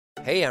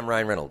Hey, I'm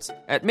Ryan Reynolds.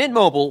 At Mint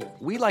Mobile,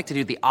 we like to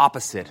do the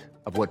opposite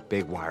of what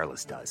Big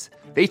Wireless does.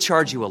 They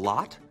charge you a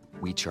lot,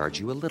 we charge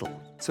you a little.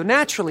 So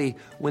naturally,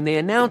 when they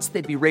announced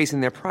they'd be raising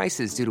their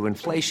prices due to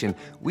inflation,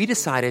 we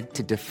decided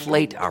to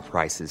deflate our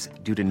prices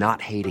due to not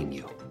hating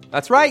you.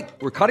 That's right.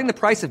 We're cutting the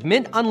price of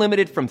Mint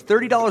Unlimited from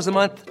 $30 a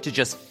month to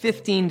just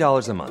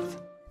 $15 a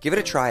month. Give it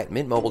a try at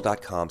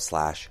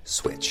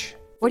mintmobile.com/switch.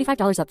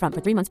 $45 up front for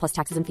 3 months plus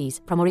taxes and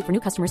fees. Promo rate for new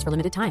customers for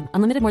limited time.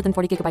 Unlimited more than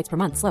 40 gigabytes per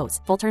month. Slows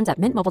full terms at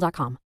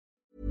mintmobile.com.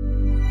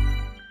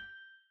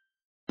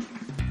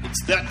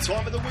 It's that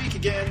time of the week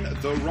again,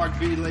 the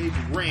Rugby League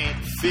rant,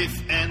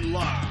 fifth and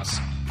last.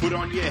 Put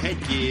on your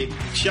headgear,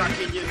 chuck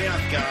in your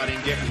mouthguard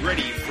and get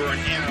ready for an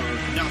hour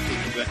of nothing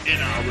but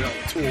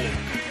NRL talk.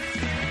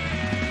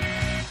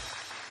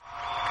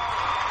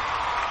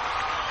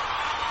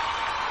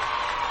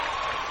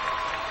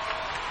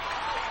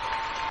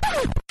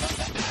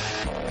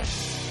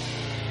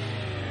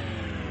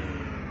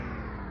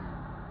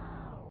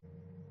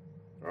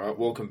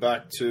 Welcome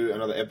back to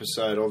another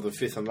episode of the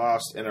fifth and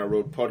last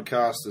NRL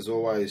podcast. As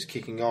always,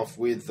 kicking off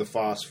with the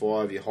Fast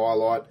Five, your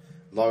highlight,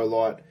 low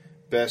light,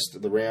 best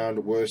of the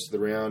round, worst of the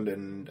round,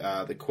 and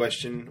the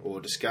question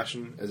or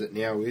discussion as it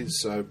now is.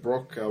 So,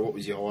 Brock, what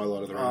was your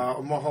highlight of the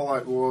round? My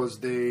highlight was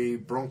the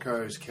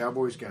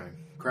Broncos-Cowboys game.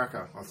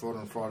 Cracker. I thought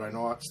on Friday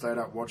night, stayed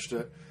up, watched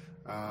it,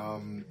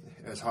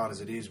 as hard as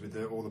it is with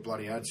all the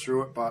bloody ads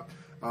through it, but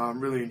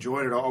really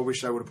enjoyed it. I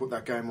wish they would have put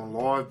that game on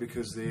live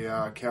because the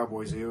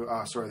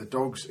the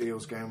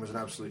Dogs-Eels game was an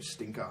absolute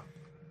stinker.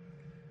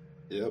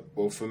 Yep.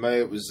 Well, for me,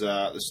 it was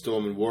the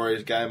Storm and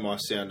Warriors game. I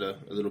sound a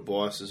little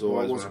biased as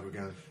always. It was a good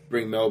game.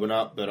 Bring Melbourne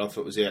up, but I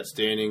thought it was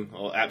outstanding.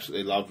 I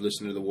absolutely loved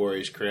listening to the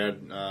Warriors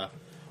crowd. I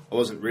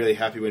wasn't really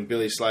happy when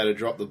Billy Slater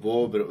dropped the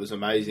ball, but it was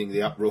amazing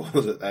the uproar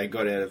that they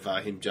got out of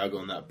him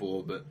juggling that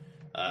ball. But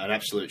an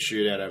absolute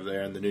shootout over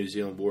there, and the New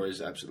Zealand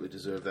Warriors absolutely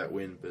deserved that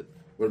win. But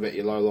what about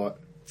your low light?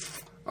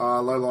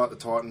 Low light, the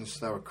Titans.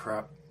 They were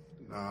crap.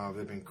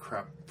 They've been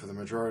crap for the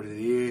majority of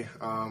the year.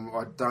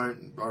 I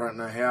don't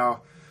know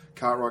how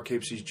Cartwright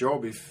keeps his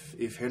job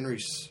if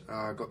Henry's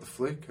got the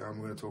flick. We're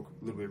going to talk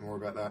a little bit more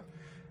about that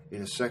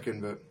in a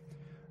second, but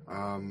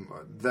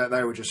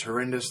they were just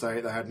horrendous.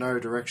 They had no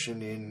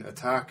direction in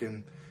attack,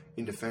 and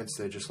in defence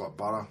they're just like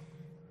butter.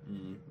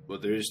 Well,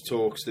 there is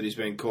talks that he's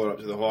been caught up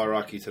to the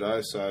hierarchy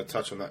today, so I'll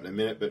touch on that in a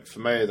minute. But for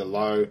me, the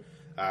low,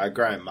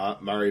 Graham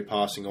Murray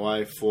passing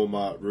away,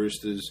 former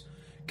Roosters,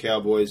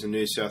 Cowboys and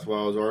New South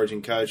Wales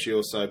Origin coach. He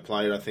also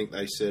played, I think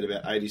they said,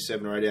 about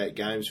 87 or 88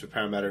 games for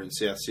Parramatta in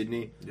South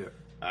Sydney. Yeah.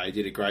 He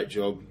did a great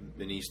job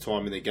in his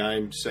time in the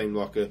game. Seemed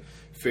like a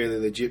fairly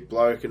legit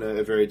bloke and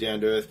a very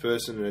down-to-earth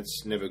person, and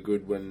it's never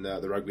good when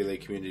the rugby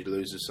league community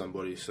loses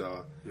somebody.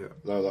 So,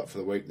 low light for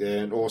the week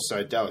there. And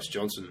also Dallas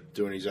Johnson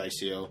doing his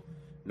ACL,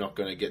 not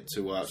going to get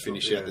to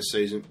finish out the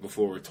season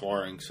before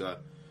retiring. So,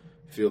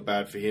 feel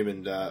bad for him.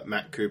 And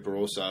Matt Cooper,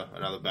 also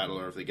another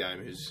battler of the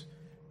game, who's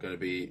going to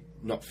be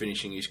not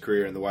finishing his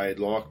career in the way he'd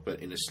like,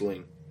 but in a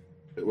sling.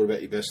 But what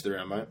about your best of the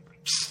round, mate?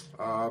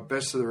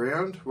 Best of the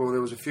round? Well,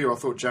 there was a few. I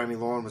thought Jamie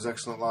Lyon was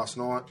excellent last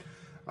night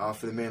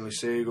for the Manly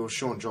Seagulls.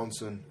 Sean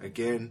Johnson,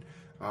 again.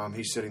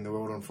 He's setting the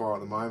world on fire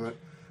at the moment.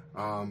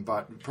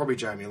 But probably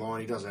Jamie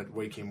Lyon. He does that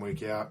week in,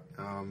 week out.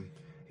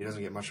 He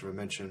doesn't get much of a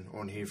mention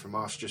on here from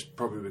us, just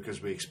probably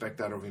because we expect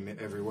that of him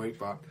every week.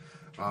 But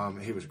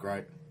he was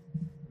great.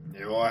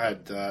 Yeah, well, I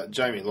had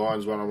Jamie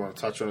Lyon's one I want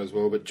to touch on as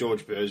well, but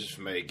George Burgess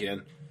for me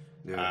again.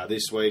 Yeah.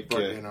 This week,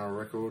 broke the NRL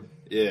record.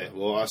 Yeah,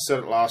 well, I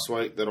said it last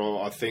week that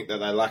I think that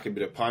they lack a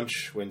bit of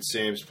punch when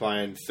Sam's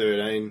playing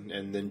 13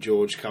 and then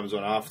George comes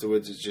on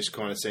afterwards. It just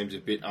kind of seems a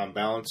bit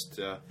unbalanced.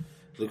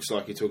 Looks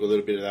like he took a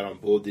little bit of that on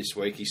board this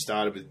week. He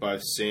started with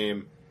both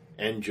Sam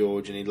and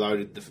George, and he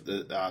loaded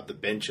the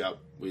bench up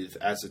with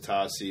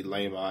Asatasi,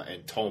 Lima,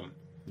 and Tom.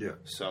 Yeah.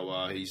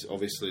 So he's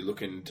obviously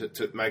looking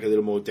to make a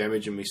little more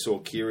damage, and we saw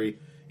Kiri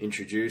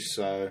introduced.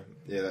 So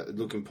yeah,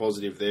 looking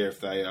positive there if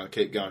they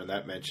keep going in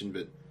that mention,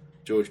 but.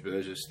 George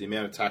Burgess, the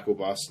amount of tackle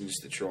busts and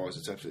just the tries,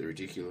 it's absolutely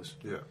ridiculous.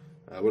 Yeah.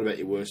 What about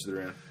your worst of the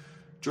round?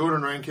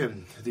 Jordan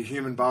Rankin, the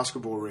human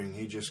basketball ring.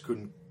 He just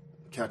couldn't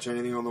catch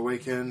anything on the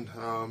weekend.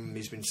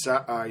 He's been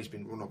sacked.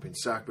 Not been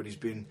sacked, but he's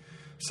been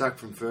sacked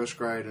from first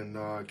grade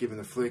and given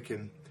the flick.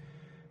 And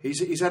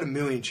he's had a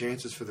million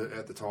chances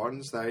at the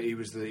Titans.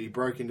 He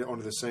broke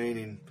onto the scene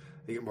in,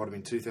 I think it might have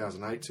been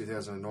 2008,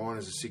 2009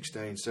 as a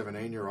 16,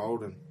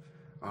 17-year-old and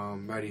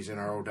made his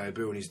NRL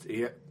debut, and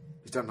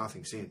he's done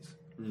nothing since.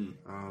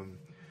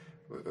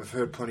 I've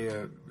heard plenty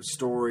of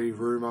story,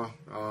 rumour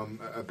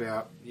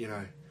about,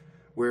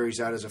 where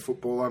he's at as a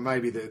footballer.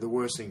 Maybe the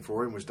worst thing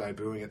for him was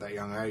debuting at that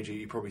young age.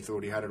 He probably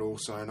thought he had it all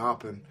sewn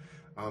up and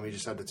he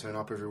just had to turn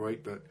up every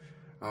week. But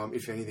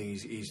if anything,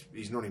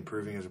 he's not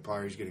improving as a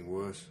player. He's getting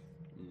worse.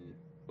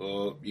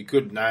 Well, you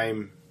could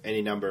name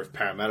any number of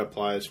Parramatta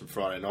players from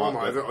Friday night.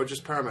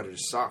 Parramatta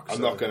just sucks. I'm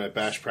not going to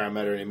bash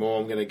Parramatta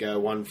anymore. I'm going to go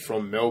one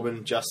from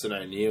Melbourne, Justin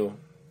O'Neill,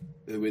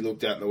 who we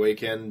looked at in the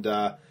weekend.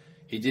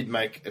 He did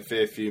make a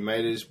fair few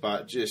metres,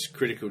 but just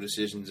critical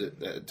decisions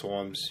at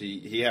times.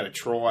 He had a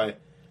try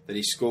that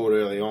he scored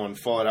early on,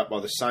 followed up by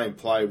the same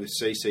play with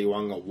CC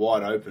Wanga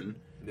wide open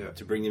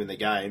to bring them in the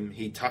game.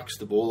 He tucks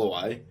the ball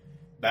away,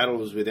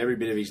 battles with every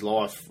bit of his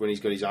life when he's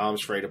got his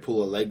arms free to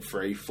pull a leg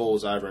free,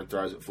 falls over and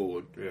throws it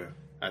forward. Yeah.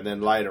 And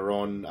then later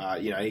on,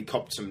 he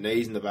copped some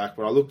knees in the back,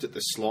 but I looked at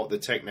the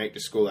technique to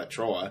score that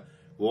try.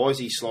 Why is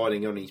he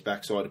sliding on his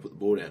backside to put the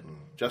ball down?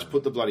 Just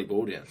put the bloody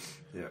ball down.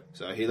 Yeah.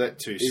 So he let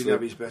two slip. He didn't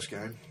have his best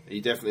game.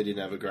 He definitely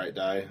didn't have a great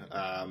day.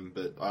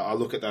 But I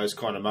look at those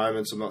kind of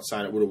moments. I'm not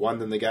saying it would have won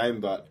them the game,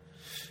 but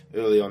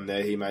early on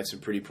there, he made some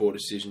pretty poor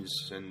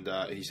decisions, and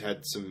he's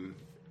had some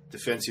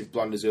defensive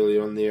blunders early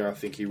on there. I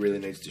think he really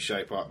needs to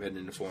shape up heading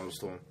into finals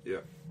time. Yeah.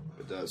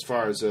 But as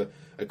far as a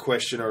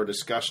question or a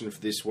discussion for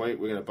this week,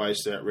 we're going to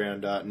base that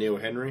around Neil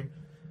Henry.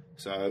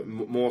 So,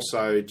 more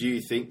so, do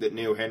you think that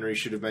Neil Henry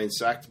should have been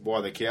sacked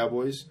by the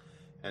Cowboys?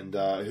 And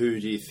who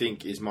do you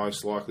think is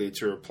most likely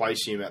to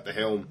replace him at the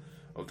helm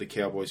of the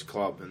Cowboys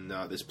club? And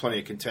there's plenty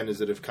of contenders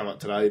that have come up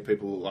today,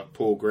 people like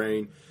Paul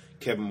Green,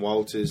 Kevin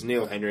Walters.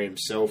 Neil Henry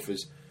himself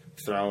has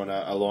thrown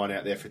a line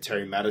out there for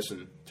Terry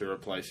Madison to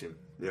replace him.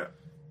 Yeah.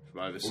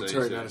 From overseas. Well,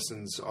 Terry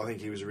Madison's, I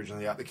think he was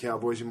originally at the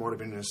Cowboys. He might have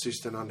been an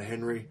assistant under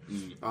Henry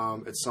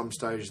at some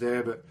stage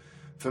there. But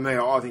for me,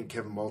 I think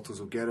Kevin Walters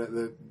will get it.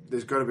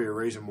 There's got to be a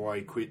reason why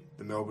he quit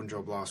the Melbourne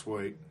job last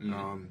week.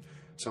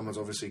 Someone's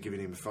obviously giving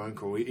him a phone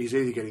call. He's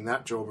either getting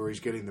that job or he's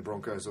getting the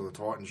Broncos or the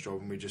Titans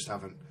job, and we just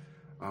haven't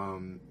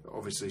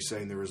obviously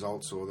seen the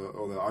results or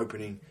the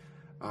opening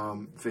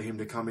for him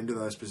to come into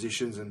those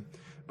positions. And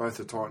both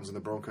the Titans and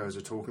the Broncos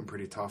are talking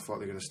pretty tough, like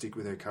they're going to stick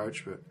with their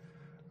coach, but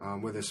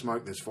where there's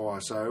smoke, there's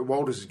fire. So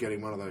Walters is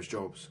getting one of those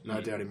jobs,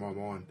 no doubt in my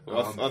mind.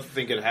 Well, I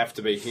think it'd have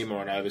to be him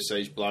or an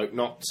overseas bloke,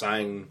 not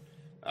saying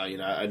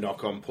a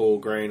knock on Paul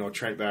Green or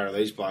Trent Barrett,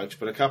 these blokes,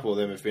 but a couple of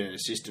them have been an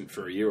assistant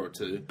for a year or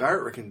two.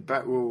 Barrett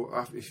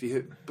if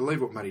you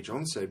believe what Matty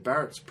John said,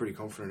 Barrett's pretty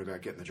confident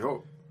about getting the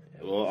job.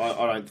 Well,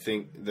 I don't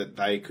think that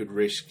they could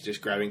risk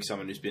just grabbing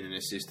someone who's been an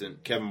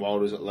assistant. Kevin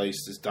Walters, at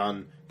least, has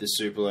done the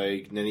Super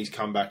League, and then he's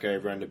come back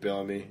over under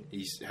Bellamy.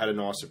 He's had a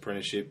nice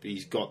apprenticeship.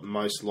 He's got the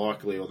most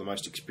likely or the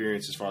most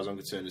experience, as far as I'm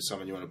concerned, as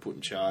someone you want to put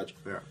in charge.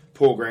 Yeah.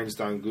 Paul Green's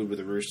done good with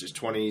the Roosters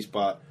 20s,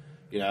 but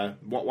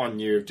what 1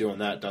 year of doing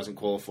that doesn't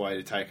qualify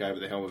you to take over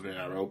the helm of an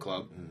NRL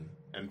club.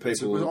 And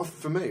people,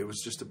 for me, it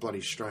was just a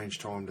bloody strange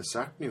time to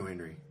sack Neil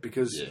Henry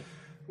because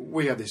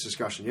we had this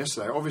discussion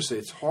yesterday. Obviously,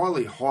 it's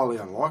highly, highly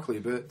unlikely,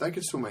 but they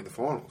could still make the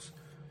finals.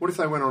 What if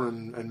they went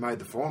on and made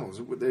the finals?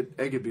 The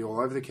egg would be all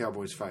over the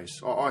Cowboys'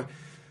 face.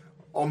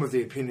 I'm of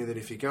the opinion that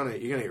if you're going to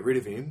get rid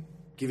of him,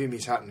 give him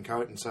his hat and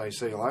coat and say,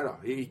 see you later.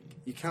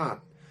 You can't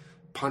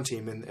punt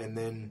him and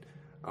then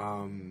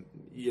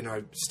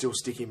still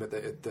stick him at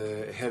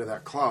the head of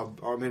that club.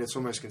 I mean, it's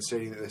almost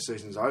conceding that their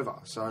season's over.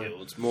 So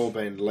it's more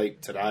been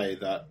leaked today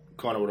that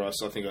kind of what I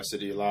think I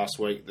said to you last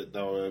week, that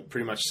they were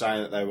pretty much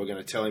saying that they were going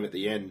to tell him at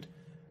the end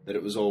that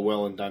it was all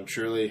well and done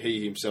truly.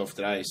 He himself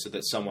today said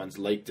that someone's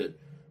leaked it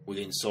with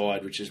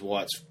inside, which is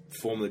why it's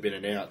formally been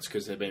announced,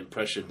 because they've been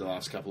pressured the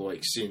last couple of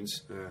weeks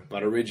since. Yeah.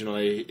 But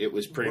originally it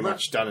was pretty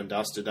much done and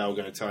dusted. They were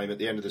going to tell him at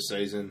the end of the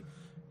season,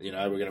 we're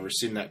going to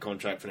rescind that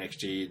contract for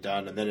next year,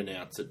 done, and then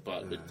announce it.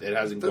 But it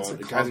hasn't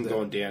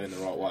gone down in the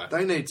right way.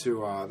 They need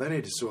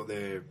to sort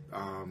their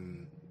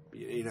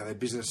their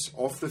business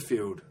off the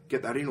field,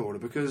 get that in order,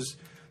 because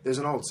there's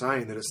an old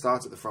saying that it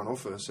starts at the front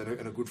office,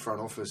 and a good front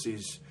office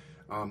is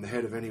the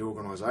head of any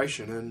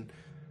organisation.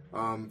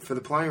 And for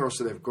the playing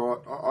roster they've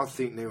got, I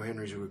think Neil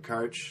Henry's a good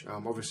coach.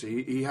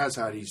 Obviously, he has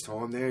had his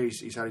time there.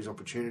 He's had his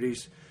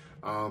opportunities.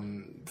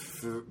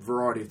 For a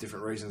variety of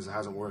different reasons, it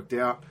hasn't worked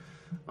out.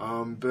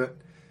 But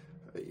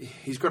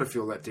he's got to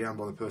feel let down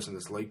by the person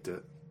that's leaked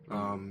it,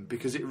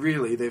 because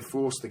they've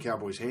forced the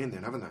Cowboys' hand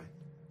then, haven't they?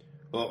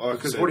 Well,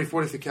 because what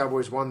if the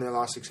Cowboys won their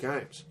last 6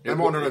 games? They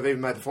might not have even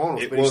made the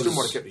finals, but he still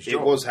might have kept his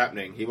job. It was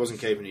happening. He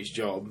wasn't keeping his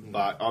job,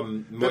 but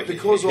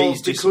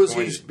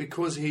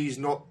because he's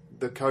not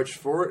the coach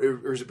for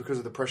it, or is it because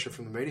of the pressure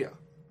from the media?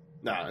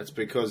 No, it's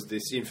because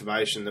this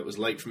information that was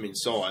leaked from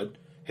inside,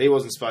 he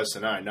wasn't supposed to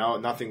know. No,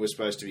 nothing was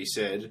supposed to be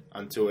said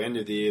until end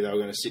of the year. They were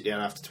going to sit down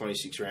after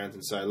 26 rounds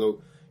and say,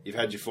 look, you've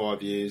had your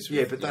 5 years.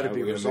 Yeah, but that'd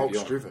be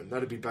results driven.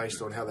 That'd be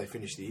based on how they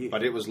finished the year.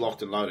 But it was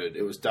locked and loaded.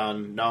 It was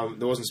done. No, it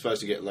wasn't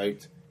supposed to get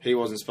leaked. He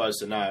wasn't supposed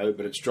to know,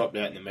 but it's dropped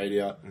out in the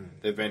media.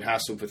 They've been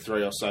hassled for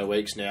 3 or so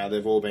weeks now.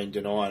 They've all been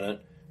denying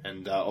it.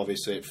 And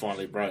obviously it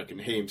finally broke. And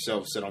he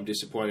himself said, I'm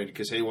disappointed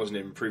because he wasn't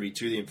even privy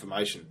to the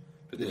information.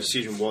 But the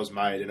decision was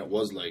made and it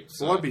was leaked.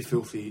 So. Well, I'd be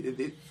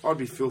filthy. I'd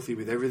be filthy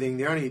with everything.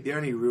 The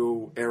only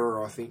real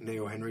error I think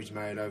Neil Henry's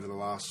made over the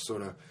last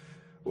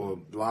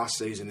last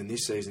season and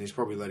this season is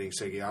probably letting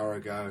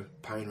Seguiaro go.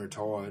 Payne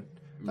retired.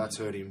 That's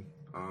hurt him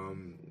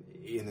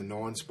in the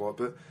 9 spot.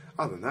 But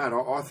other than that,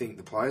 I think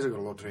the players have got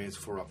a lot to answer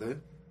for up there.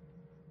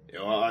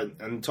 Yeah,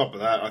 on top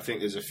of that, I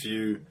think there's a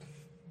few,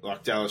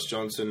 like Dallas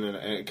Johnson and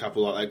a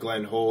couple like that,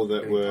 Glenn Hall,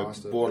 that were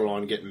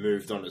borderline getting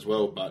moved on as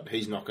well, but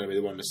he's not going to be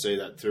the one to see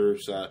that through.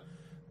 So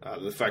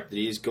the fact that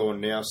he is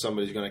gone now,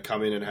 somebody's going to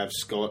come in and have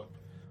Scott,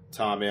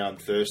 Tarmow and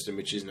Thurston,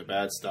 which isn't a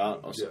bad start,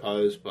 I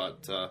suppose.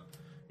 But,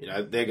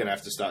 they're going to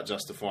have to start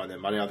justifying their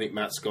money. I think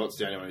Matt Scott's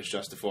the only one who's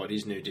justified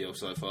his new deal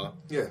so far.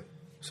 Yeah,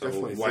 so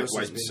definitely. We'll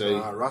wait and see.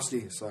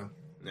 Rusty, so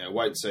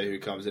wait and see who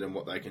comes in and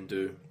what they can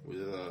do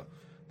with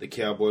the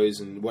Cowboys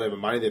and whatever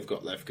money they've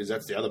got left, because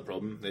that's the other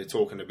problem. They're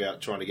talking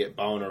about trying to get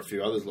Bowen or a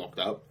few others locked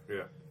up.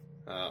 Yeah.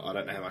 I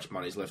don't know how much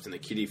money's left in the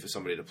kitty for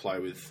somebody to play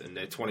with, and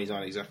their 20s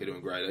aren't exactly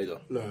doing great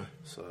either. No.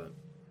 So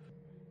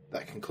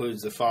that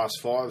concludes the Fast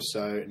Five.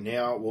 So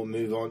now we'll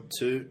move on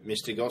to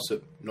Mr.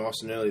 Gossip,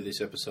 nice and early this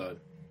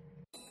episode.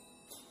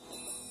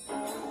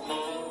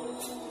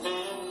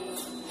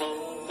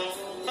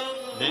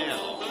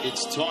 Now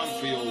it's time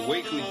for your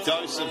weekly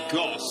dose of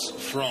goss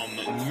from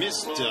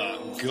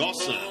Mr.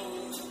 Gossip.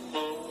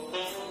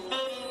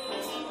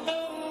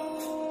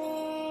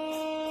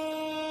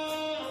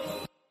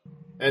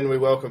 And we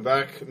welcome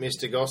back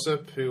Mr.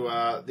 Gossip, who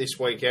this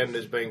weekend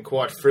has been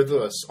quite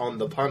frivolous on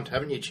the punt,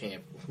 haven't you,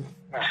 champ?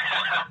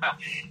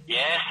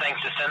 Yes,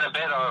 thanks to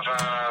Centrebet,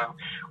 I've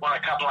won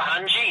a couple of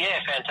hundred. Yeah,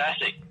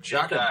 fantastic.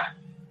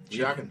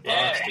 Shocking.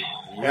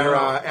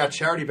 Yeah. Our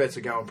charity bets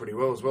are going pretty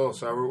well as well,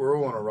 so we're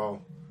all on a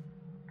roll.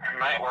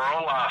 Mate, we're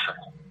all laughing.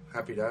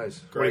 Happy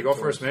days. Great What do you got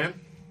for cause. us, man?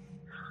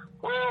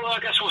 Well, I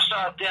guess we'll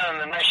start down in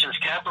the nation's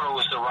capital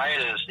with the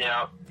Raiders.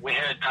 Now, we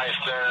heard Dave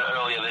Ferner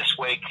earlier this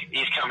week.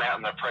 He's come out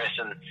in the press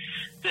and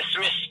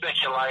dismissed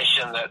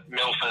speculation that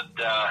Milford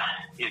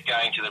is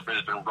going to the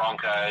Brisbane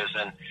Broncos.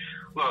 And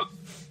look,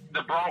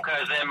 the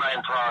Broncos, their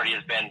main priority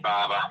is Ben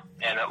Barber,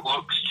 and it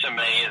looks to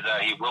me as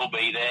though he will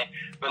be there.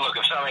 But look,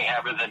 if something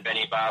happens and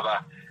Benny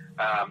Barber,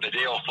 the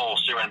deal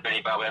falls through and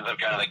Benny Barber ends up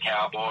going to the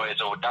Cowboys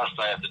or does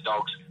stay at the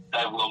Dogs,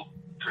 they will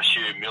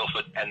pursue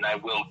Milford and they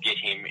will get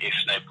him if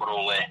they put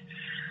all their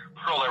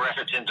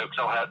efforts into it,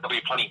 because there'll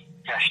be plenty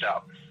cashed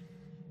up.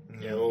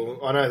 Yeah, well,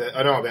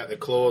 I know about the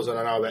clause. I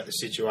don't know about the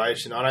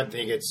situation. I don't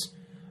think it's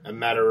a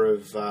matter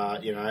of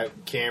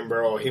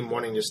Canberra or him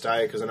wanting to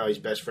stay, because I know his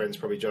best friend's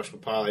probably Josh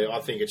Papali. I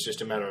think it's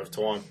just a matter of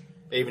time.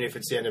 Even if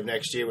it's the end of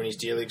next year when his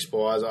deal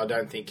expires, I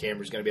don't think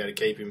Canberra's going to be able to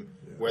keep him,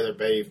 whether it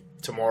be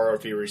tomorrow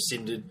if he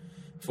rescinded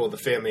for the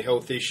family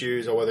health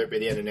issues, or whether it be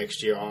the end of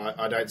next year.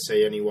 I don't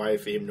see any way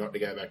for him not to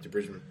go back to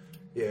Brisbane.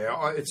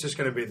 Yeah, it's just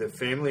going to be the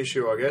family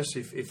issue, I guess.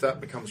 If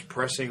that becomes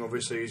pressing,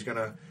 obviously he's going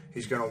to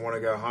want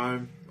to go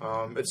home.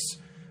 It's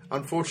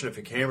unfortunate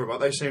for Canberra, but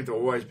they seem to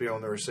always be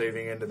on the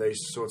receiving end of these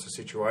sorts of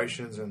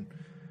situations. And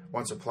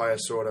once a player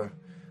sort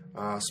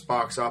of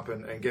sparks up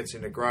and gets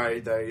into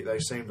grade, they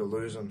seem to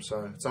lose them.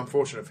 So it's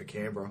unfortunate for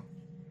Canberra.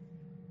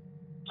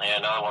 Yeah,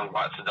 another one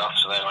bites the dust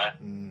for them,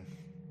 mate.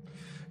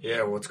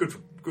 Yeah, well, it's good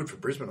for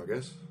Brisbane, I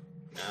guess,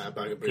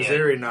 Because because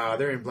they're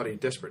in bloody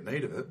desperate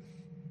need of it.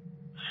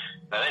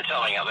 No, they're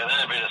telling up.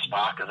 They're a bit of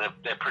spark because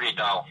they're pretty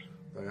dull.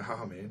 They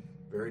are, man,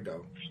 very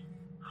dull.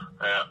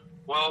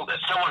 Well,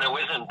 someone who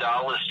isn't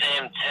dull is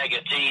Sam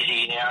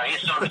Tagatese. Now,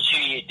 he's on a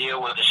 2-year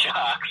deal with the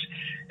Sharks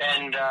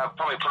and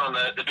probably put on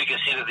the biggest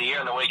hit of the year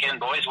on the weekend,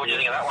 boys. What do you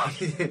think of that one?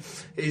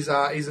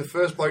 He's the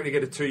first bloke to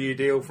get a 2-year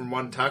deal from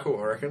one tackle,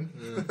 I reckon.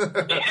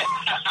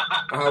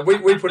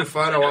 We put a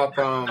photo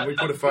up. We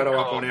put a photo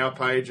up on our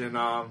page and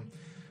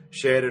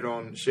shared it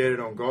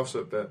on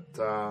Gossip.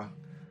 But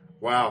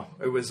wow,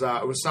 it was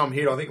some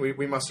hit. I think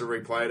we must have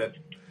replayed it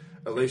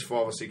at least 5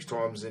 or 6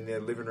 times in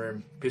their living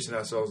room, pissing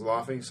ourselves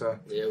laughing. So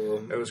yeah,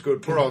 well, it was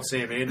good. Poor old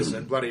Sam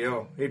Anderson, bloody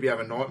hell, he'd be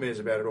having nightmares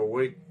about it all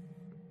week.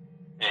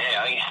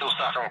 Yeah, I think he's still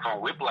suffering from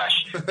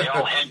whiplash. The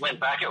old head went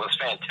back. It was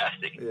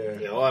fantastic.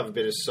 Yeah, I have a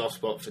bit of soft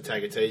spot for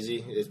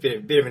Tagatese. It's been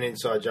a bit of an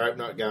inside joke,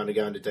 not going to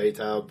go into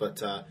detail,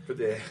 but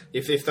yeah.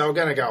 if they were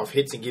going to go off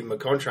hits and give him a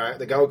contract,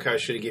 the Gold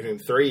Coast should have given him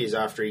 3 years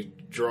after he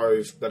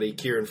drove bloody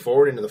Kieran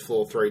Ford into the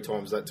floor 3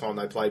 times that time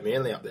they played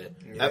Manly up there.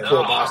 Yeah. That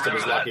poor bastard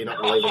was lucky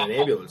not to leave in an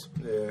ambulance.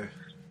 Yeah.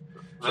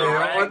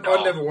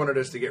 I never wanted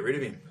us to get rid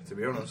of him, to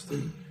be honest.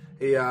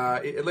 He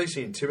at least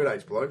he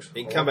intimidates blokes.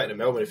 He can come back to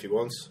Melbourne if he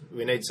wants.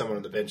 We need someone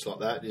on the bench like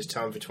that. Just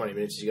tell him for 20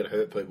 minutes he's got to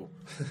hurt people.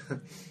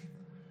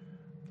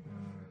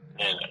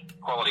 Yeah,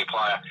 quality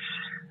player.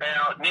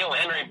 Now, Neil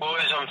Henry,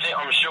 boys,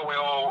 I'm sure we're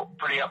all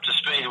pretty up to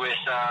speed with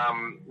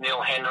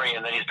Neil Henry,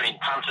 and that he's been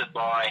punted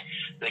by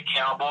the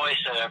Cowboys.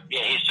 So,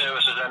 his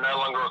services are no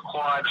longer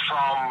required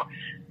from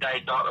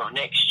day dot of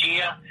next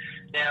year.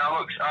 Now,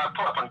 look, I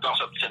put up on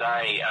Gossip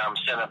today,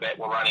 Centrebet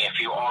were running a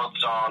few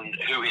odds on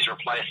who his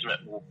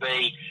replacement will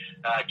be.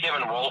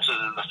 Kevin Walters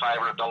is the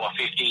favourite,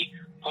 $1.50.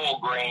 Paul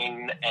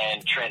Green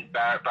and Trent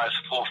Barrett both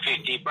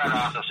 $4.50. Brad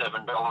Arthur,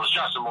 $7.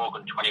 Justin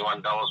Morgan,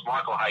 $21.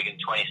 Michael Hagan,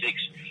 $26.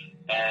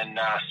 And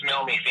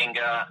Smell Me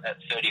Finger at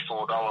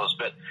 $34.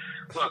 But,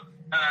 look,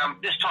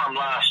 this time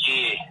last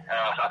year,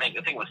 I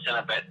think with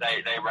Centrebet,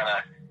 they ran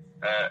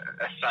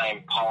a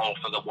same poll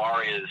for the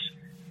Warriors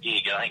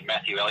gig. I think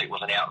Matthew Elliott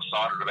was an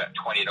outsider at about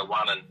 20 to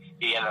 1, and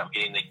he ended up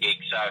getting the gig.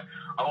 So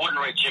I wouldn't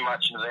read too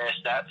much into their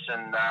stats.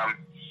 And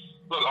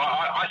look,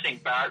 I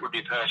think Barrett would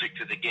be perfect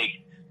for the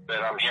gig, but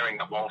I'm hearing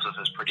that Walters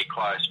is pretty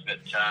close. But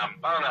I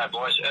don't know,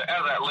 boys.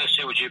 Out of that list,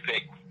 who would you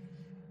pick?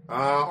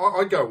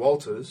 I'd go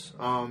Walters,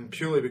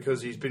 purely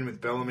because he's been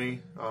with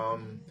Bellamy.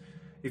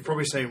 You've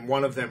probably seen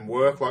one of them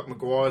work like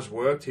Maguire's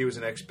worked. He was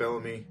an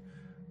ex-Bellamy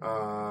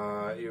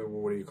what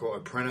do you call it,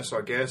 apprentice,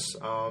 I guess.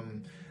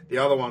 The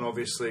other one,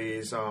 obviously,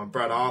 is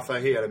Brad Arthur.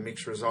 He had a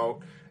mixed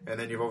result. And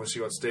then you've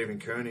obviously got Stephen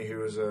Kearney, who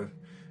was a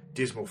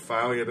dismal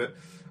failure. But,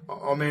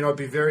 I mean, I'd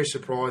be very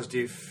surprised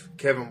if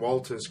Kevin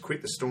Walters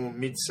quit the Storm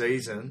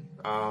mid-season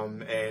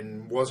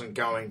and wasn't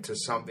going to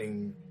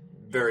something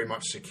very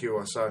much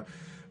secure. So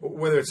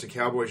whether it's the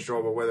Cowboys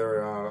job or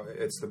whether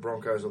it's the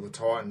Broncos or the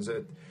Titans,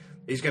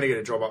 he's going to get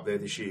a job up there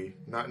this year.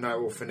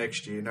 Or for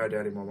next year, no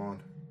doubt in my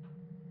mind.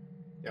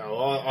 Yeah,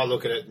 well, I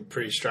look at it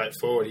pretty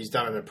straightforward. He's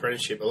done an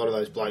apprenticeship. A lot of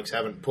those blokes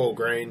haven't. Paul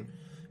Green,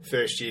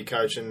 first year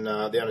coaching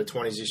the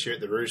under-20s this year at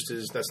the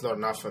Roosters. That's not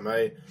enough for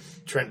me.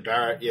 Trent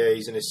Barrett, yeah,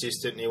 he's an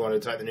assistant and he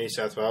wanted to take the New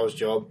South Wales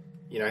job.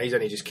 You know, he's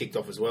only just kicked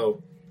off as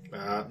well.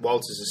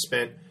 Walters has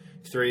spent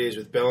 3 years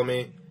with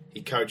Bellamy.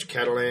 He coached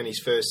Catalan his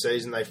first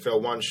season. They fell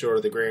one short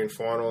of the grand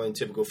final. In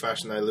typical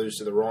fashion, they lose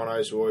to the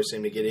Rhinos, who always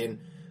seem to get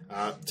in.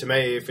 To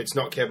me, if it's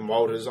not Kevin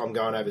Walters, I'm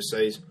going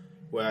overseas.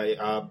 Where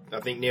I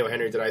think Neil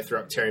Henry today threw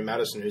up Terry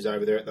Madison, who's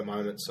over there at the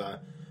moment. So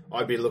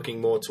I'd be looking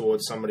more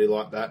towards somebody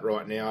like that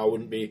right now. I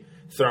wouldn't be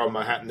throwing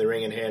my hat in the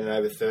ring and handing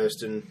over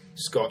Thurston,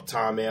 Scott,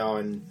 Tarmow,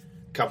 and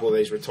a couple of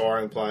these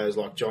retiring players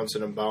like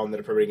Johnson and Bowen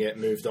that are probably going to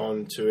get moved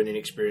on to an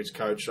inexperienced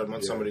coach. I'd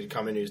want somebody to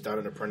come in who's done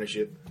an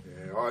apprenticeship.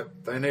 Yeah,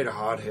 they need a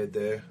hard head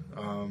there.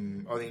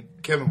 I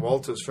think Kevin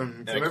Walters,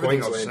 from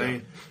everything I've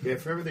seen,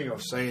 from everything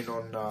I've seen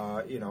on,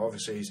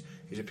 obviously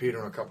he's appeared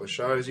on a couple of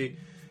shows. He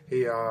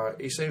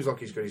seems like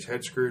he's got his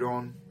head screwed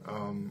on.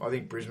 I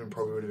think Brisbane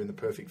probably would have been the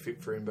perfect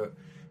fit for him, but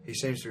he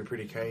seems to be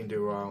pretty keen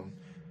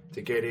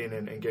to get in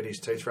and get his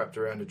teeth wrapped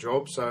around a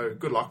job. So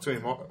good luck to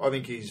him. I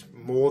think he's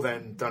more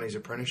than done his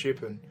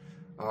apprenticeship, and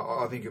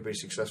I think he'll be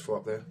successful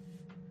up there.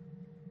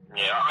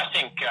 Yeah, I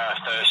think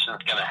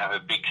Thurston's going to have a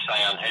big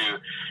say on who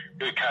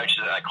coaches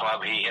at that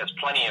club. He has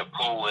plenty of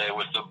pull there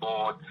with the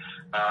board.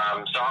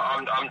 So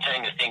I'm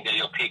tending to think that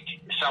he'll pick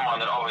someone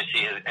that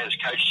obviously has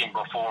coached him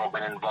before or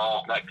been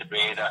involved. That could be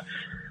either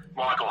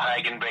Michael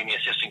Hagan being the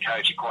assistant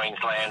coach at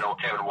Queensland or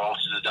Kevin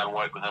Walters has done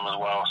work with him as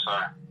well. So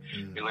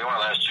it'll be one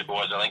of those two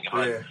boys, I think, if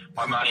I put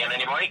my money on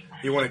anybody.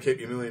 You want to keep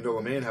your $1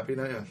 million man happy,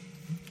 don't you?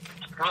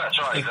 Well, that's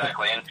right,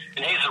 exactly. And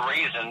here's the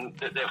reason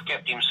that they've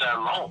kept him so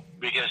long.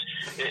 Because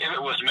if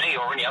it was me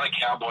or any other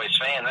Cowboys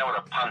fan, they would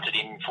have punted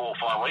him 4 or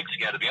 5 weeks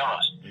ago, to be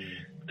honest.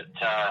 But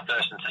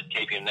Thurston said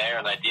keep him there,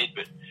 and they did.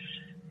 But,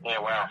 yeah,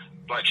 well,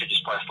 Blake should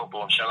just play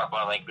football and shut up,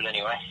 I think. But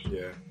anyway.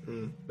 Yeah,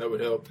 that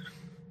would help.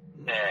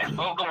 Yeah.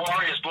 Well, the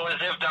Warriors, boys,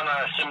 they've done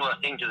a similar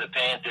thing to the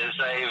Panthers.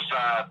 They've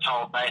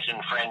told Mason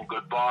Friend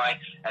goodbye,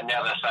 and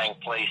now they're saying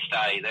please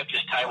stay. They've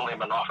just tabled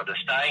him an offer to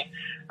stay.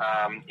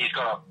 He's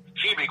got a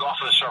few big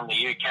offers from the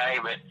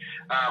UK, but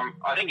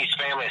I think his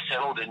family is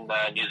settled in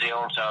New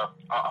Zealand, so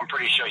I'm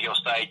pretty sure he'll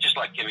stay, just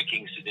like Kevin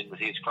Kingston did with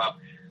his club,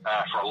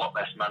 for a lot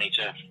less money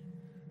too.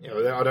 Yeah,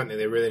 well, I don't think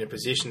they're really in a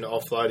position to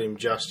offload him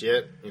just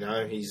yet. You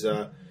know, he's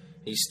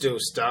still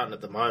starting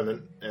at the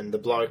moment, and the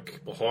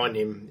bloke behind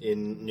him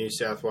in New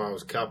South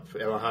Wales Cup,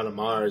 Elahana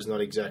Maya, is not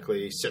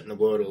exactly setting the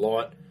world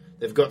alight.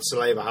 They've got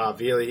Saliva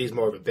Havili. He's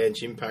more of a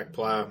bench impact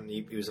player.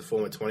 He was a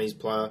former 20s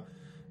player.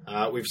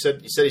 You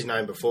said his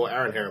name before,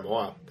 Aaron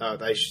Jeremiah.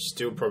 They should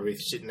still probably be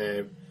sitting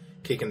there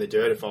kicking the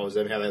dirt if I was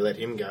them, how they let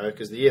him go,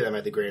 because the year they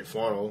made the grand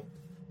final,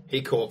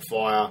 he caught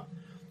fire.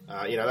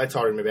 They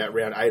told him about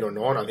round 8 or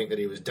 9, I think, that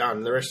he was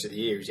done. The rest of the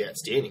year, he was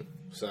outstanding.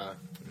 So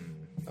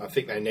I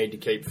think they need to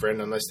keep Friend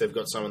unless they've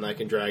got someone they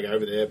can drag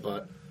over there.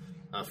 But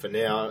for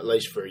now, at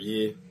least for a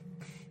year.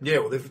 Yeah,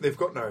 well, they've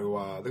got no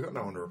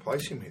one to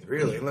replace him with,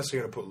 really, unless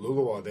they're going to put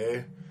Luluai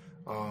there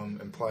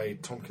and play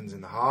Tompkins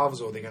in the halves,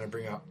 or they're going to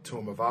bring up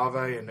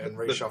Tuamavave and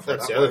reshuffle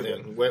That's that the other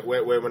way. thing. When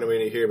are we going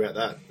to hear about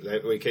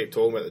that? We keep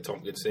talking about the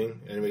Tompkins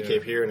thing, and we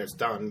keep hearing it's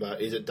done, but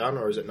is it done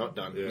or is it not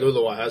done? Yeah.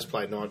 Luluai has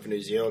played 9 for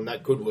New Zealand.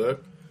 That could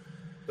work.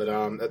 But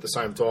at the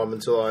same time,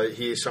 until I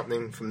hear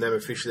something from them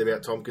officially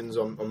about Tompkins,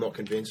 I'm not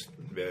convinced.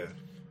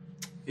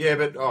 Yeah,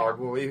 but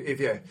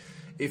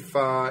if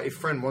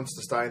Friend wants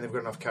to stay and they've got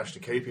enough cash to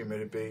keep him,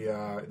 they'd be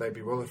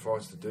well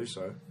advised to do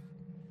so.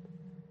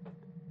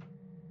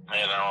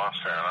 Yeah, no, that's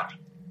fair enough.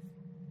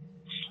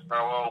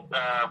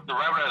 The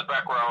Rabbitohs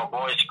back row,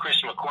 boys. Chris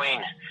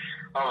McQueen,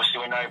 obviously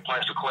we know he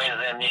plays for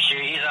Queensland this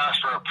year. He's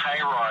asked for a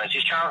pay rise.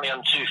 He's currently on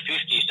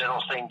 250, so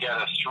that'll thing go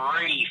to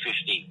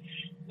 350.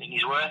 Think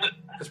he's worth it?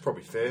 That's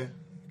probably fair,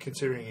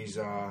 considering he's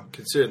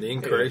considering the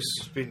increase.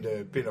 He's been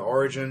to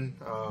Origin.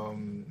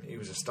 He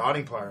was a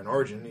starting player in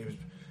Origin. He was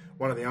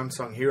one of the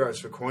unsung heroes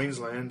for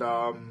Queensland.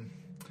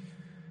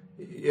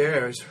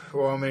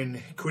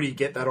 Could he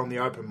get that on the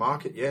open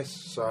market? Yes.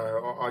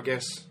 So I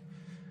guess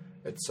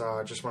it's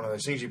just one of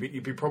those things.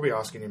 You'd be probably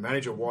asking your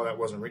manager why that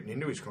wasn't written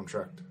into his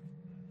contract.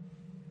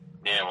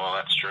 Yeah, well,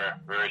 that's true.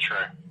 Very true.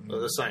 Well,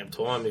 at the same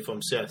time, if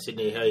I'm South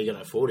Sydney, how are you going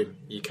to afford him?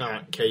 You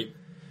can't keep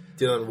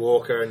Dylan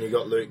Walker and you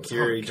got Luke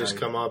Keary just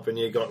come up, and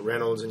you got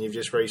Reynolds, and you've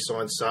just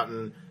re-signed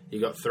Sutton. You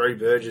got 3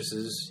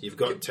 Burgesses. You've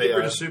got Teo. Get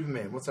rid of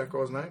Superman. What's that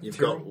guy's name? You've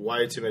got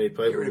way too many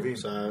people.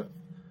 So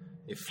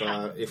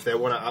if they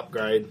want to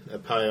upgrade a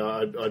pay,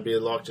 I'd be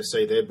like to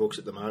see their books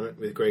at the moment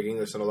with Greg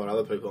Inglis and a lot of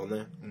other people on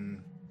there.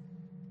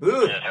 Ugh.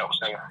 Yeah, it helps.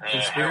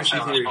 Conspiracy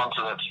helps theory. the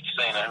sponsor that's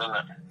seen it, doesn't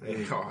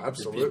it? Yeah, oh,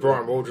 absolutely. Is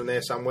Brian Waldron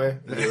there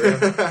somewhere? Is he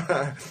around?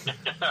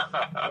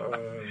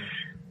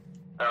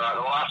 All right,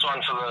 the last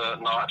one for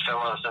the night,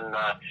 fellas, and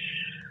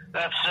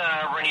that's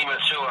Rennie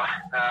Matua.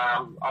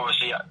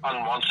 Obviously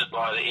unwanted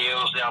by the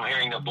Eels. Now I'm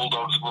hearing the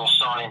Bulldogs will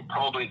sign him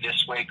probably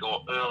this week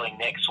or early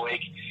next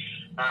week.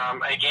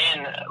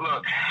 Again,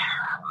 look,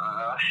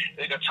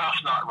 it's a tough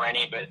nut,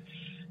 Rennie, but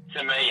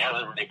to me, he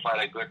hasn't really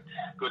played a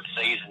good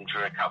season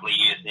for a couple of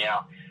years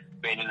now.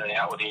 Been in and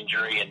out with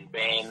injury and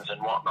bans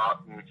and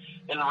whatnot, and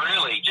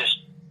really just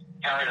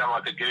carried on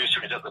like a goose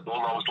when he's at the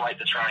Bulldogs, late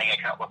to training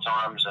a couple of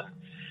times, and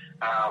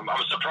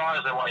I'm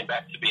surprised they want him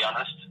back, to be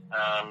honest.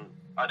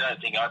 I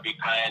don't think I'd be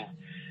paying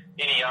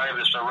any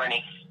overs for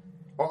Rennie.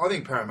 I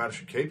think Parramatta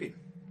should keep him,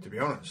 to be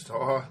honest.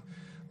 I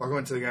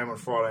went to the game on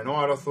Friday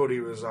night. I thought he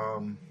was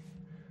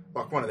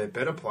like one of their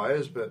better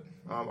players, but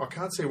I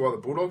can't see why the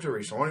Bulldogs are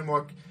re-signing him.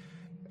 Like,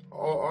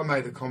 I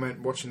made the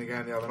comment watching the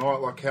game the other night,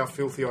 like how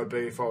filthy I'd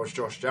be if I was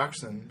Josh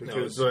Jackson.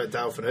 Because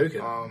Dale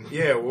Finucane.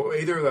 yeah, well,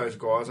 either of those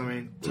guys. I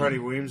mean, Tony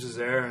Williams is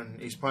there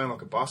and he's playing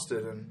like a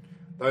busted, and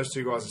those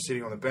two guys are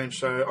sitting on the bench.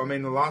 So, I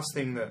mean, the last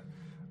thing that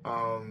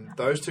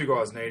those two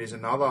guys need is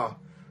another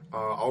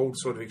old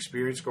sort of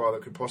experienced guy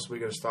that could possibly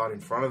get a start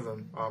in front of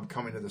them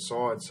coming to the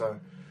side.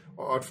 So,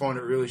 I'd find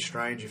it really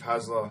strange if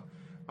Hasler,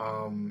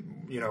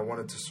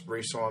 wanted to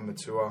re-sign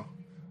Matua.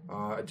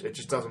 It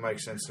just doesn't make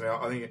sense to me.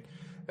 I think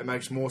it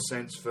makes more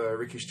sense for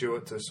Ricky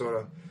Stewart to sort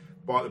of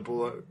bite the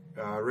bullet,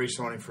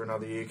 re-sign him for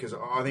another year, because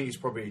I think he's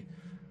probably,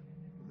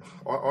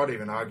 I'd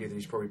even argue that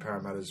he's probably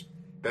Parramatta's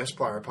best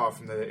player apart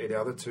from the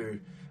other two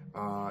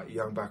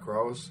young back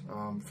rowers,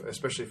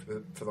 especially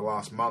for the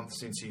last month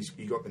since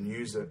he got the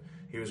news that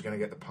he was going to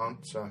get the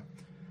punt. So,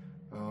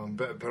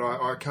 but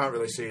I can't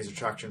really see his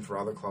attraction for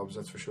other clubs,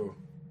 that's for sure.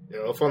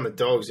 Yeah, well, if I'm the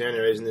Dogs, the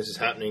only reason this is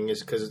happening is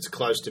because it's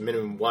close to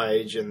minimum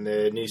wage and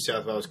their New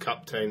South Wales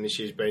Cup team this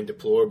year's been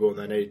deplorable and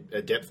they need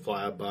a depth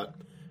player. But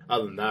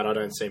other than that, I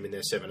don't see him in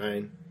their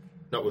 17.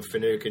 Not with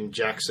Finucane,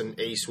 Jackson,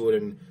 Eastwood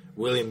and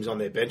Williams on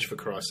their bench, for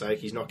Christ's sake.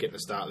 He's not getting a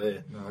start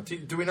there. No.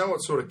 Do we know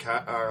what sort of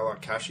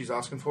cash he's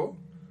asking for?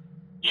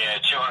 Yeah,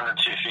 200,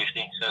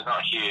 250, so it's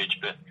not huge,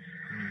 but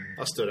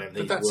I still don't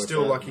think But that's he's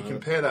still, worth like, you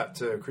compare that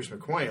to Chris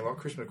McQueen. Like,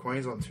 Chris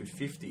McQueen's on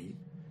 250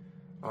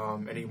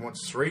 and he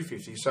wants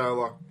 350. So,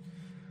 like,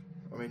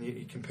 I mean,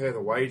 you compare the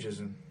wages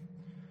and...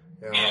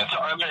 it's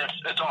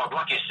odd.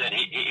 Like you said,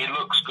 he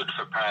looks good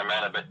for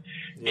Parramatta, but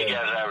he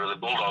goes over to the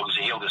Bulldogs,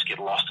 he'll just get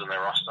lost in their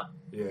roster.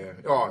 Yeah.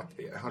 Oh,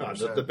 yeah, 100%.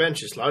 No, the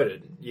bench is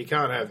loaded. You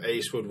can't have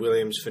Eastwood,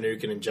 Williams,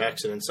 Finucane and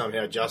Jackson and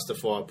somehow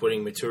justify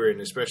putting Matua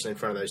in, especially in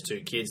front of those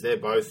two kids. They're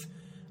both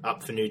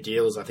up for new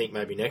deals, I think,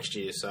 maybe next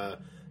year. So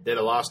they're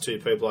the last two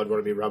people I'd want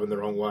to be rubbing the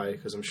wrong way,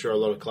 because I'm sure a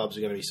lot of clubs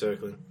are going to be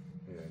circling.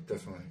 Yeah,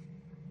 definitely.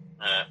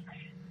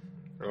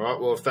 All right,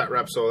 well, if that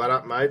wraps all that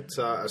up, mate,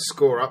 a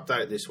score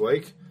update this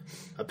week.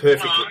 A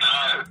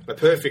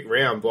perfect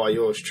round by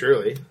yours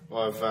truly.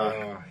 I've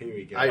here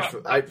we go.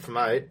 8 from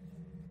 8.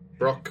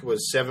 Brock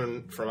was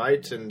 7 from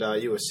 8, and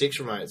you were 6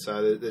 from 8.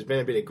 So there's been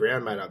a bit of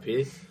ground made up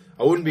here.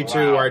 I wouldn't be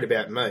too worried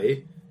about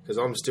me, because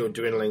I'm still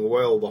dwindling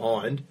well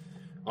behind.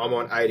 I'm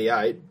on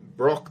 88.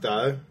 Brock,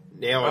 though,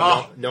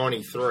 now at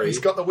 93. He's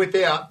got the whip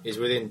out. Is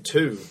within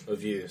 2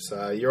 of you.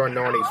 So you're on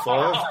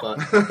 95,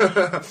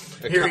 but...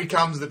 Here he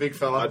comes, the big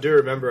fella. I do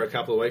remember a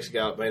couple of weeks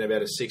ago it being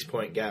about a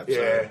 6-point gap.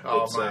 Yeah,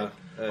 so mate.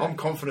 I'm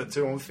confident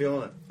too, I'm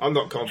feeling it. I'm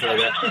not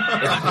confident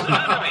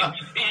about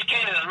He's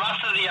keen as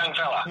mustard, the young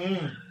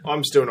fella.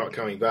 I'm still not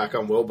coming back.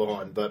 I'm well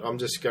behind, but I'm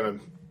just going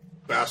to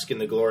bask in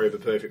the glory of a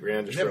perfect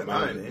round just for a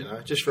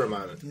moment. Just for a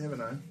moment. You never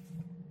know.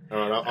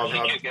 All right, I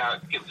think you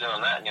keep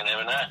doing that and you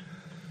never know.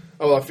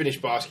 Well, I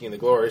finished basking in the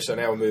glory, so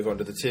now we'll move on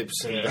to the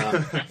tips. And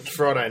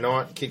Friday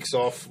night kicks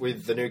off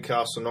with the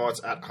Newcastle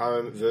Knights at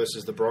home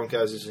versus the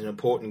Broncos. It's an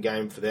important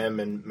game for them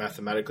and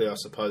mathematically, I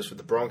suppose, for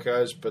the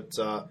Broncos. But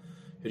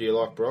who do you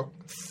like, Brock?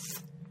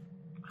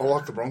 I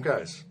like the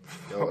Broncos.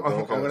 Like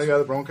I'm going to go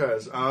the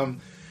Broncos.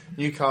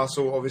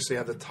 Newcastle obviously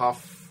had the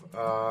tough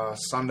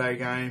Sunday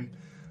game.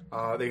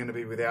 They're going to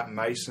be without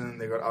Mason.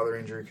 They've got other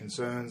injury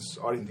concerns.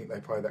 I didn't think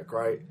they played that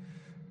great.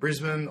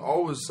 Brisbane, I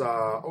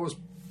was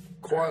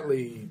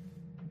quietly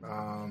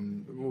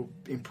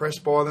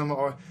impressed by them.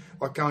 I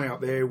like going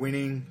up there,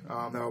 winning.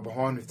 They were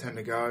behind with 10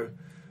 to go.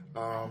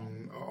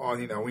 I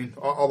think they'll win.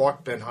 I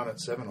like Ben Hunt at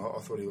 7. I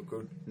thought he looked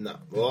good. No.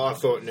 Well, I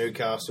thought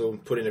Newcastle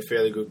put in a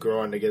fairly good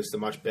grind against a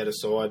much better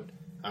side.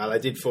 They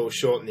did fall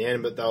short in the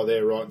end, but they were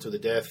there right until the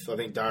death. I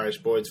think Darius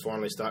Boyd's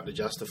finally starting to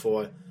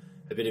justify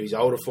a bit of his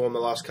older form the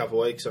last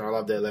couple of weeks, and I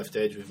love their left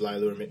edge with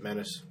Layla and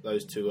McManus.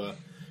 Those two are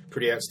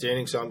pretty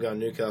outstanding, so I'm going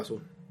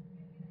Newcastle.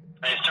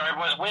 Hey, sorry,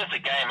 boys, where's the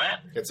game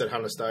at? It's at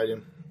Hunter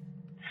Stadium.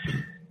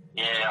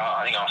 Yeah,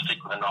 I think I'll stick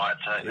with the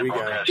Knights. Here we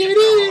go.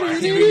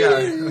 Here we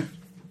go.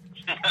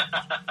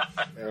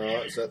 All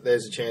right, so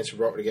there's a chance for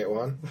Brock to get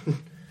one.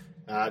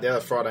 The other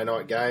Friday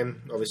night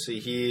game, obviously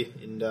here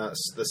in the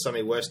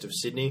sunny west of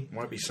Sydney.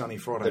 Won't be sunny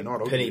Friday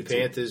night. Penny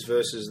Panthers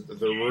versus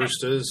the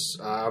Roosters.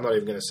 I'm not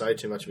even going to say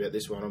too much about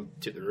this one. I'll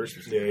tip the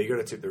Roosters. Yeah, you got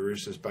to tip the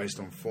Roosters based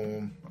on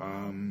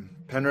form.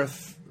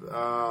 Penrith,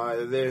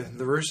 the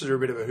Roosters are a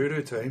bit of a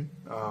hoodoo team.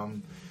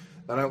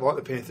 They don't like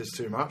the Panthers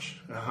too much.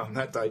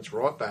 That dates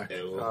right back.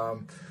 Yeah,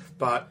 well,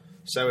 but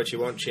say what you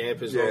want,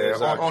 champ. As long yeah,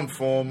 as on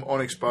form, on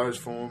exposed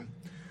form.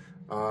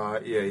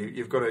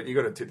 You've got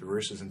to tip the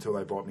Roosters until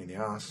they bite me in the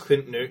arse.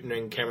 Clint Newton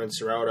and Cameron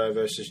Ciraldo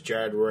versus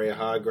Jared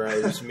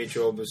Warrior-Hargraves, Mitch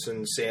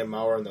Orbison, Sam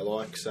Mower and the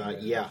like. So,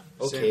 yeah,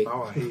 okay. Sam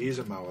Mower, he is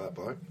a mower, that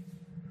bloke.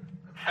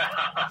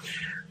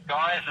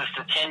 Guys, it's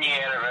the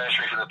 10-year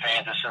anniversary for the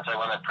Panthers since they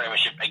won the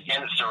premiership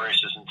against the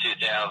Roosters in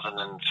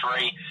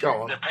 2003.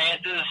 Go on. The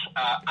Panthers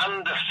are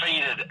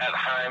undefeated at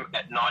home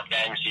at night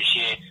games this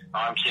year.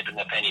 I'm tipping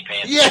the Penny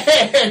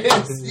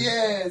Panthers.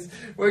 Yes.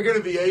 We're going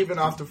to be even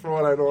after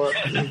Friday night.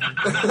 I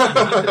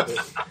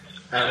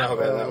don't know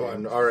about that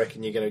one. I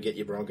reckon you're going to get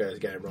your Broncos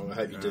game wrong. I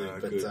hope you do.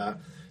 But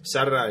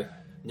Saturday,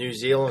 New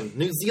Zealand,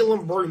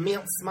 bro,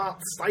 Mount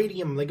Smart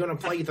Stadium. They're going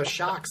to play the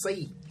Sharks.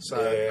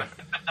 So, yeah.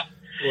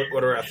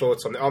 What are our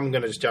thoughts on that? I'm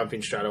going to just jump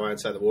in straight away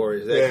and say the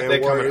Warriors.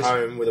 They're Warriors,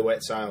 coming home with a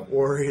wet sail.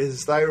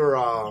 Warriors, they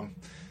were,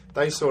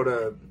 they sort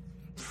of,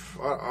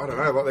 I don't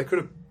know, like they could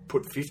have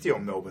put 50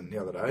 on Melbourne the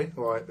other day.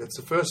 Like it's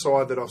the first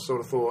side that I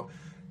sort of thought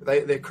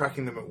they're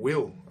cracking them at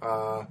will.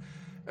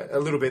 A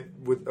little bit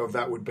of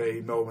that would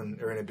be Melbourne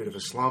are in a bit of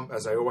a slump,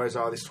 as they always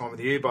are this time of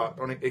the year. But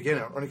on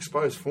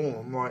exposed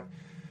form, like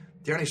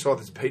the only side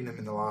that's beaten them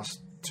in the last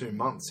 2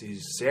 months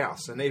is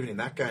South, and even in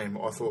that game,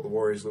 I thought the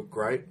Warriors looked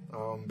great,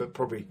 but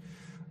probably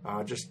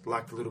just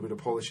lacked a little bit of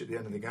polish at the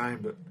end of the game.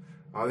 But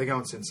they're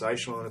going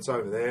sensational, and it's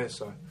over there.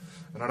 So,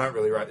 and I don't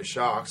really rate the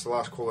Sharks. The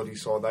last quality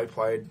side they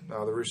played,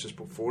 the Roosters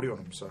put 40 on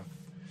them. So.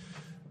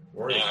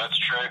 Warriors. Yeah, that's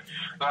true.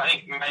 But I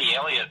think Matty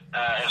Elliott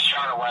has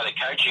thrown away the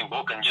coaching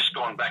book and just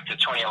gone back to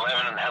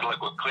 2011 and had a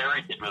look what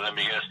Cleary did with them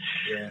because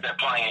they're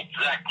playing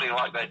exactly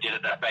like they did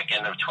at that back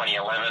end of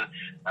 2011.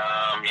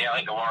 I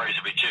think the Warriors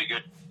will be too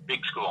good.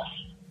 Big score.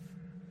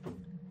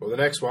 Well, the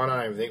next one, I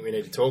don't even think we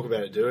need to talk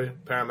about it, do we?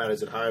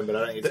 Parramatta's at home, but I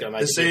don't think it's going to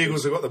make the Sea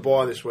Eagles have got the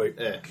bye this week.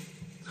 Yeah.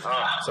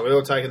 So we're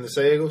all taking the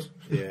Sea Eagles?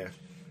 Yeah.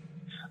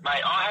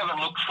 Mate, I haven't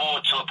looked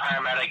forward to a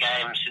Parramatta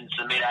game since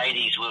the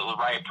mid-'80s with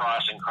Ray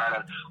Price and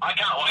Cronin. I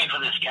can't wait for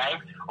this game.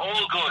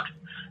 All good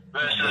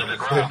versus the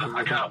Grog.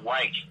 I can't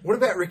wait. What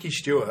about Ricky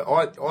Stewart?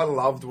 I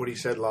loved what he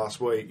said last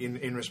week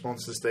in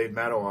response to Steve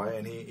Mattaway,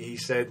 and he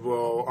said,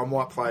 well, I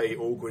might play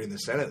all good in the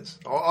centres.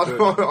 I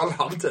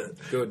loved it.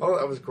 Good.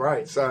 That was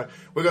great. So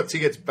we've got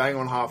tickets bang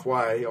on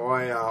halfway.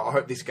 I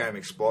hope this game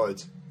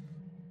explodes.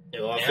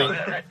 Yeah, well, I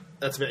think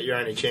that's about your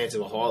only chance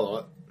of a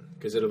highlight.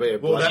 Because it'll be a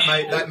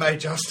that may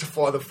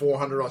justify the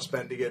 $400 I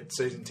spent to get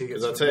season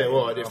tickets. Because I'll tell you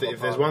what, if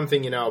there's one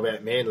thing you know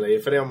about Manly,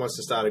 if anyone wants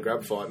to start a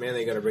grab fight,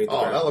 Manly are going to bring the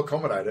grab. They'll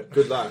accommodate it.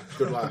 Good luck.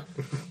 Yeah,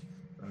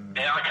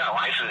 I can't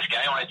wait for this game.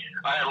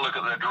 I had a look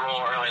at the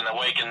draw early in the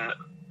week and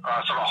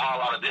I sort of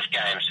highlighted this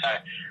game, so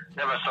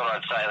never thought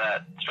I'd say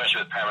that,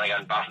 especially with Parramatta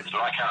and Buffets,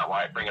 but I can't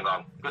wait. Bring it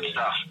on. Good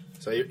stuff.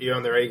 So you're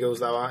on the Eagles,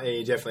 though, aren't you?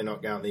 You're definitely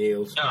not going the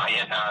Eagles. No,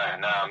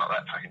 I'm not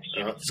that fucking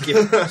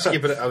stupid. Right,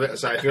 skip it. I was about to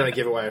say, if you're going to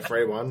give away a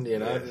free one,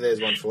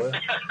 there's one for you.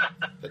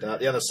 But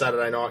the other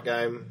Saturday night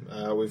game,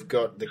 we've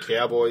got the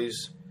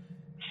Cowboys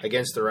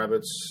against the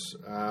Rabbits.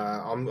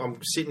 I'm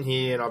sitting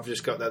here and I've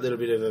just got that little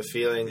bit of a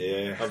feeling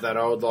of that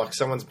old, like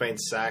someone's been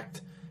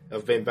sacked.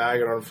 I've been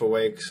bagging on for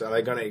weeks. Are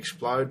they going to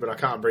explode? But I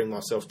can't bring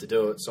myself to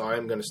do it, so I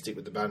am going to stick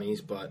with the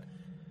Bunnies, but...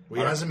 He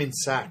hasn't been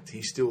sacked.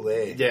 He's still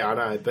there. Yeah, I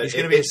know. But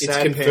it's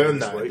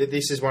confirmed, though, that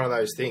this is one of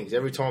those things.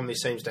 Every time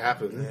this seems to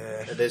happen,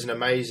 there's an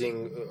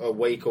amazing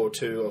week or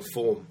two of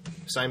form.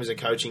 Same as a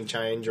coaching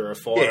change or a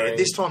firing. Yeah,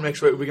 this time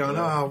next week we'll be going,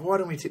 why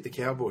don't we tip the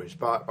Cowboys?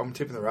 But I'm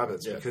tipping the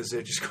Rabbits because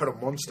they've just got a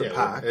monster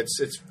pack.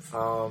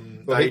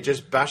 They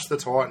just bashed the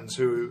Titans,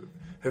 who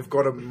have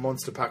got a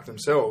monster pack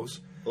themselves.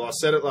 Well, I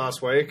said it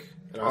last week.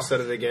 And I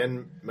said it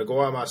again,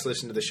 Maguire must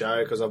listen to the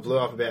show because I blew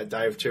up about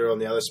Dave Tyrrell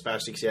and the other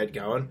spastics he had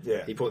going.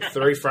 Yeah. He put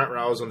 3 front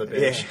rows on the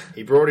bench. Yeah.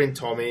 He brought in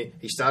Tommy.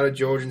 He started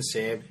George and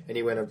Sam, and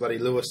he went a bloody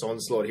Lewis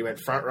onslaught. He went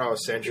front row of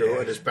Central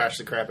and just bashed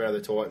the crap out of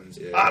the Titans.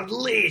 Yeah.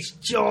 Unleash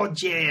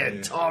Georgie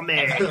and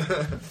Tommy.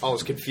 I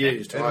was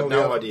confused. I had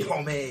no idea.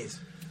 Tommies.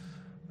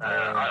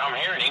 I'm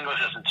hearing Inglis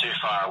isn't too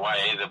far away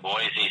either,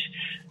 boys. He's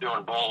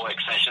doing ball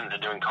work sessions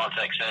and doing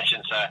contact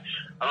sessions. So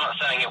I'm not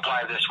saying he'll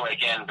play this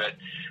weekend, but...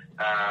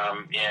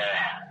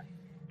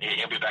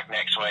 he'll be back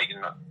next week,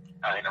 and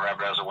I think the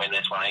Rabbitohs will win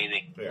this one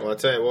easy. Yeah. Well, I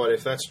tell you what,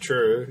 if that's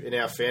true, in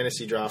our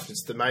fantasy draft,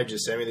 it's the major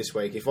semi this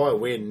week. If I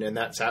win and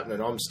that's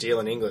happening, I'm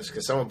stealing Inglis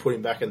because someone put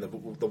him back in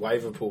the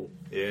waiver pool.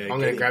 Yeah, I'm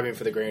going to grab him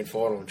for the grand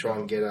final and try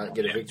and get a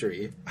victory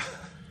here.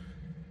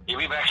 He'll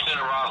be back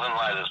sooner rather than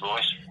later,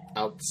 boys.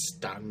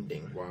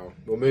 Outstanding. Wow.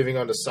 Well, moving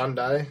on to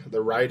Sunday,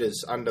 the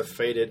Raiders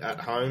undefeated at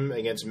home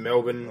against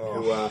Melbourne,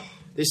 who are...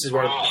 This is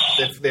one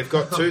of they've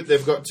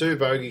got two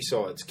bogey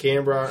sides.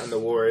 Canberra and the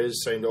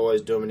Warriors seem to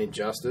always do them an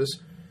injustice,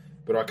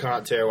 but I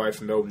can't tear away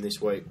from Melbourne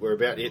this week. We're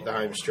about to hit the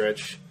home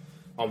stretch.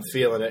 I'm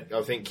feeling it.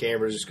 I think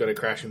Canberra's just got to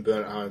crash and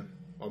burn at home.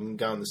 I'm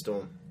going the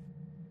Storm.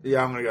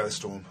 Yeah, I'm going to go the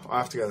Storm. I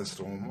have to go the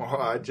Storm.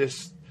 I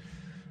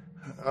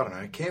don't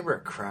know. Canberra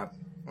are crap.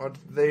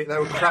 They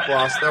were crap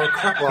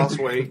last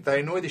week. They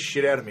annoyed the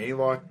shit out of me.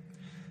 Like,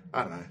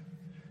 I don't know.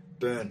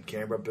 Burn,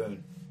 Canberra,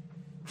 burn.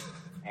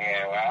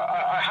 Yeah, well,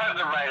 I hope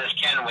the Raiders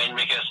can win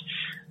because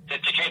to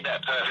keep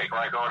that perfect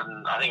record,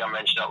 and I think I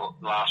mentioned it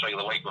last week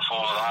or the week before,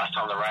 the last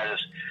time the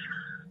Raiders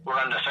were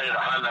undefeated at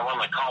home, they won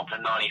the comp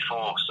in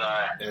 94,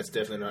 so... That's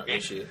definitely not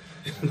this year.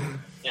 Look,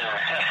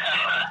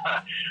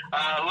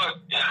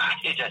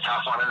 it's a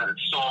tough one, and the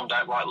Storm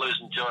don't like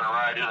losing 2 in a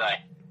row, do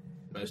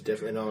they? Most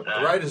definitely not.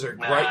 The Raiders are a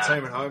great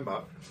team at home,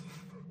 but...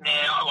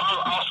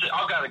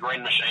 I'll go the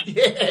green machine.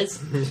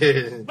 Yes!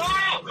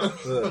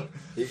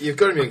 You've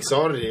got him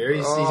excited here.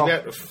 He's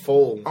about to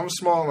fall. I'm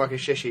smiling like a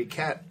Cheshire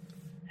cat.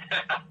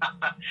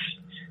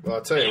 Well,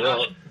 I'll tell you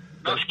what.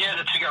 Not scared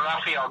to tick a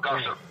roughie, I'll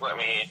gossip. Let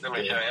me tell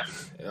you.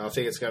 Yeah, I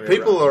think it's going to be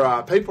people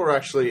are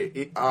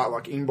actually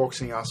like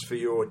inboxing us for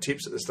your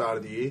tips at the start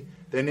of the year.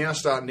 They're now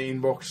starting to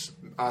inbox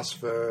us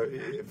for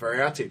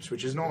our tips,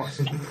 which is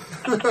nice. Oh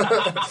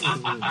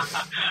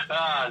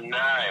no!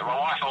 My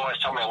wife always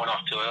told me I went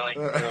off too early.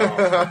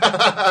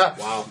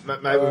 Wow.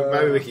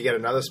 Maybe we could get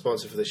another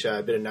sponsor for the show.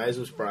 A bit of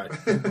nasal spray.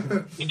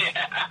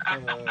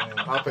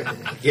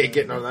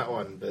 Getting on that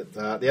one. But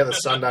the other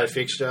Sunday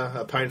fixture,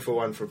 a painful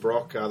one for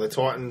Brock. The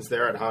Titans,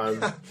 they're at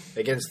home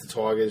against the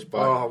Tigers.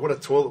 But what a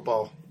toilet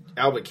bowl.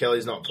 Albert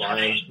Kelly's not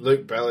playing.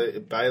 Luke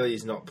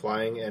Bailey's not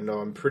playing, and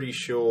I'm pretty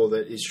sure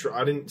that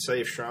I didn't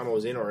see if Shrama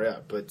was in or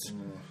out. But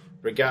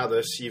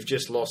regardless, you've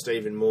just lost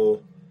even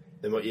more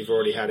than what you've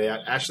already had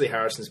out. Ashley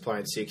Harrison's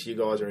playing 6. You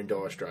guys are in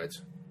dire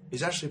straits.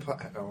 He's actually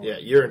playing. Yeah,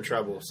 you're in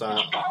trouble. So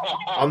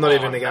I'm not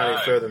even going to go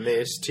any further than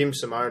this. Tim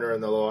Simona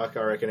and the like,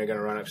 I reckon, are going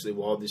to run absolutely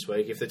wild this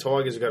week. If the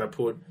Tigers are going to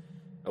put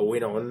a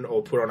win on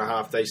or put on a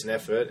half-decent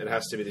effort, it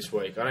has to be this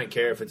week. I don't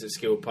care if it's at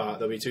Skilled Park.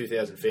 There'll be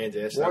 2,000 fans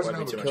there, so that won't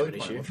be too much of an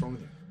issue. What's wrong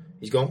with him?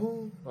 He's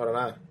gone? I don't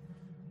know.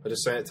 I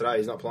just seen it today.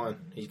 He's not playing.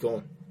 He's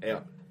gone.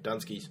 Out.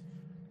 Dunskies.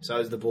 So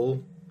is the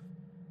Bull.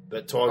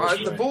 But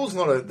Tigers... the Bull's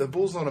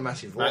not a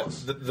massive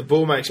loss. The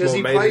Bull makes more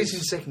meters. Because he plays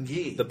in second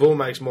gear. The Bull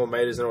makes more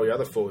meters than all the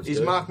other forwards.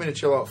 Is Mark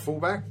Minicello at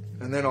fullback?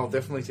 And then I'll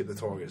definitely tip the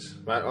Tigers.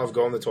 Mate, I've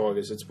gone the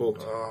Tigers. It's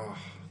booked. Oh,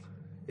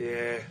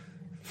 yeah.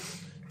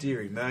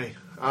 Deary me.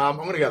 I'm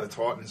going to go the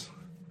Titans.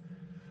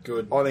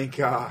 Good. I think...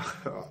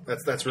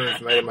 that's room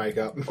for me to make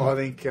up. I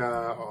think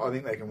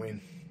they can win.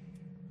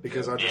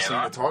 Because I just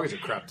think the Tigers are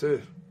crap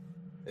too.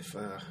 They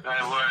were. They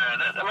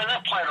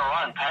played all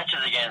right in patches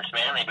against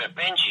Manly, but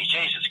Benji,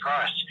 Jesus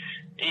Christ,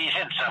 he's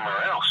head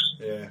somewhere else.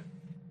 Yeah.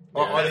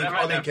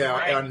 I think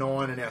our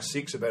 9 and our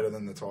 6 are better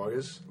than the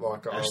Tigers.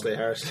 Like Ashley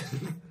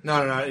Harrison.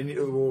 No.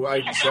 Well,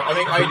 I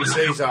think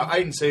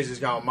Aiden Caesar's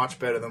going much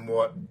better than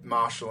what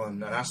Marshall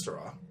and Astor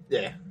are.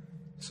 Yeah.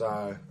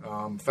 So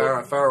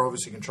Farah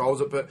obviously controls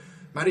it, but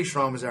Matty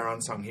Schramm is our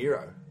unsung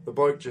hero. The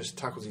bloke just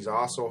tackles his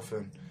ass off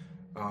and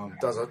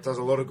does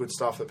a lot of good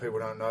stuff that people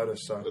don't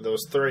notice. So there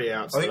was 3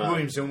 outs. I think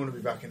William Zillman will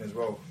be back in as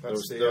well.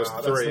 That's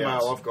the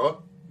mail I've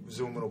got.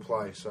 Zillman will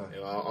play. So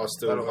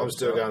I'm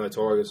still going the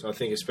Tigers. I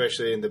think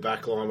especially in the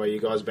back line where you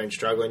guys have been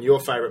struggling. Your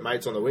favourite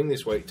mate's on the wing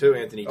this week too,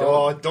 Anthony Don.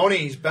 Oh,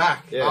 Donny's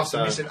back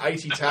after missing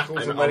 80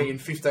 tackles and letting in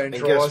 15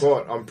 tries. And guess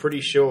what? I'm pretty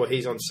sure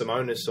he's on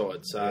Simona's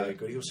side. So yeah,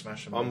 good. He'll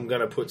smash him. I'm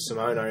going to put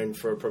Simona in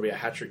for probably a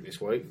hat-trick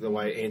this week, the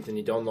way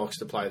Anthony Don likes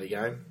to play the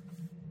game.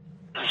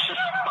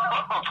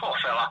 Poor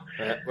fella.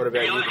 What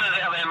about you? Listeners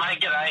out there, mate,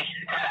 g'day.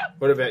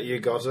 What about you,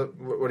 Gossip?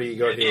 What do you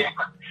got here?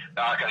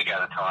 I've got to go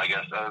the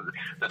Tigers.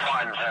 The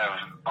Titans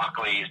have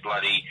Buckley's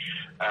bloody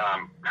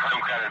home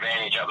crowd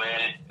advantage up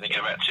there. They get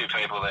about 2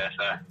 people there,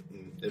 so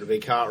it'll be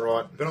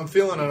Cartwright. But I'm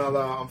feeling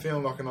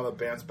like another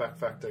bounce back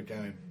factor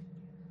game.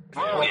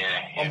 Oh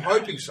yeah. I'm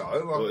hoping so.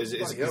 Like, well, is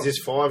this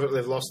 5 that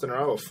they've lost in a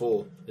row or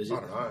 4? Is it? I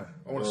don't know.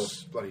 I want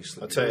to bloody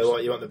slip. I'll tell you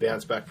what, you want the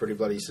bounce back pretty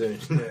bloody soon.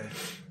 Yeah.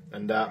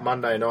 And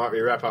Monday night,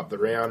 we wrap up the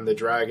round. The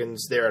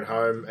Dragons, they're at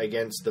home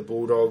against the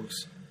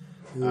Bulldogs.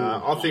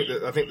 I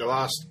think the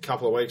last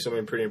couple of weeks I've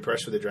been pretty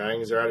impressed with the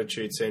Dragons. Their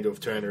attitude seemed to have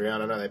turned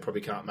around. I know they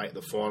probably can't make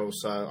the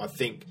finals, so I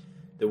think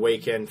the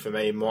weekend for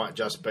me might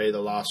just be the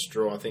last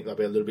straw. I think they'll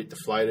be a little bit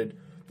deflated.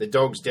 The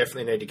Dogs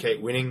definitely need to keep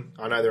winning.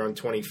 I know they're on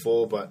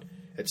 24, but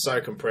it's so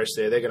compressed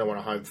there. They're going to want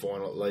a home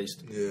final at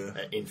least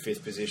in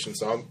 5th position.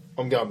 So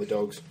I'm going the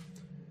Dogs.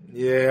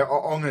 Yeah,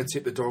 I'm going to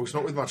tip the Dogs,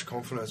 not with much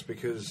confidence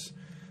because...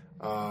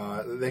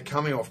 they're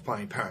coming off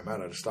playing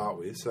Parramatta to start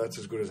with, so that's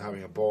as good as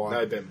having a bye.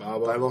 No Ben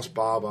Barber. They lost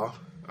Barber,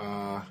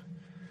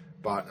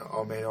 but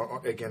I mean,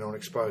 again, on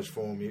exposed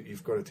form,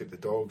 you've got to tip the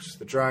Dogs.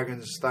 The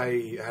Dragons,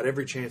 they had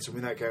every chance to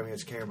win that game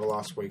against Canberra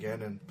last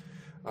weekend and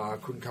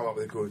couldn't come up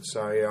with a good.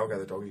 So yeah, I'll go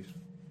the Doggies.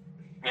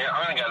 Yeah,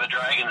 I'm going to go the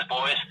Dragons,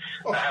 boys.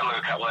 They had a look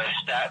at a couple of their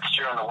stats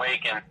during the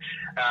week, and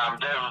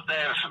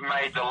they've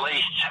made the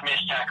least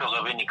missed tackles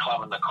of any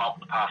club in the comp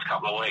the past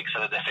couple of weeks,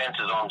 so the defence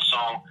is on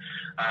song.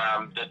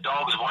 the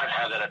Dogs won't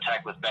have that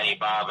attack with Benny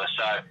Barber,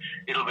 so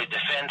it'll be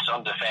defence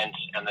on defence,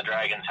 and the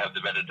Dragons have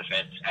the better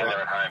defence, and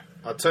they're at home.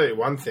 I'll tell you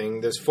one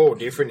thing, there's 4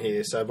 different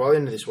here, so by the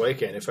end of this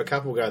weekend, if a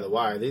couple go the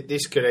way,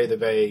 this could either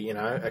be,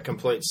 a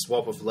complete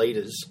swap of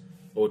leaders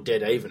or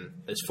dead even.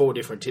 There's 4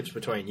 different tips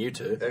between you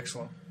two.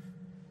 Excellent.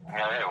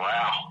 Yeah,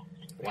 wow.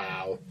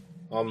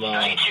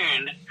 Wow. Stay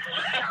tuned.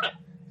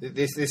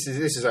 This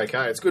is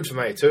okay. It's good for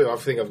me too. I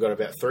think I've got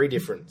about 3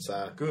 different,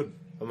 so... Good.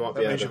 I might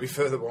that be means able to... you'll be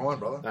further behind,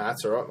 brother. Nah,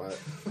 that's all right, mate.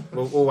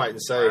 We'll wait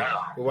and see.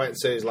 We'll wait and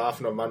see who's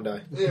laughing on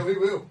Monday. Yeah, we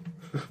will.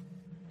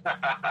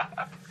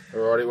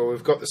 Alrighty, well,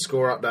 we've got the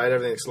score update.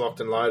 Everything's locked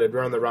and loaded.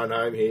 We're on the run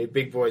home here.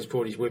 Big Boy's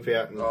pulled his whip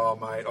out and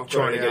mate, I'm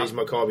trying to get his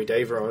Maccabi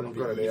Diva on. I've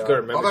got You've got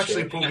to remember. I've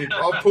actually pulled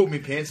my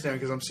pants down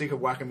because I'm sick of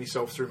whacking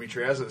myself through my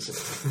trousers.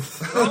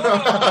 That's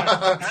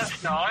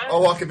nice. I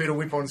like a bit of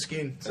whip on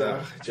skin.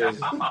 So.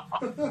 Jesus.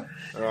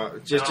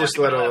 Alright, just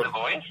let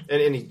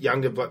any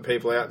younger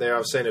people out there,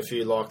 I've seen a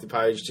few like the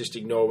page, just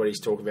ignore what he's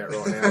talking about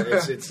right now.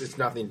 It's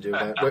nothing to do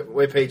with that.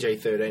 We're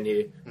PG-13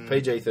 here.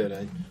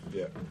 PG-13.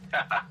 Yeah.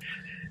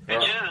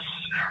 Bitches.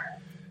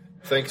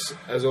 Thanks,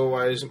 as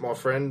always, my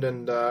friend,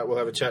 and we'll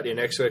have a chat to you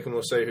next week, and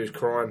we'll see who's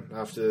crying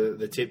after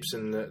the tips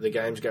and the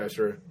games go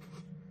through.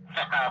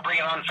 Bring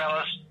it on,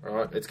 fellas. All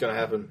right, it's going to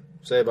happen.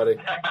 See you, buddy.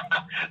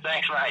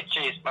 Thanks, mate.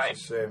 Cheers, mate.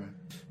 See you, man.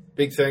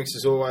 Big thanks,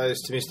 as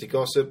always, to Mr.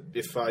 Gossip.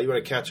 If you want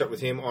to catch up with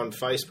him on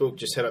Facebook,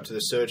 just head up to the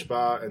search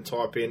bar and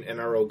type in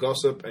NRL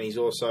Gossip, and he's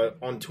also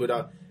on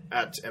Twitter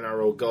at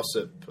NRL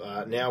Gossip.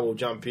 Now we'll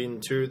jump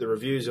into the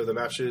reviews of the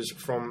matches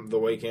from the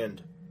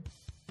weekend.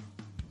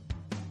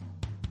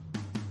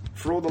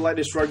 For all the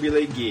latest rugby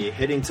league gear,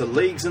 head into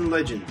Leagues and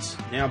Legends,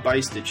 now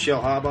based at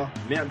Shell Harbour,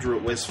 Mount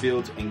Druitt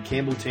Westfield and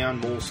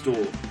Campbelltown Mall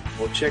Store,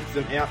 or check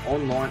them out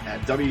online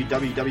at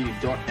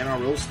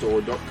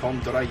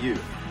www.nrlstore.com.au.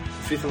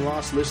 For 5th and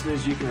last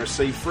listeners, you can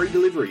receive free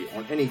delivery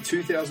on any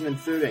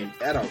 2013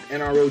 adult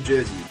NRL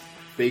jersey.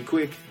 Be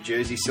quick,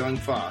 jersey selling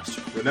fast.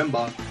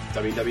 Remember,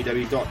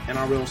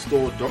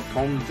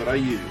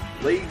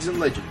 www.nrlstore.com.au. Leagues and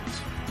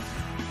Legends.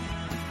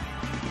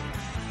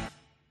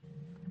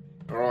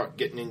 Alright,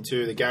 getting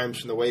into the games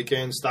from the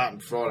weekend, starting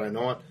Friday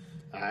night.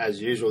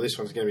 As usual, this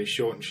one's going to be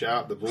short and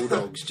sharp. The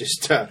Bulldogs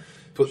just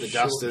put the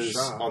Dusters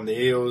on the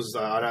heels.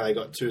 I know they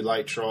got 2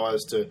 late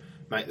tries to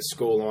make the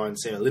scoreline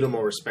seem a little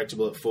more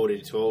respectable at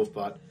 40-12,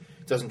 but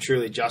it doesn't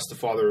truly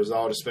justify the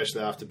result,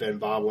 especially after Ben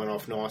Barber went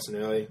off nice and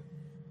early.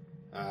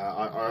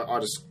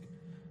 I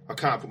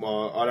can't put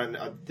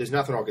there's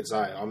nothing I could say.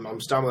 I'm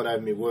stumbling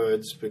over my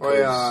words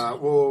because...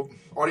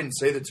 I didn't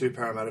see the 2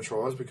 Parramatta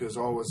tries because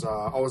I was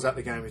at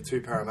the game with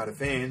 2 Parramatta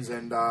fans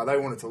and they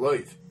wanted to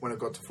leave when it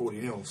got to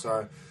 40-0.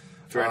 So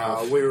fair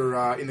enough. We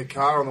were in the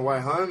car on the way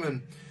home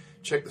and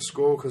checked the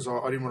score because I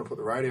didn't want to put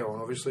the radio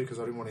on, obviously, because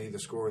I didn't want to hear the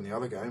score in the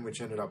other game,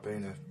 which ended up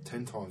being a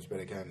 10 times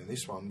better game than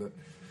this one. But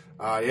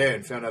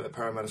and found out that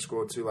Parramatta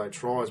scored 2 late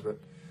tries. But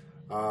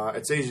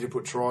it's easy to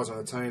put tries on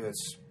a team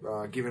that's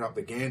giving up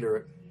the gander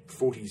at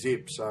 40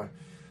 zip. So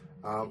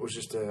it was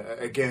just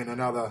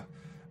another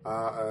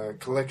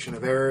collection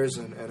of errors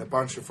and a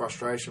bunch of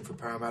frustration for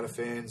Parramatta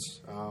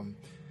fans.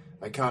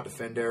 They can't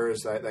defend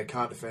errors. They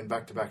can't defend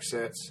back-to-back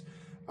sets.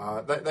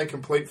 They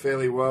complete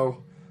fairly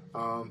well.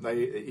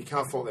 You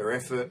can't fault their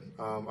effort.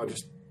 I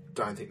just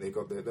don't think they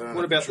got the.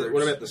 What about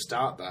the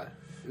start though?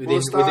 I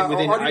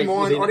didn't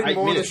mind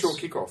the short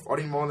kickoff. I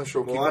didn't mind the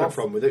short kickoff. I had a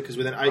problem with it because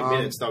within 8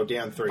 minutes they were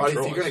down 3 tries.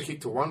 But if you're going to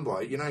kick to one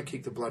bloke, you don't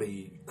kick to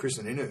bloody Chris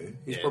Inu.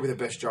 He's probably the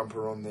best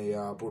jumper on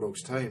the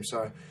Bulldogs team.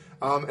 So,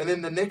 and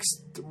then the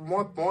next,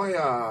 my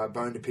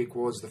bone to pick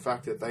was the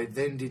fact that they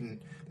then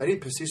didn't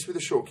persist with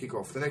the short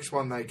kickoff. The next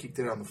one they kicked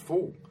it on the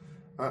full,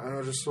 and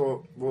I just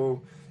thought,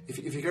 well, if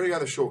you're going to go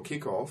the short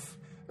kickoff,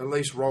 at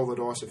least roll the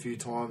dice a few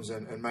times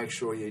and make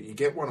sure you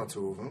get 1 or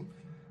 2 of them.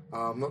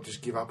 Not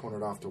just give up on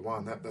it after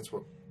 1. That's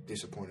what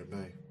disappointed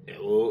me. Yeah,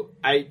 well,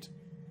 8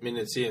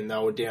 minutes in, they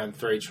were down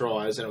 3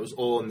 tries, and it was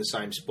all in the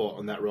same spot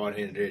on that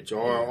right-handed edge.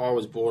 I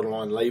was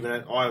borderline leaving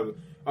it. I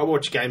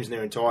watch games in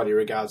their entirety,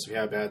 regardless of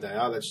how bad they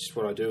are. That's just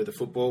what I do with the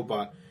football.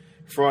 But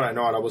Friday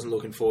night, I wasn't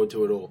looking forward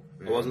to it at all.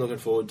 Yeah. I wasn't looking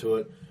forward to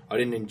it. I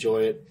didn't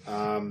enjoy it.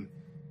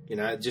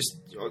 Just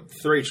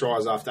 3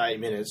 tries after 8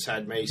 minutes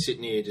had me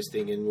sitting here just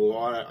thinking, well,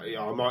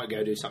 I might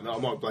go do something. I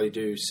might bloody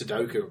do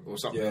Sudoku or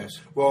something else.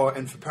 Well,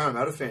 and for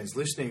Parramatta fans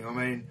listening, I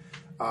mean,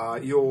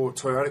 your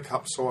Toyota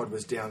Cup side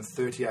was down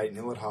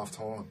 38-0 at half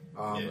time.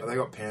 They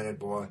got pounded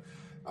by,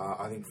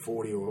 I think,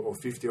 40 or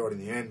 50 odd in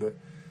the end. But,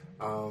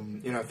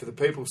 for the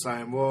people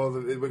saying, well,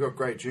 we've got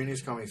great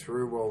juniors coming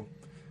through, well,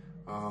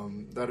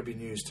 that'd be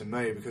news to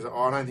me because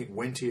I don't think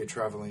Wenty are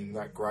travelling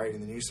that great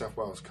in the New South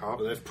Wales Cup.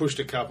 Well, they've pushed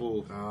a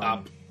couple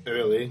up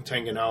early.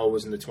 Tanganoa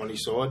was in the 20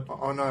 side.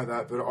 I know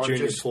that, but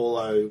Junior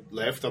Paulo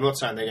left. I'm not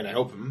saying they're going to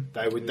help them.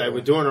 They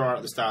were doing all right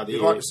at the start of the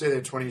year. You'd like to see their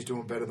 20s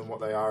doing better than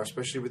what they are,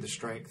 especially with the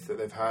strength that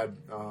they've had,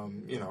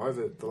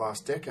 over the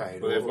last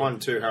decade. Well, they've won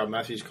 2 Harold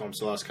Matthews comps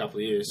the last couple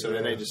of years, so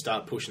they need to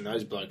start pushing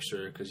those blokes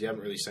through because you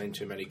haven't really seen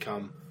too many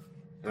come.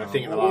 And I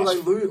think they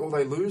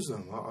lose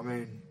them. I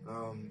mean,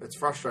 it's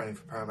frustrating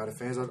for Parramatta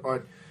fans.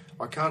 I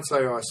I can't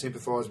say I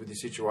sympathise with your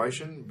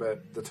situation,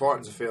 but the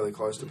Titans are fairly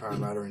close to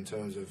Parramatta in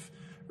terms of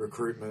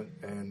recruitment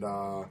and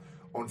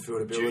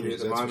on-field ability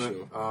Juniors, at the that's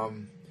moment. for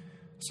sure.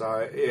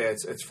 So yeah,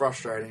 it's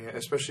frustrating,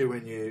 especially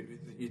when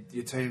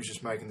your team's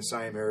just making the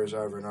same errors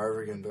over and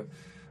over again. But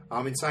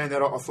in saying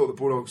that, I thought the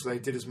Bulldogs, they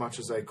did as much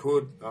as they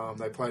could.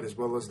 They played as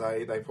well as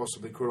they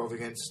possibly could have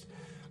against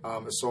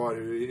a side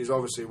who is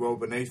obviously well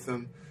beneath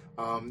them.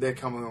 They're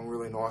coming on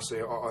really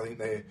nicely. I think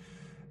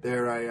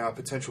they're a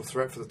potential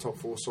threat for the top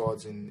 4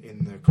 sides in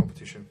the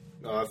competition.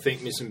 I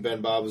think missing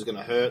Ben Barber's going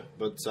to hurt,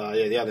 but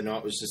the other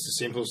night was just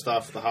the simple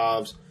stuff. The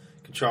halves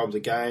controlled the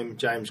game.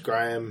 James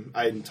Graham,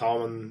 Aidan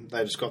Tolman,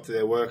 they just got to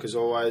their work as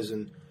always,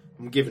 and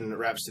I'm giving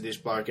raps to this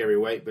bloke every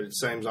week, but it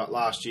seems like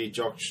last year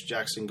Josh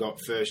Jackson got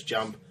first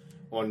jump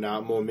on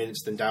more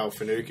minutes than Dale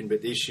Finucane,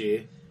 but this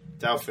year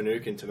Dale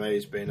Finucane to me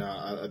has been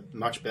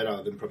much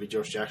better than probably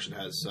Josh Jackson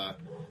has.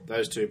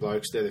 Those two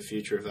blokes, they're the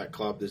future of that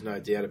club. There's no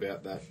doubt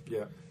about that.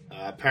 Yeah.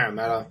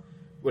 Parramatta,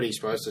 what are you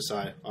supposed to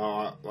say?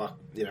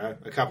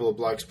 A couple of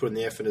blokes put in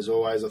the effort as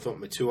always. I thought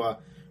Matua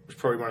was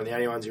probably one of the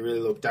only ones who really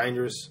looked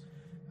dangerous.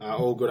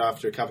 All good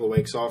after a couple of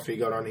weeks off. He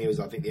got on. He was,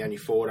 I think, the only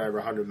forward over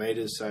 100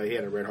 metres, so he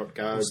had a red-hot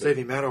go. Well,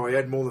 Stevie Maddow, he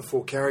had more than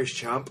 4 carries,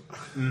 chump.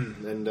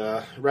 And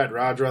Rad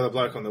Radra, the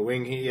bloke on the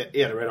wing, he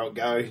had a red-hot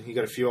go. He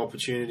got a few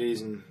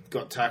opportunities and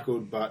got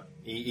tackled, but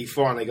he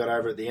finally got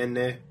over at the end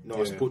there.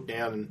 Nice put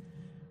down. And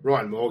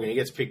Ryan Morgan, he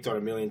gets picked on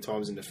a million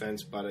times in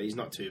defence, but he's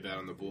not too bad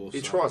on the ball.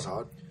 He tries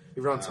hard. He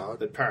runs hard.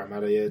 But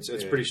Parramatta,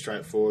 it's pretty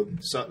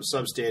straightforward.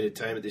 Substandard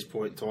team at this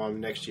point in time.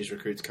 Next year's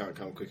recruits can't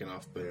come quick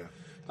enough. But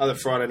other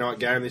Friday night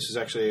game, this is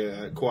actually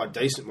a quite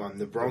decent one.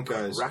 The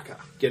Broncos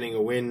getting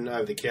a win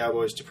over the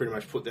Cowboys to pretty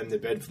much put them to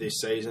bed for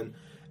this season,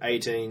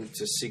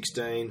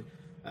 18-16.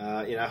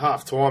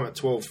 Half time at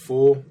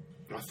 12-4.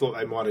 I thought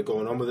they might have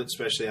gone on with it,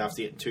 especially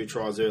after getting 2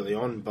 tries early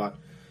on. But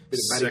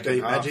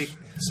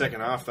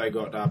second half, they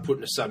got put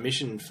in a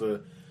submission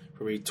for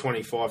probably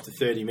 25 to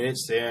 30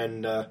 minutes there,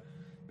 and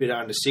bit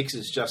under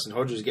 6s. Justin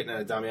Hodges getting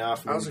out of dummy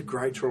half. That was a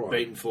great try.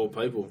 Beating 4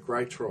 people.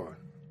 Great try.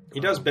 He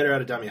does better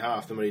out of dummy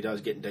half than what he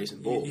does getting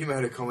decent ball. You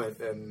made a comment,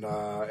 and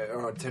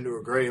I tend to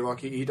agree.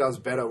 Like he does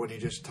better when he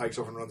just takes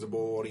off and runs the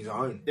ball on his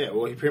own. Yeah,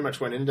 well, he pretty much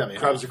went in dummy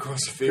half. Crabs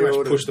across the field. Pretty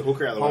much pushed the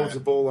hooker out of the way. Holds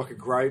the ball like a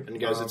grape. And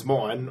he goes, it's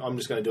mine, I'm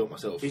just going to do it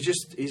myself.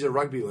 He's a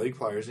rugby league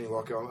player, isn't he?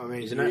 Like, I mean,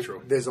 he's a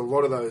natural. There's a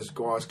lot of those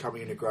guys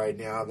coming into grade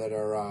now that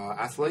are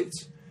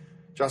athletes.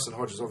 Justin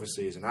Hodges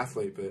obviously is an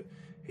athlete, but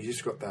he's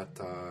just got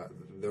that...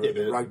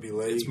 The rugby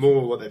league. It's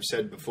more what they've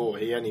said before.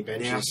 He only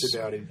benches.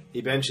 About him.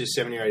 He benches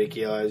 70 or 80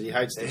 kilos. He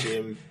hates the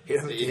gym.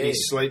 he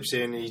sleeps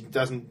in. He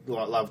doesn't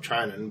love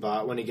training.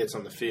 But when he gets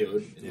on the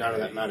field, none of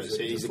that matters.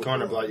 He's the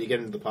kind of bloke you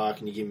get into the park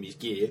and you give him his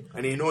gear.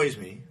 And he annoys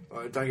me.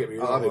 Don't get me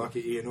wrong.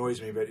 He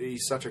annoys me, but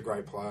he's such a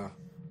great player.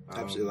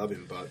 Absolutely love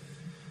him. But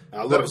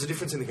that was the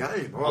difference in the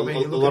game. A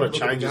lot of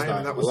changes,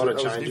 though.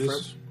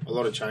 A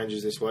lot of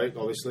changes this week,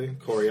 obviously.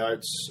 Corey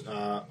Oates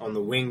on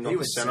the wing, not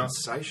the centre.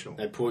 Sensational.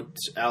 They put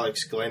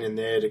Alex Glenn in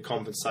there to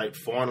compensate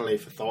finally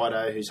for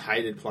Thido, who's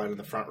hated playing in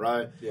the front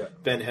row. Yeah.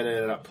 Ben Hennon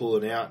ended up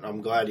pulling out.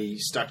 I'm glad he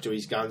stuck to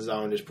his guns,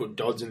 though, and just put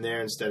Dodds in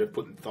there instead of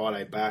putting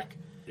Thido back.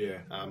 Yeah.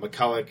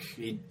 McCulloch,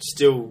 he'd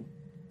still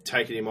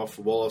taken him off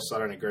for Wallace. I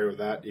don't agree with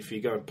that. If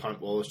you're going to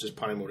punt Wallace, just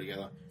punt him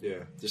altogether.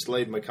 Yeah. Just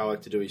leave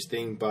McCulloch to do his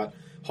thing. But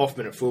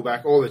Hoffman at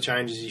fullback, all the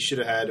changes he should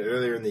have had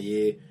earlier in the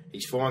year,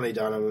 he's finally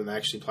done them and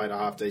actually played a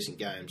half-decent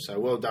game. So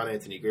well done,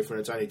 Anthony Griffin.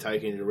 It's only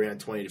taken it around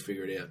 20 to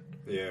figure it out.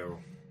 Yeah.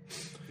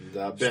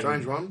 And,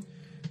 strange one.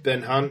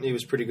 Ben Hunt, he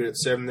was pretty good at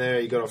 7 there.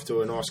 He got off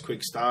to a nice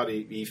quick start.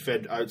 He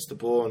fed Oates the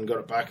ball and got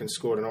it back and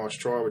scored a nice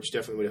try, which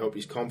definitely would help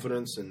his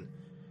confidence. And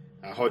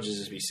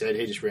Hodges, as we said,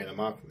 he just ran him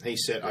up. He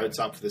set Oates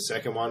up for the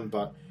second one,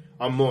 but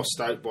I'm more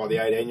stoked by the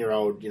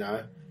 18-year-old,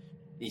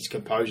 his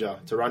composure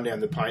to run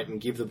down the paint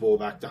and give the ball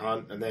back to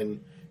Hunt and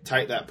then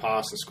take that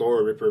pass and score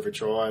a ripper of a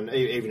try. And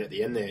even at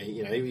the end there,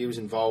 he was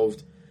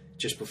involved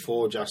just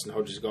before Justin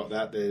Hodges got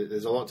that.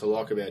 There's a lot to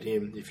like about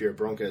him if you're a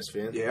Broncos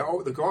fan. Yeah,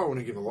 the guy I want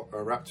to give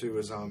a rap to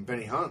was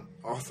Benny Hunt.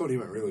 I thought he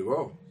went really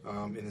well.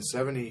 In the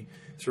 7, he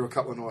threw a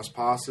couple of nice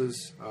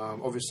passes.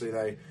 Obviously,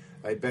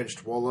 they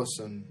benched Wallace,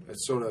 and it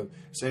sort of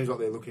seems like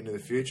they're looking to the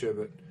future,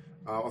 but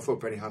I thought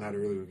Benny Hunt had a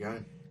really good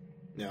game.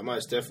 Yeah,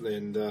 most definitely.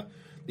 And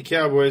the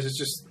Cowboys, it's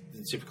just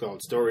the typical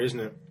old story, isn't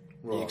it?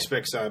 Right. You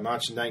expect so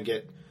much and don't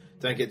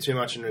get too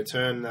much in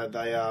return.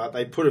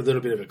 They put a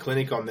little bit of a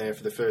clinic on there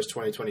for the first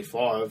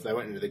 20-25. They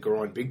went into the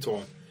grind big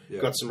time. Yeah.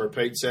 Got some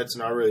repeat sets,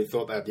 and I really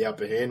thought they had the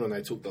upper hand when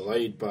they took the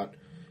lead. But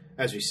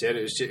as we said,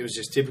 it was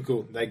just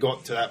typical. They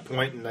got to that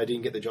point and they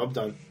didn't get the job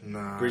done.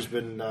 Nah.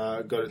 Brisbane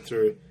got it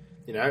through.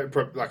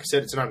 Like I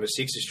said, it's an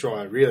under-6s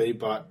try, really,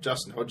 but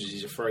Justin Hodges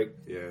is a freak.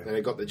 Yeah. And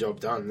they got the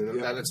job done.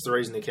 And that's the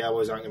reason the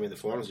Cowboys aren't going to be in the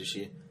finals this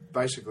year.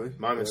 Basically.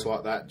 Moments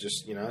like that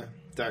just,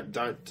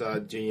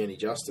 don't do you any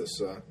justice.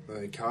 So.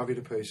 They carve you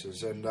to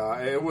pieces. And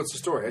what's the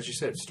story? As you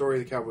said, story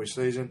of the Cowboys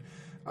season.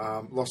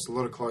 Lost a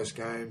lot of close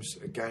games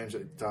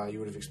that you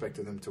would have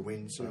expected them to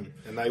win. So.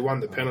 And they won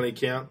the penalty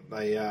count.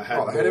 They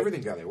had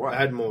everything go their way. They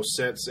had more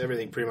sets.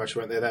 Everything pretty much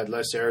went there. They had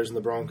less errors than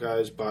the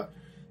Broncos, but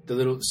the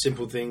little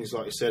simple things,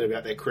 like you said,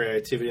 about their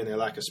creativity and their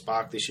lack of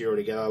spark this year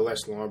altogether,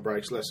 less line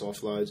breaks, less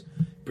offloads.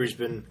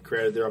 Brisbane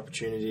created their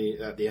opportunity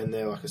at the end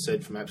there, like I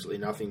said, from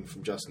absolutely nothing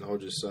from Justin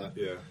Hodges. So,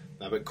 Yeah.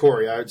 But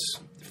Corey Oates,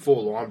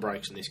 4 line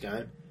breaks in this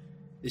game.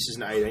 This is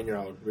an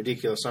 18-year-old.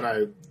 Ridiculous. I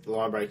know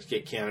line breaks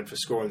get counted for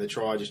scoring the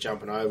try, just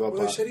jumping over. Well,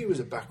 but they said he was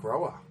a back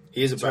rower.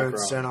 He is a back rower. Turn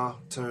centre,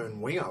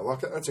 turn winger.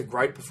 Like, that's a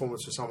great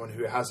performance for someone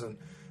who hasn't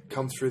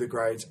come through the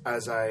grades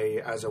as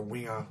a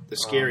winger. The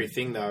scary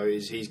thing, though,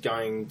 is he's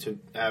going to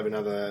have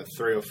another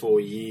 3 or 4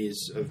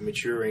 years of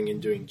maturing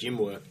and doing gym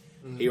work.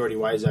 He already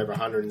weighs over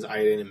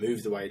 118 and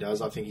moves the way he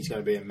does. I think he's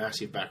going to be a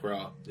massive back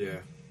rower. Yeah.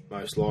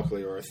 Most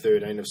likely, or a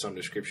 13 of some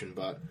description.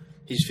 But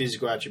his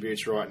physical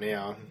attributes right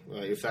now,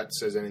 if that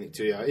says anything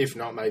to you, if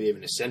not, maybe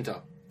even a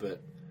centre.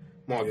 But,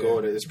 my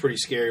God, it's pretty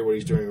scary what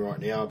he's doing right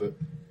now. But,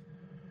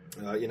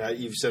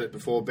 you've said it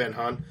before, Ben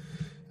Hunt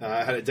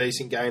had a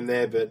decent game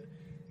there, but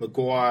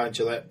Maguire,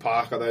 Gillette,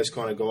 Parker, those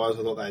kind of guys,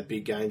 I thought they had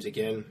big games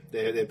again.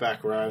 Their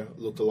back row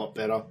looked a lot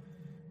better.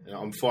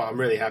 I'm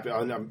really happy.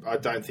 I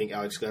don't think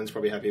Alex Glenn's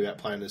probably happy about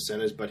playing the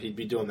centres, but he'd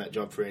be doing that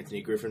job for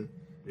Anthony Griffin.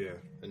 Yeah.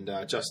 And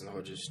Justin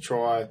Hodges,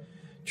 try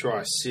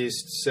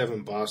assist,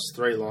 7 busts,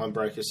 3 line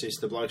break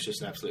assists. The bloke's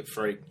just an absolute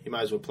freak. He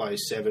may as well play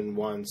 7,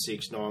 1,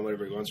 6, 9,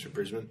 whatever he wants for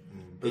Brisbane.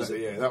 But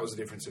that was the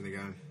difference in the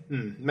game.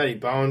 Matty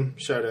Bowen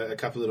showed a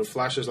couple of little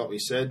flashes, like we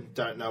said.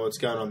 Don't know what's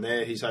going on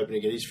there. He's hoping to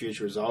get his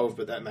future resolved,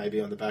 but that may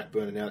be on the back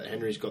burner now that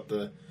Henry's got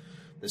the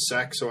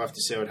sack, so we'll have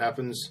to see what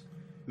happens.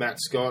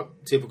 Matt Scott,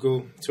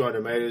 typical,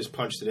 200 metres,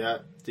 punched it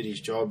out, did his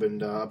job,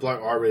 and a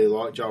bloke I really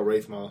like, Joel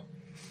Reithmuller.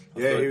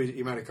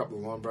 He made a couple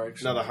of line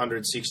breaks. Another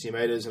 160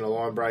 metres and a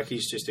line break.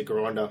 He's just a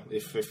grinder.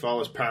 If I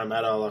was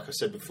Parramatta, like I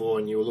said before,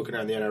 and you were looking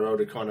around the NRL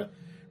to kind of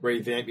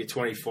revamp your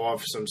 25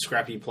 for some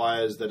scrappy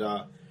players that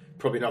are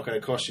probably not going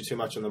to cost you too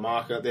much on the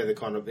market,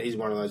 he's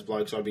one of those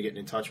blokes I'd be getting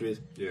in touch with.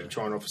 Yeah.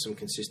 Try and offer some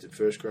consistent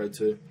first grade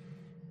too.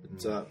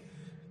 But,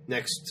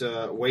 next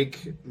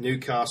week,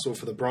 Newcastle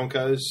for the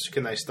Broncos.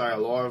 Can they stay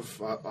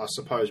alive? I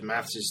suppose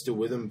maths is still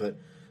with them, but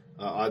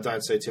I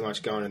don't see too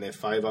much going in their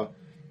favour.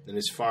 And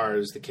as far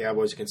as the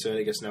Cowboys are concerned,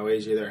 it gets no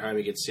easier. They're at home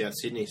against South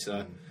Sydney,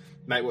 so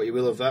make what you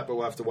will of that, but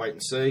we'll have to wait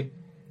and see.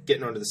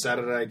 Getting on to the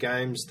Saturday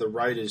games, the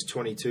Raiders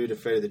 22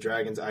 defeated the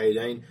Dragons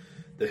 18.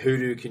 The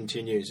hoodoo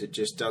continues. It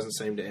just doesn't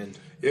seem to end.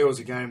 Yeah, it was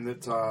a game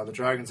that the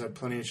Dragons had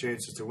plenty of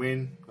chances to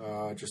win,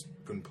 just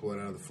couldn't pull it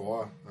out of the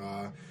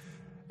fire.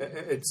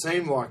 It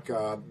seemed like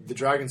the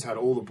Dragons had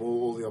all the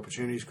ball, all the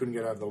opportunities, couldn't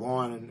get over the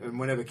line, and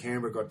whenever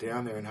Canberra got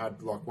down there and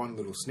had like one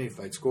little sniff,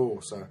 they'd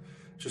score. So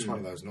just one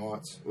of those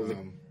nights. Well, the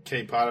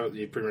key part of it,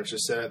 you pretty much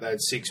just said it, they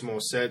had 6 more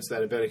sets, they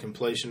had a better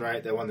completion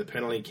rate, they won the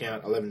penalty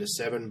count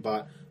 11-7,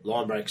 but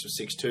line breaks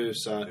were 6-2,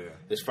 so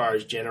as far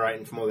as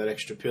generating from all that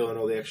extra pill and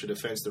all the extra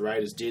defence the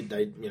Raiders did,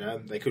 they couldn't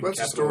capitalise.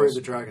 That's the story of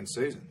the Dragons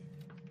season.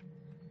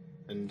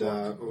 And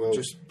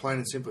just plain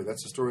and simply,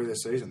 that's the story of their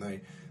season.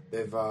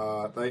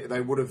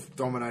 They would have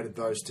dominated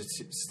those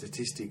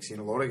statistics in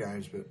a lot of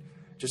games, but it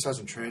just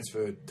hasn't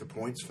transferred to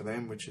points for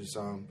them, which is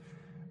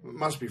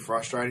must be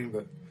frustrating,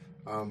 but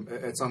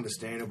it's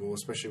understandable,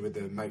 especially with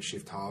the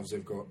makeshift halves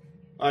they've got.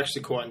 I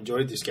actually quite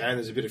enjoyed this game.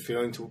 There's a bit of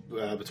feeling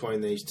between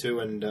these two,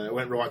 and it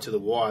went right to the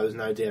wire. There's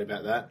no doubt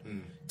about that.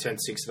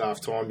 10-6 at half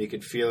time, you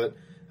could feel it.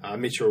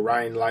 Mitchell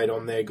Rain laid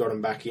on there, got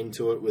him back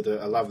into it with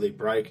a lovely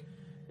break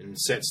and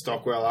set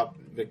Stockwell up.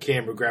 But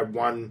Canberra grabbed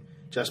one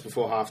just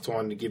before half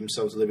time to give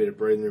themselves a little bit of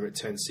breathing room at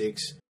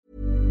 10-6.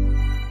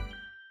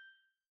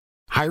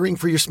 Hiring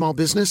for your small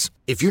business?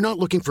 If you're not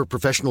looking for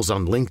professionals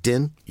on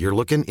LinkedIn, you're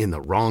looking in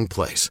the wrong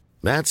place.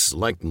 That's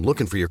like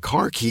looking for your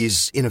car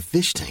keys in a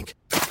fish tank.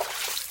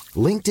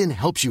 LinkedIn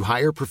helps you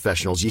hire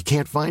professionals you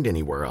can't find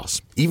anywhere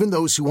else, even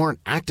those who aren't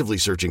actively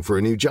searching for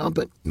a new job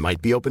but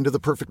might be open to the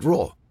perfect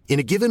role. In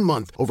a given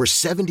month, over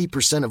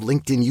 70% of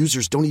LinkedIn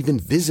users don't even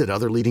visit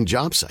other leading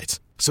job sites.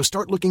 So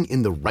start looking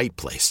in the right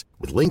place.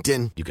 With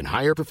LinkedIn, you can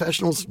hire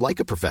professionals like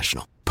a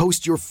professional.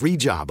 Post your free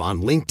job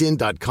on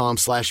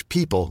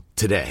linkedin.com/people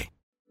today.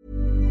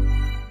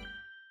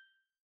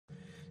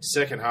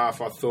 Second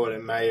half, I thought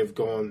it may have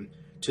gone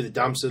to the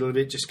dumps a little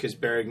bit just because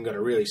Berrigan got a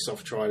really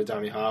soft try to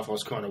dummy half. I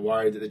was kind of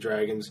worried that the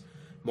Dragons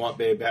might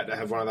be about to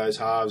have one of those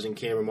halves and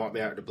Canberra might be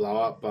able to blow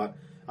up. But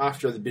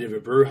after a bit of a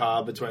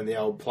brouhaha between the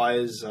old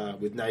players,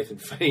 with Nathan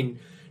Feen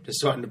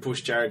deciding to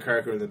push Jared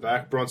Croker in the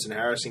back, Bronson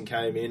Harrison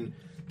came in,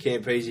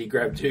 Campese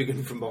grabbed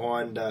Dugan from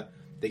behind.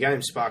 The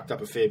game sparked up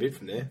a fair bit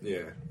from there.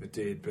 Yeah, it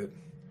did. But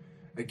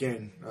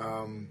again,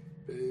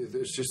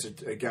 it's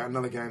just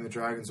another game the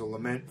Dragons will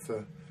lament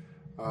for,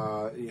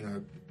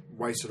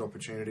 wasted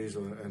opportunities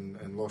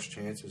and lost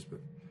chances. But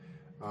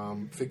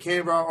for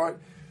Canberra,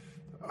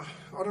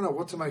 I don't know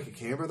what to make of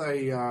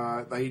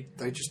Canberra.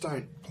 They just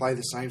don't play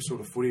the same sort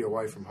of footy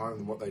away from home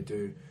than what they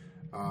do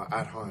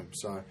at home.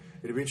 So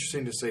it'll be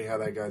interesting to see how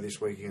they go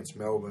this week against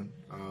Melbourne,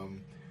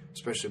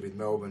 especially with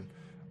Melbourne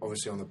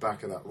obviously on the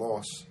back of that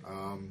loss.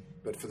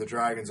 But for the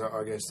Dragons,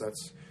 I guess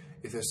that's,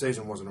 if their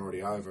season wasn't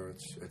already over,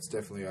 it's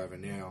definitely over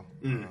now.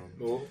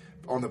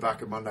 On the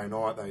back of Monday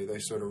night, they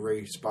sort of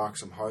re-sparked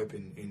some hope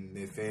in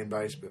their fan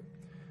base, but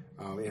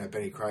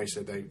Benny Cray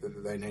said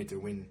they need to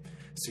win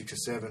 6 or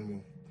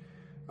 7.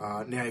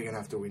 Well, now you're going to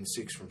have to win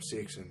 6 from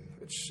 6, and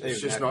it's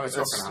just not going to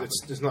happen.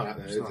 It's not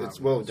happening. It's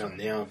well done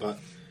now, but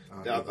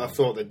I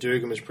thought that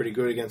Dugan was pretty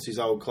good against his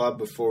old club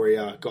before he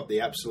got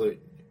the absolute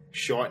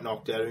shite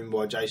knocked out of him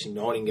by Jason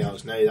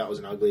Nightingale's knee. That was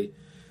an ugly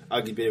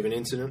bit of an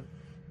incident.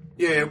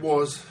 Yeah, it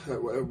was.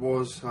 It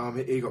was.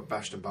 He got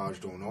bashed and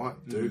barged all night.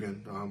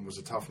 Dugan was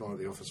a tough night at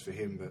the office for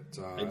him,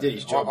 but he did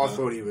his job. I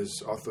thought he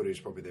was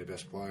probably their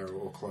best player,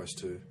 or close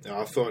to.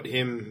 I thought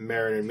him,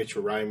 Merrin, and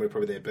Mitchell Rain were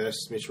probably their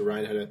best. Mitchell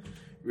Rain had a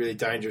really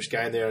dangerous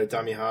game there at a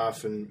dummy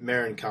half, and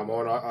Merrin come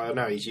on. I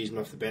know he's using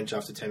him off the bench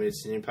after 10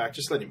 minutes in impact.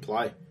 Just let him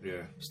play.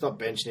 Yeah. Stop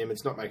benching him.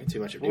 It's not making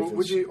too much of a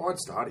difference. I'd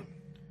start him.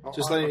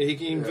 He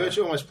can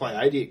virtually almost play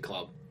 80 at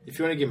club. If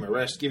you want to give him a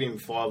rest, give him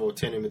 5 or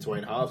 10 in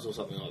between halves or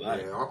something like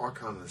that. Yeah, I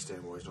can't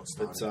understand why he's not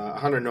starting. It's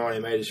 190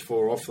 metres,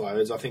 4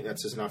 offloads. I think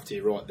that's just enough to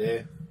you right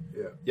there.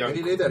 Yeah. And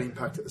you need that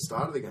impact at the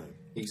start of the game.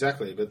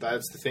 Exactly, but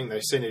that's the thing. They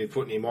seem to be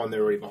putting him on.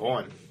 They're already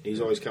behind.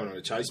 He's always coming on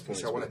the chase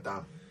points. So I want it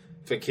done.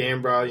 For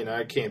Canberra,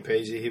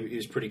 Campese, he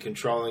was pretty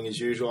controlling as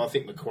usual. I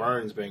think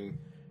McQuarrie's been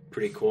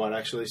pretty quiet,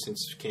 actually,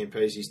 since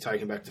Campese's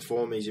taken back to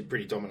form. He's a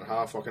pretty dominant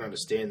half. I can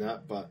understand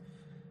that, but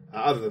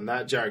other than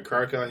that, Jared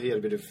Croker, he had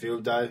a bit of a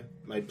field day,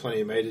 made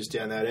plenty of metres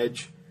down that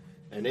edge.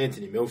 And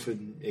Anthony Milford,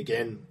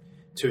 again,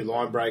 2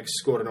 line breaks,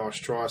 scored a nice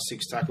try,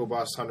 6 tackle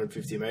busts,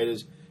 150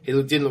 metres. He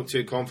didn't look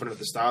too confident at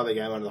the start of the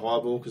game under the high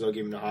ball because I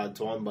give him a hard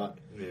time, but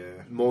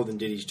more than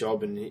did his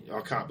job. And I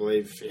can't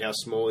believe how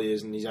small he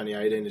is, and he's only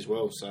 18 as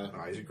well. So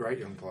he's a great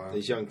young player.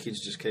 These young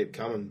kids just keep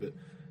coming. But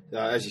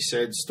as you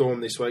said,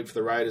 Storm this week for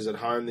the Raiders at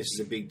home. This is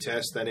a big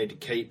test. They need to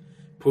keep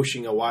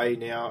pushing away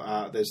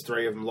now. There's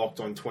 3 of them locked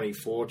on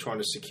 24, trying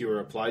to secure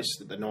a place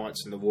that the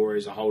Knights and the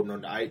Warriors are holding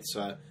on to 8.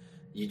 So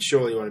you'd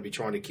surely want to be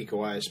trying to kick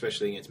away,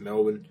 especially against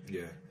Melbourne.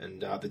 Yeah.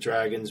 And the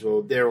Dragons,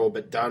 well, they're all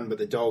but done, but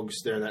the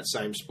Dogs, they're in that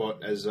same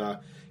spot as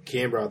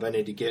Canberra. They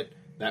need to get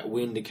that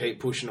win to keep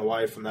pushing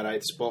away from that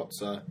 8th spot.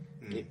 So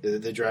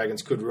the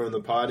Dragons could ruin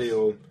the party,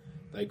 or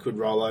they could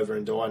roll over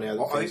and die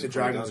now. I think the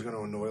Dragons are going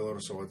to annoy a lot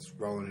of sides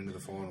rolling into the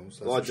finals.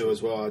 Well, I do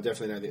as well. I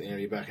definitely don't think they're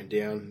going to be backing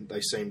down.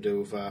 They seem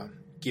to have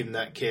given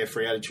that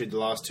carefree attitude the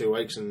last 2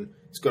 weeks, and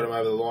it's got them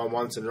over the line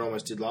once, and it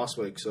almost did last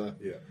week. So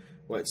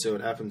wait and see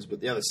what happens.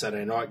 But the other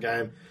Saturday night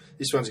game,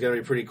 this one's going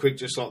to be pretty quick,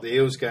 just like the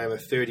Eels game, a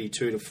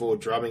 32-4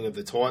 drubbing of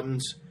the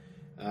Titans.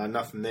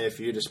 Nothing there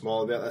for you to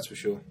smile about, that's for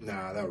sure.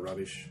 Nah, they were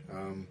rubbish.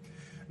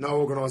 No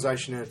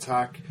organisation in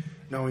attack,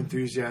 no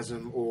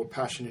enthusiasm or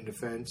passion in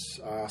defence.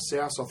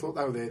 South, I thought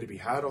they were there to be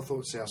had. I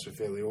thought South were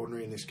fairly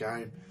ordinary in this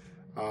game,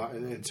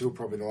 until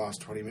probably the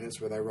last 20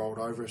 minutes where they rolled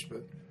over us.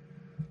 But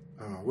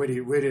where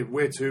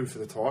to for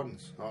the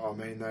Titans? I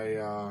mean, they.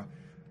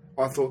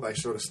 I thought they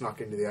sort of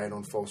snuck into the 8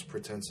 on false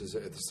pretences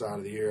at the start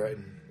of the year.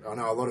 And I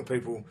know a lot of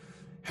people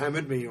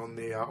hammered me on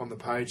the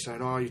page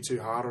saying, "Oh, you're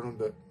too hard on them,"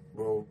 but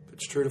well,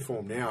 it's true to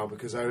form now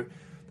because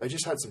they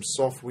just had some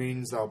soft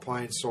wins. They were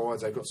playing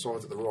sides. They got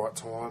sides at the right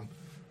time.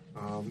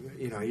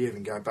 You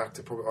even go back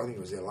to probably, I think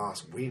it was their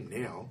last win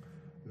now,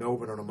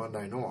 Melbourne on a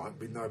Monday night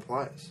with no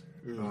players.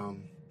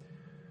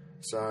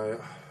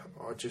 So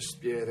I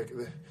just,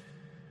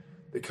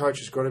 the coach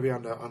has got to be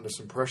under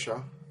some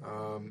pressure,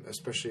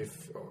 especially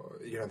if,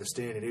 the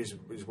standard is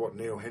what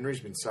Neil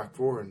Henry's been sacked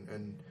for,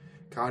 and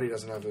Cardi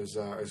doesn't have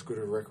as good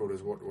a record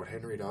as what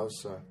Henry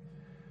does. So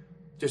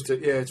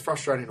it's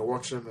frustrating to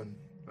watch them,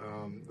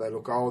 and they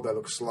look old, they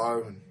look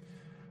slow,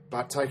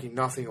 but taking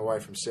nothing away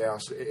from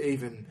South,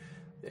 even.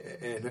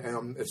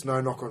 And it's no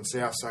knock on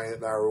South saying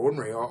that they were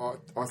ordinary.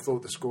 I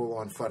thought the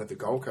scoreline flattered the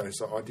Gold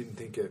Coast. I didn't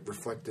think it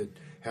reflected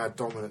how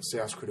dominant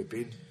South could have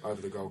been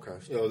over the Gold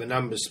Coast. Yeah, well, the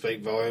numbers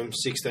speak volume.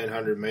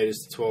 1,600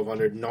 metres to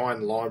 1,200,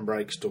 9 line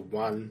breaks to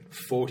 1,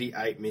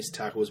 48 missed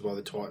tackles by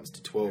the Titans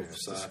to 12.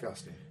 It's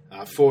disgusting.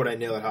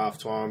 14-0 at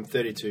half-time,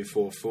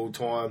 32-4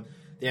 full-time.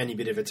 The only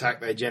bit of attack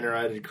they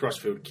generated,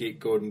 crossfield kick,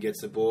 Gordon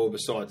gets the ball.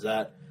 Besides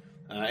that,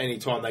 any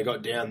time they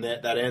got down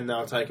that end, they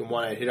were taking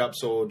 1-8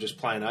 hit-ups or just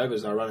playing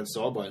overs. They were running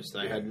sideways.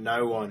 They had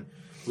no one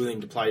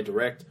willing to play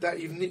direct.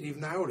 You've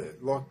nailed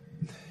it. Like,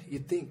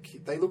 you'd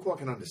think they look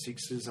like an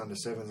under-6s,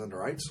 under-7s,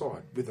 under-8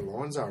 side with the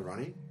lines they're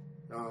running.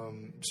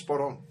 Spot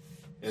on.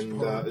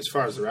 And as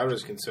far as the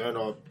Rabbitohs are concerned,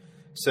 I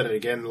said it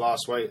again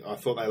last week, I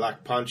thought they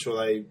lacked punch or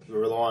they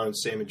rely on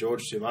Sam and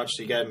George too much.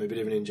 So he gave him a bit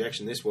of an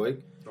injection this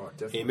week. Right,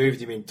 definitely. He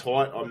moved him in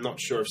tight. I'm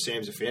not sure if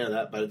Sam's a fan of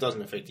that, but it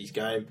doesn't affect his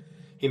game.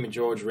 Him and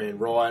George ran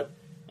right.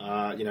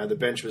 The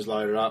bench was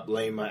loaded up.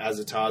 Lima,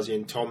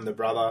 Azatazian, Tom, the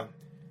brother.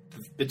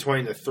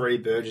 Between the 3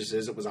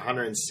 Burgesses, it was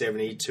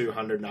 170,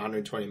 200, and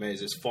 120 metres.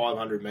 There's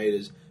 500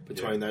 metres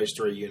between those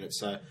 3 units.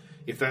 So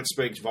if that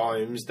speaks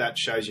volumes, that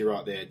shows you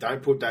right there.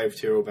 Don't put Dave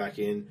Tyrrell back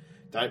in.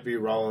 Don't be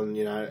rolling,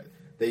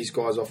 these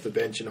guys off the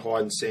bench and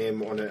hiding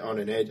Sam on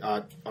an edge,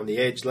 on the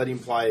edge. Let him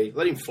play.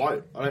 Let him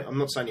float. I'm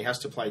not saying he has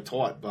to play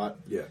tight, but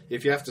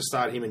if you have to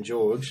start him and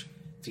George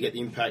to get the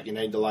impact, you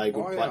need to lay a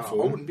good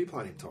platform. I wouldn't be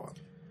playing him tight.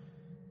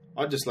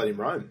 I'd just let him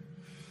roam.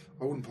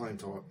 I wouldn't play him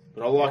tight.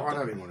 But I'd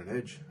have him on an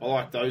edge. I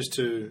like those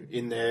 2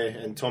 in there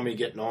and Tommy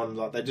getting on.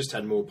 Like, they just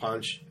had more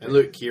punch. And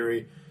Luke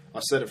Keary, I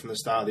said it from the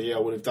start of the year. I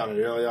would have done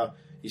it earlier.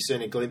 You've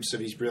seen a glimpse of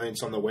his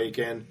brilliance on the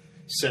weekend,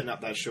 setting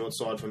up that short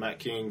side for Matt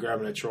King,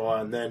 grabbing a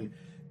try, and then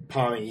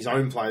palming his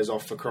own players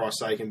off, for Christ's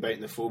sake, and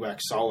beating the fullback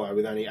solo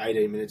with only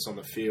 18 minutes on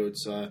the field.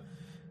 So,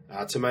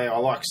 to me, I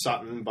like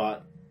Sutton,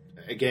 but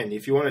again,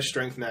 if you want to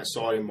strengthen that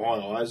side in my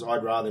eyes,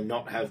 I'd rather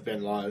not have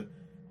Ben Lowe.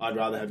 I'd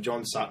rather have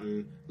John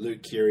Sutton,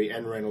 Luke Keary,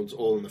 and Reynolds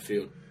all in the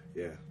field.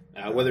 Yeah.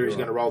 Whether he's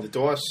going to roll the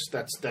dice,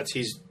 that's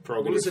his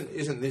prerogative. Well,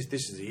 isn't this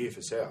is the year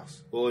for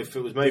South? Well, if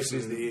it was me, This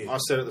is the year. I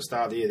said at the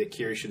start of the year that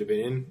Keary should have been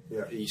in.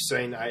 Yeah. He's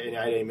seen in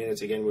 18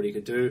 minutes again what he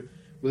could do.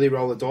 Will he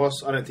roll the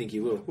dice? I don't think he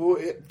will. Well,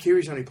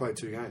 Keary's only played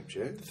 2 games,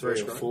 yeah?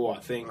 3 or 4, I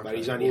think, but Okay.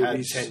 he's only Well, had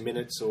he's- 10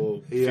 minutes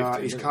or 15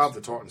 minutes. He's carved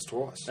the Titans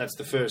twice. That's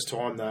the first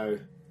time, though,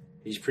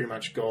 he's pretty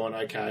much gone,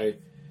 okay,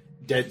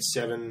 dead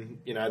 7,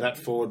 that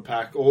forward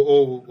pack,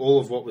 all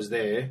of what was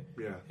there,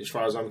 Yeah. as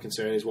far as I'm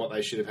concerned, is what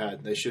they should have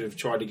had. They should have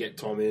tried to get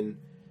Tom in,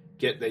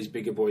 get these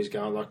bigger boys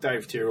going, like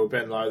Dave Tyrrell,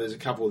 Ben Lowe. There's a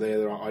couple there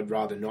that I'd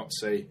rather not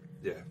see.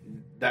 Yeah.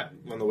 That,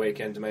 on the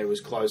weekend, to me,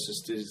 was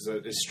closest,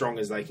 as strong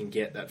as they can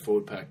get, that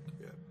forward pack.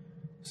 Yeah.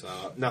 So,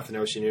 nothing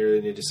else you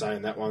really need to say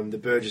in that one. The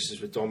Burgesses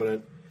were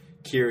dominant.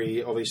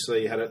 Keary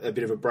obviously had a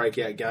bit of a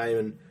breakout game,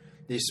 and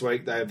this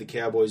week they have the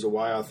Cowboys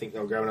away. I think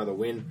they'll grab another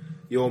win.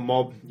 Your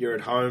Mob, you're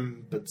at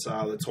home, but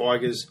the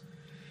Tigers,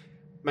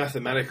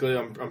 mathematically,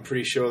 I'm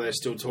pretty sure they're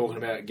still talking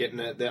about getting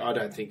it. I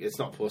don't think it's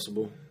not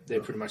possible.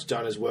 They're pretty much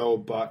done as well,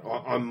 but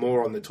I'm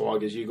more on the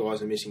Tigers. You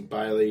guys are missing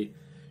Bailey,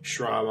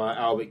 Schramer,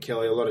 Albert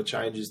Kelly, a lot of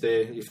changes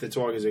there. If the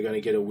Tigers are going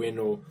to get a win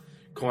or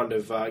kind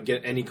of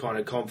get any kind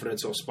of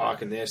confidence or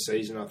spark in their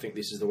season, I think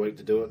this is the week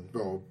to do it.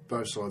 Well,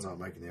 both sides aren't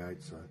making the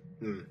 8, so...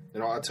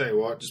 And I'll tell you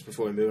what, just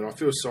before we move on, I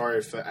feel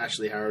sorry for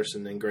Ashley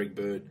Harrison and Greg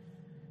Bird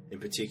in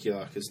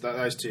particular, because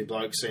those two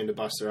blokes seem to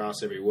bust their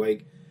ass every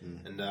week.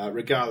 And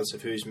regardless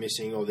of who's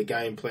missing or the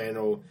game plan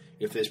or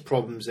if there's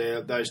problems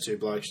there, those two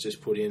blokes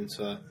just put in.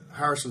 So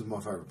Harrison's my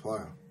favourite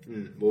player.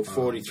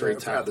 43 At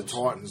the tackles.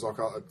 Titans,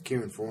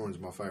 Kieran Foran's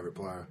my favourite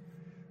player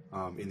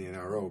in the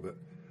NRL, but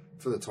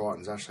for the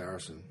Titans, Ashley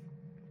Harrison,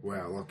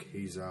 wow,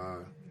 he's,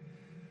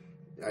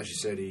 as you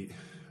said, you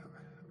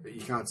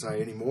can't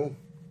say any more.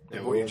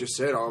 And what you just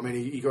said, I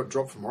mean, he got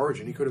dropped from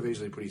Origin. He could have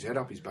easily put his head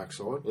up his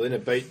backside. Well, in a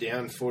beat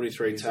down,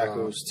 43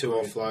 tackles, 2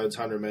 offloads,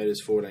 100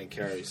 metres, 14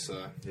 carries.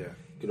 So yeah,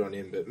 good on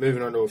him. But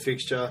moving on to a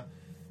fixture,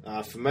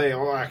 for me,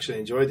 I actually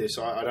enjoyed this.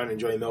 I don't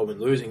enjoy Melbourne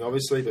losing,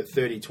 obviously, but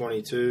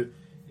 30-22.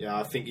 Yeah,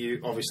 I think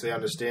you obviously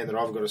understand that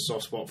I've got a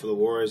soft spot for the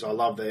Warriors. I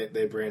love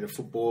their brand of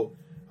football.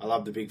 I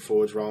love the big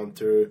forwards rolling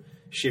through,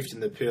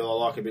 shifting the pill.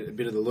 I like a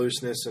bit of the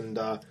looseness, and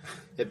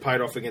it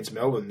paid off against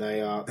Melbourne.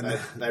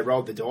 They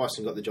rolled the dice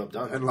and got the job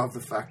done. And love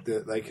the fact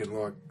that they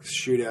can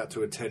shoot out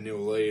to a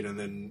 10-0 lead and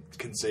then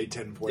concede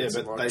 10 points.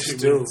 Yeah, but in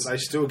they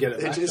still get it.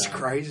 They're back, just though.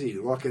 crazy.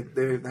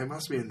 They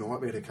must be a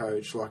nightmare to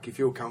coach. If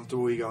you're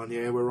comfortable, you're going,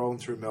 yeah, we're rolling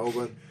through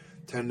Melbourne,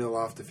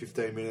 10-0 after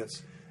 15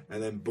 minutes.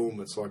 And then, boom,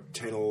 it's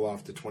 10-all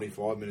after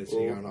 25 minutes,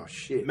 and you're going, oh,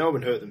 shit.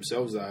 Melbourne hurt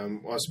themselves, though.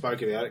 I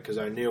spoke about it because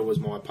O'Neill was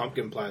my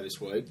pumpkin player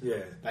this week.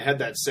 Yeah. They had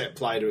that set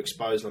play to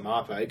expose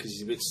Lamape because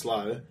he's a bit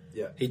slow.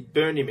 Yeah. He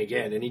burned him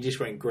again, and he just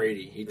went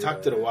greedy. He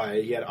tucked it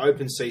away. He had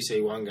open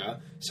CC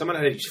Wanga. Someone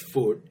had his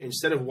foot.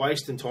 Instead of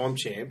wasting time,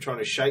 champ, trying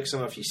to shake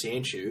some off your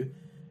sand shoe,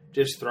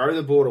 just throw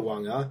the ball to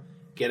Wanga,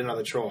 get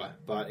another try.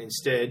 But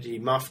instead, he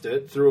muffed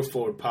it, threw a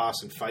forward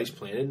pass and face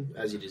planted,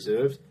 as he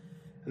deserved.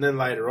 And then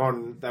later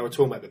on, they were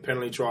talking about the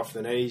penalty try for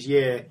the knees.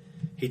 Yeah,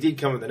 he did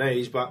come with the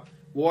knees, but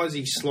why is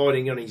he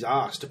sliding on his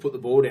ass to put the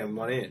ball down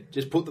one end?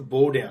 Just put the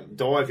ball down.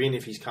 Dive in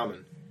if he's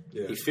coming.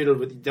 Yeah. He fiddled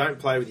with. Don't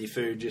play with your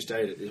food, just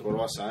eat it, is what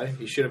I say.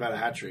 He should have had a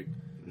hat-trick.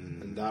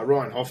 And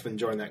Ryan Hoffman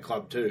joined that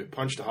club too.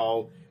 Punched a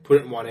hole, put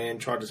it in one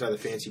hand, tried to say the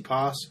fancy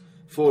pass.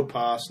 Forward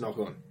pass, knock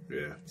on.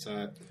 Yeah.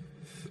 So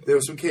there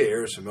were some key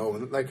errors for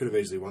Melbourne. They could have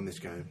easily won this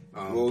game.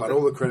 But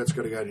all the credit's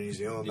got to go to New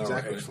Zealand.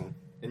 Exactly. They were excellent.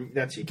 And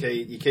that's your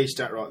key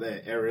stat right there.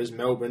 Errors,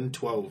 Melbourne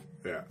 12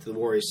 Yeah. to the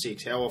Warriors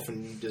 6. How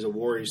often does a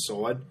Warriors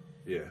side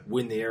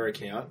win the error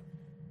count?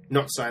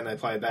 Not saying they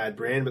play a bad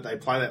brand, but they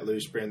play that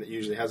loose brand that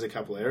usually has a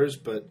couple of errors.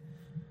 But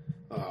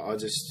I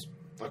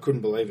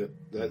couldn't believe it.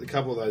 The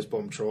couple of those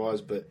bomb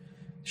tries. But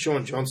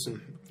Sean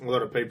Johnson, a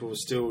lot of people are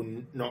still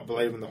not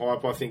believing the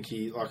hype. I think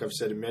he, like I've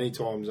said many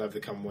times over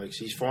the coming weeks,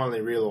 he's finally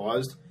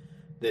realised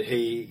that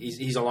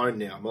he's alone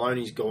now.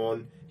 Maloney's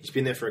gone. He's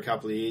been there for a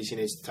couple of years. He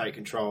needs to take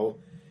control.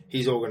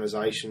 His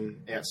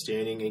organisation,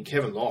 outstanding. And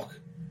Kevin Locke,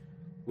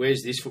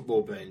 where's this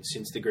football been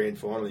since the grand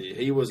final year?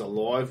 He was a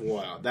live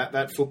wire.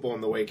 That football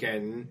on the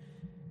weekend,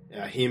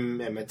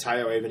 him and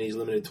Mateo, even his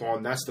limited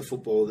time, that's the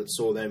football that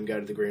saw them go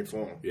to the grand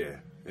final. Yeah,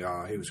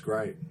 he was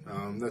great.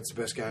 That's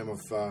the best game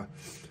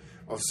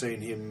I've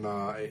seen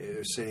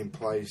him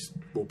play,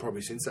 well,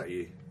 probably since that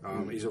year.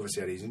 He's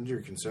obviously had his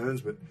injury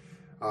concerns, but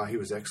he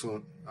was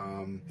excellent.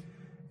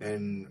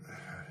 And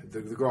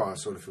the guy I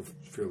sort of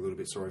feel a little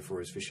bit sorry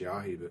for is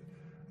Fishiahi, but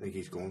I think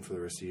he's gone for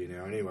the rest of the year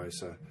now anyway,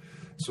 so it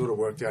sort of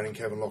worked out in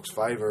Kevin Locke's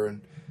favour.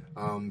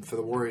 And for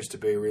the Warriors to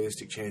be a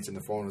realistic chance in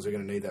the finals, they're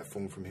going to need that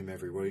form from him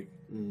every week.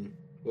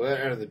 Well,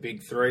 out of the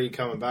big three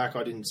coming back,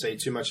 I didn't see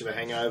too much of a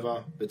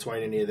hangover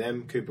between any of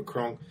them. Cooper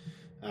Cronk,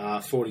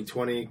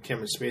 40-20.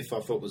 Cameron Smith, I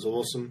thought was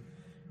awesome.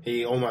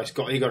 He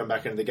got him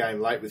back into the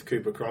game late with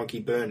Cooper Cronk. He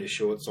burned his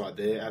short side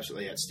there,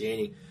 absolutely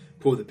outstanding.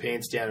 Pulled the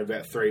pants down of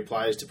about 3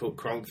 players to put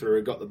Cronk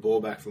through. Got the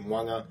ball back from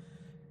Wanga.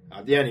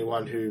 The only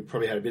one who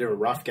probably had a bit of a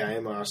rough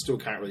game, I still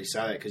can't really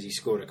say that because he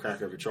scored a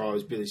cracker of a try,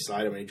 was Billy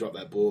Slater when he dropped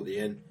that ball at the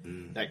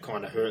end. That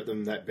kind of hurt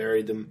them. That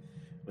buried them.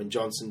 When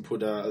Johnson put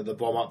the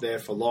bomb up there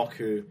for Locke,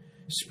 who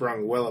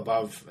sprung well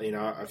above,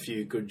 a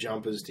few good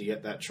jumpers to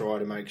get that try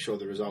to make sure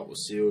the result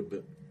was sealed.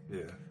 But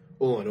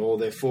all in all,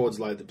 their forwards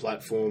laid the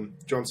platform.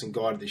 Johnson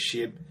guided the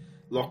ship.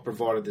 Locke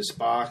provided the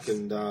spark,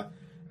 and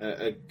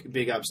a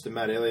big ups to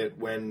Matt Elliott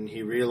when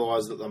he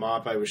realised that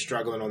Lamape was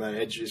struggling on that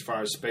edge as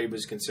far as speed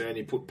was concerned.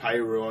 He put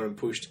Payru on and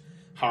pushed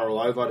Hurrell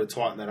over to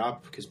tighten that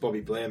up because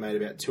Bobby Blair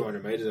made about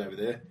 200 metres over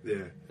there.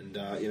 Yeah. And,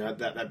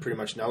 that pretty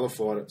much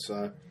nullified it.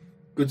 So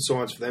good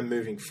signs for them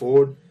moving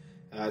forward.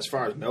 As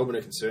far as Melbourne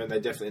are concerned, they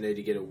definitely need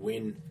to get a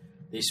win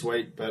this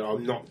week, but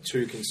I'm not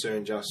too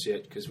concerned just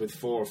yet because with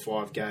 4 or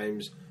 5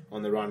 games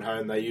on the run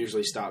home, they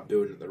usually start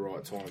building at the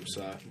right time.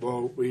 So,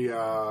 well,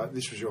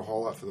 this was your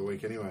highlight for the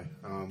week anyway.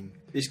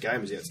 This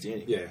game was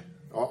outstanding. Yeah,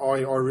 I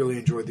really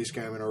enjoyed this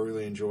game, and I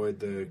really enjoyed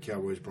the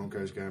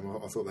Cowboys-Broncos game.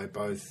 I thought they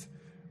both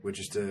were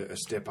just a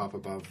step up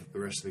above the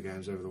rest of the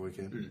games over the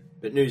weekend.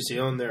 But New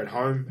Zealand, they're at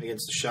home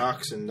against the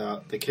Sharks, and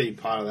the key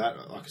part of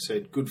that, like I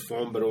said, good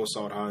form, but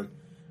also at home.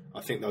 I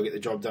think they'll get the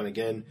job done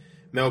again.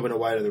 Melbourne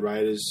away to the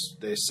Raiders,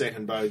 their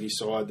second bogey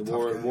side. The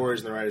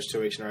Warriors and the Raiders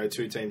 2 weeks in a row,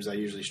 2 teams they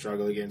usually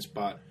struggle against,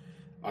 but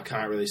I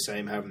can't really see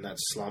them having that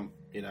slump,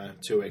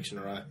 2 weeks in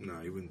a row.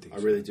 No, you wouldn't think I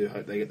really do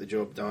hope they get the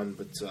job done,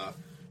 but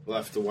we'll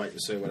have to wait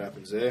and see what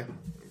happens there.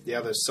 The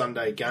other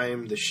Sunday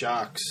game, the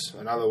Sharks,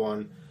 another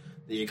one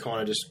that you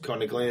kind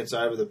of glance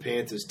over. The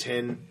Panthers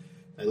 10,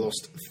 they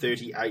lost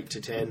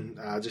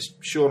 38-10, just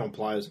short on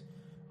players.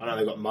 I know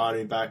they got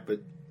Manu back, but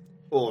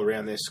all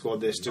around their squad,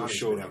 they're still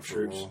short on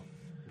troops.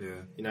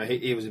 Yeah,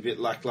 he was a bit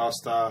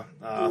lackluster.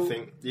 I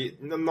think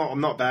I'm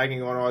not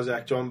bagging on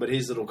Isaac John, but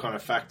his little kind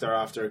of factor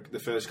after the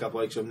first couple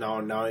of weeks of no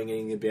one knowing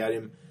anything about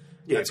him,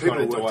 that's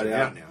kind of died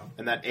out now.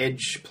 And that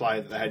edge play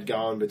that they had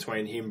going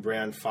between him,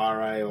 Brown,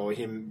 Farre, or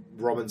him,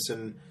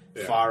 Robinson,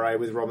 Farre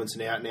with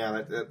Robinson out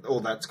now, all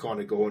that's kind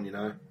of gone.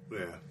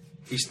 Yeah.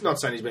 He's not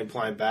saying he's been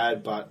playing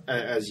bad, but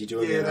as you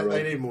do,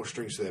 they need more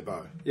strings to their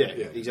bow. Yeah,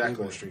 exactly. They need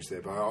more strings to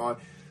their bow.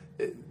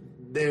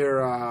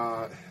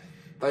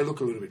 They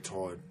look a little bit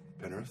tired,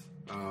 Penrith.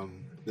 But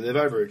they've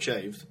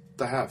overachieved.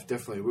 They have,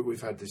 definitely.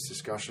 We've had this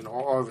discussion.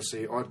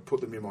 Obviously, I'd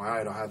put them in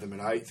my 8. I had them at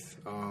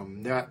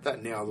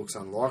 8th. Now looks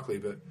unlikely,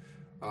 but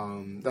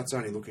that's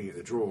only looking at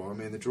the draw. I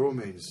mean, the draw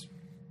means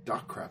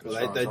duck crap.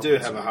 Well, they do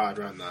have a hard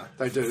run, though.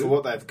 They do. For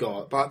what they've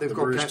got. But they've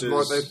got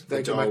Roosters,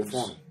 they can make the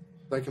final.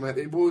 They can make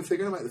if they're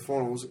going to make the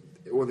finals,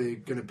 or they're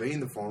going to be in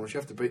the finals, you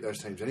have to beat those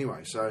teams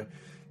anyway. So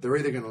they're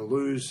either going to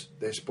lose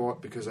their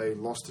spot because they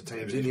lost to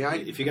teams in the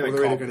 8, or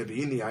they're either going to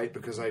be in the 8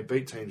 because they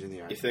beat teams in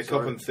the 8. If they're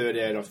copping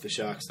 38 off the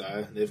Sharks,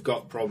 though, they've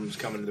got problems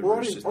coming to the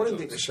Roosters. I didn't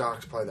think the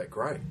Sharks played that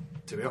great.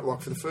 To be honest,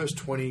 like for the first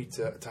 20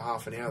 to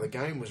half an hour, the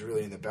game was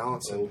really in the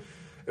balance, and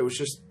it was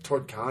just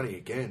Todd Carney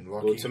again.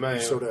 Like to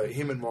me,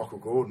 him and Michael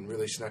Gordon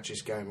really snatched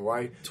this game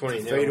away.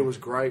 20-0. Fifita was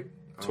great.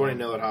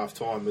 20-0 at half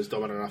time was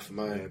dominant enough for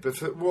me. Yeah, but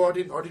I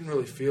didn't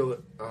really feel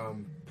it.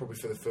 Probably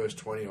for the first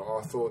 20,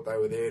 I thought they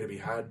were there to be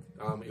had.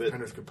 If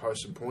Penrith could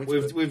post some points.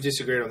 We've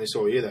disagreed on this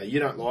all year, though. You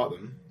don't like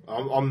them.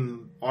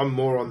 I'm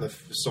more on the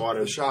side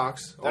of the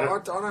Sharks. I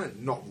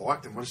don't not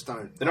like them. I just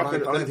don't. I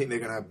don't think they're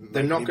going to have.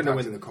 They're not going to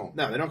win the comp.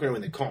 No, they're not going to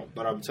win the comp.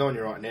 But I'm telling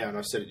you right now, and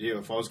I've said it to you,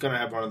 if I was going to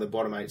have one of the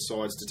bottom 8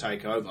 sides to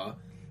take over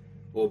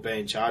or be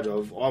in charge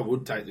of, I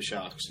would take the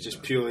Sharks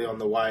just purely on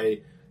the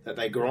way that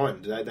they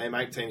grind. They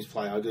make teams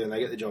play ugly and they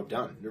get the job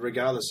done,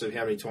 regardless of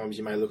how many times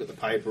you may look at the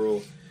paper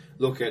or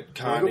look at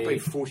Carney, they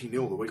got beat 40-0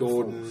 the week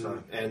Gordon,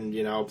 before, so. And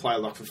a player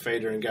like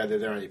Fifita and go,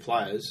 they're only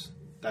players.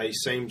 They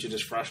seem to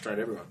just frustrate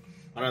everyone.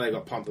 I know they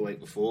got pumped the week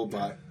before,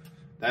 but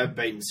they've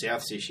beaten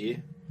Souths this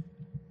year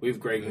with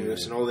Greg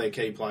Inglis and all their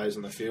key players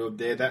on the field.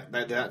 They're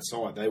that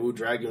side. They will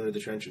drag you into the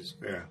trenches.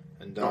 Yeah.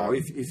 And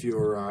if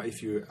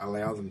you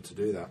allow them to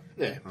do that.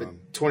 Yeah,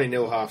 but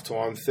 20-0 half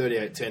time,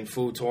 38-10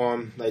 full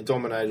time. They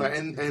dominated.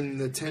 And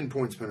the 10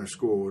 points Penrith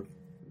scored,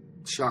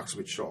 Sharks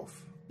switched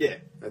off. Yeah.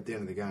 At the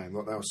end of the game.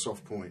 Like, they were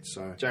soft points.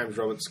 So James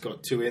Roberts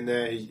got 2 in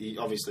there. He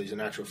obviously is a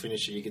natural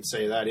finisher. You could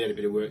see that. He had a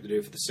bit of work to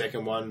do for the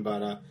second one,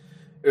 but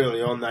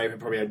early on they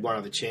probably had one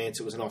other chance.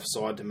 It was an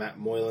offside to Matt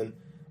Moylan.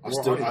 I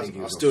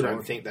still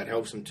don't think that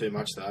helps them too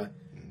much, though.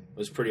 It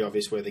was pretty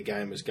obvious where the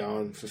game was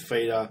going.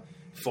 Fifita,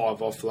 5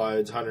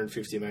 offloads,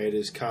 150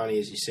 metres. Carney,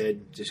 as you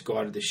said, just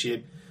guided the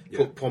ship.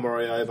 Put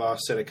Pomeroy over,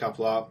 set a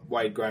couple up.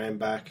 Wade Graham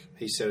back.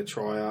 He set a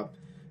try up.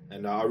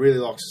 And I really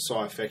like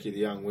Sasai Feki, the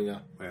young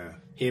winger. Yeah.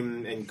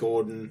 Him and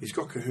Gordon. He's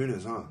got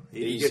kahunas, huh?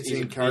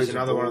 He's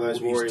another one of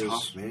those warriors.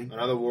 Tough, man.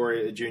 Another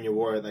warrior, a junior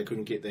warrior they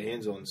couldn't get their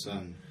hands on. So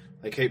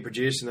they keep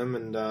producing them,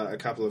 and a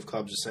couple of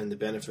clubs have seen the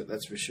benefit,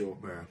 that's for sure.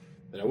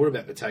 Yeah. But what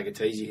about the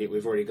Tagatese hit?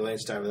 We've already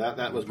glanced over that.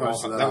 That was my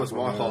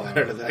highlight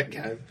of that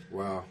game.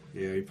 Wow.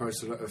 Yeah, he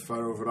posted a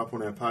photo of it up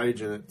on our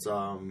page, and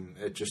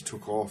it just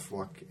took off.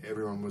 Like,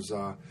 everyone was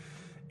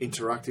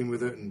interacting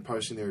with it and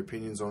posting their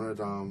opinions on it.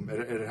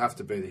 It'd have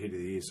to be the hit of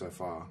the year so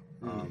far.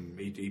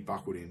 He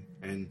buckled in,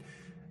 and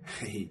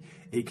he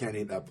can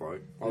hit that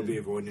bloke. I'd be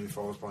avoiding him if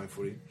I was playing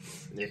footy.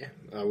 Yeah.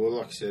 Well,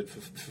 like I said, for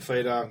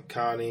Fifita,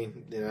 Carney,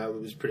 it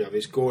was pretty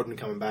obvious. Gordon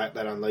coming back,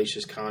 that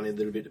unleashes Carney a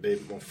little bit to be a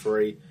bit more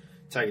free.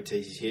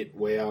 Tagatese's hit,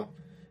 wow.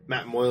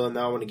 Matt Moylan,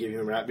 though, I want to give him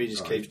a rap. He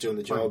just keeps doing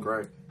the job.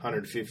 Great.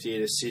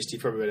 158 assists. He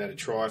probably would have had a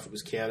try if it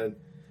was counted.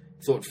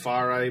 Thought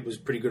Farah was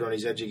pretty good on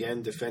his edge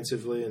again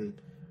defensively, and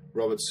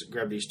Roberts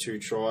grabbed his 2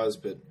 tries.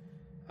 But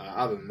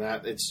other than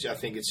that, I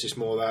think it's just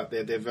more that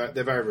they've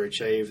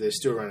overachieved. They're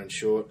still running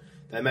short.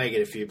 They may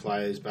get a few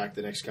players back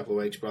the next couple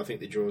of weeks, but I think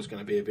the draw is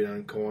going to be a bit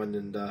unkind.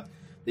 And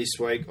this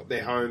week,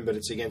 they're home, but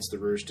it's against the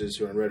Roosters,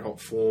 who are in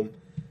red-hot form.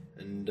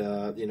 And,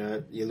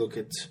 you look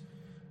at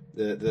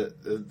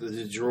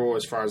the draw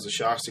as far as the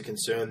Sharks are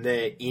concerned.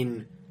 They're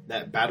in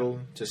that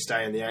battle to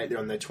stay in the 8. They're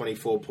on their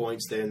 24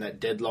 points. They're in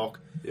that deadlock.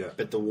 Yeah.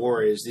 But the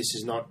Warriors, this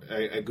is not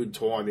a good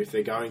time if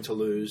they're going to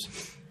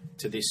lose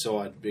to this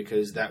side,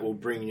 because that will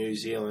bring New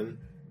Zealand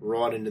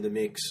right into the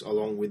mix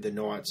along with the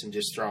Knights and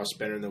just throw a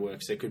spanner in the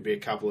works. There could be a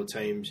couple of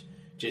teams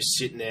just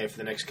sitting there for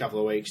the next couple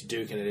of weeks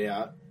duking it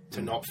out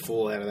to not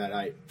fall out of that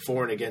 8.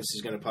 For and against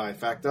is going to play a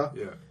factor.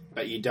 Yeah.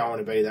 But you don't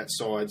want to be that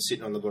side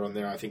sitting on the bottom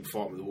there, I think,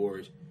 fighting with the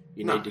Warriors.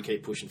 You need to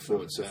keep pushing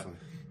forward. So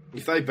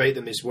if they beat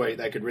them this week,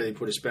 they could really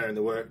put a spanner in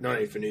the work, not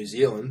only for New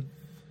Zealand,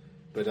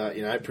 but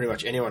pretty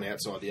much anyone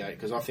outside the 8,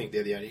 because I think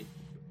they're the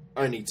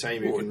only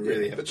team who can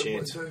really have a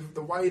chance.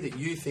 The way that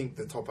you think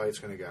the top 8's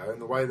going to go,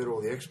 and the way that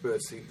all the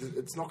experts think,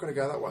 it's not going to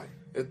go that way.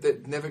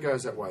 It never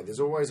goes that way. There's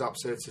always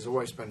upsets. There's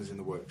always spanners in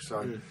the works.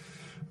 So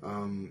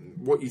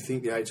what you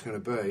think the 8's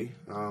going to be,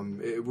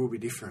 it will be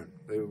different.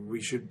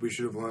 We should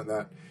have learnt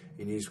that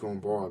in years gone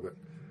by. But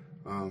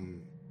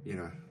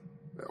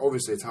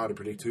obviously it's hard to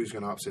predict who's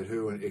going to upset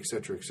who, and et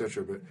cetera,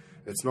 but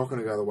it's not going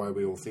to go the way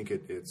we all think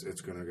it's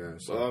going to go.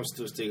 So. Well, I'm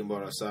still sticking by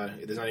what I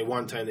say. There's only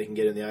one team that can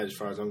get in the 8 as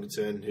far as I'm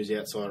concerned, who's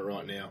outside it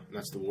right now, and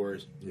that's the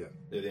Warriors. Yeah.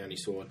 They're the only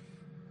side.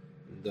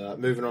 And,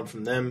 moving on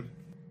from them,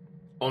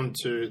 on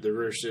to the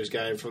Roosters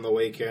game from the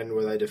weekend,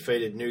 where they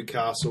defeated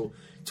Newcastle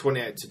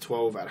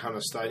 28-12 at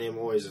Hunter Stadium.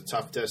 Always a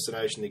tough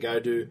destination to go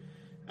to. It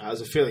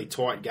was a fairly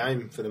tight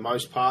game for the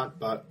most part,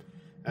 but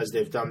as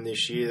they've done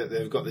this year, that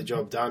they've got the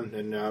job done.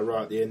 And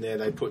right at the end there,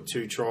 they put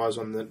 2 tries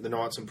on the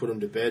Knights and put them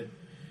to bed,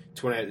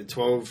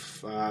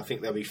 28-12. I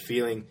think they'll be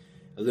feeling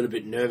a little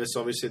bit nervous,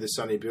 obviously, the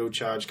Sonny Bill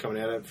charge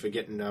coming out for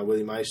getting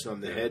Willie Mason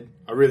on the head.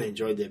 I really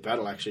enjoyed their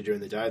battle, actually, during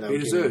the day. He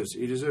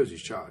deserves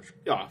his charge.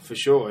 Yeah, for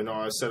sure. And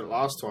I said it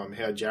last time,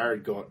 how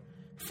Jared got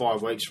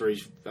 5 weeks for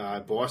his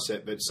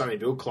bicep, but Sonny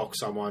Bill clocked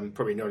someone,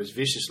 probably not as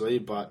viciously,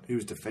 but he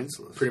was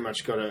defenceless. Pretty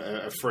much got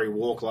a free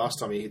walk last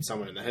time he hit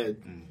someone in the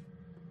head.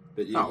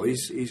 But he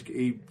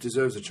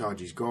deserves the charge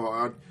he's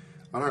got.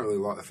 I don't really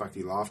like the fact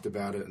he laughed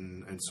about it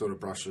and sort of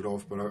brushed it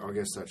off, but I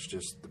guess that's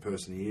just the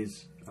person he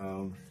is. I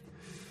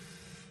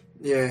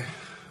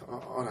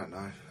don't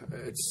know.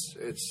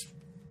 It's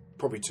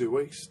probably 2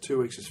 weeks. 2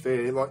 weeks is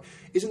fair. Like,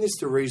 isn't this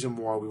the reason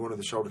why we wanted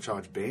the shoulder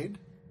charge banned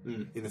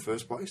in the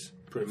first place?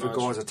 Pretty for much.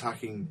 Guys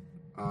attacking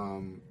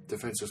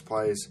defenseless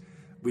players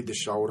with the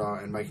shoulder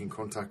and making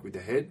contact with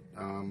the head.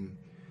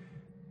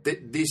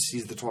 This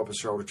is the type of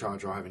shoulder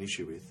charge I have an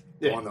issue with.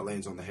 The one that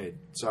lands on the head.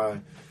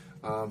 So,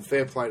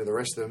 fair play to the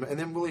rest of them. And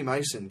then Willie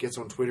Mason gets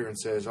on Twitter and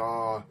says,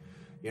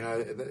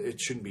 it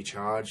shouldn't be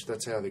charged.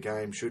 That's how the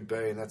game should be,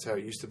 and that's how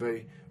it used to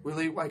be.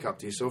 Willie, wake up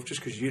to yourself.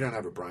 Just because you don't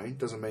have a brain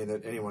doesn't mean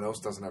that anyone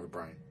else doesn't have a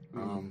brain.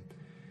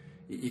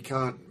 You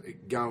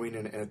can't go in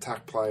and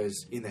attack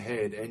players in the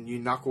head, and you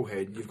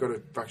knucklehead, you've got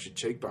a fractured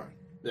cheekbone.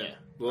 Yeah.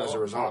 Well, as a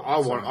result. I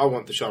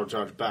want the shoulder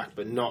charge back,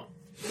 but not...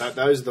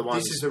 those are the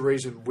ones... This is the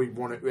reason we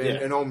want it,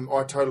 and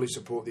I totally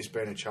support this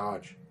being a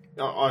charge.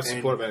 I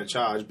support it being a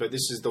charge, but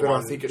this is the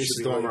one. This is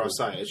the one where I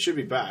say it should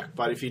be back.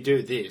 But if you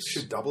do this,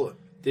 should double it.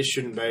 This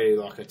shouldn't be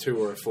like a 2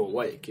 or a 4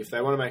 week. If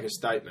they want to make a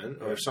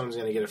statement, or if someone's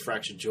going to get a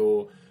fractured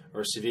jaw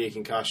or a severe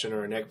concussion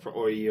or a neck,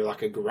 or you're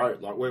like a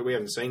Groat, like we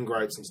haven't seen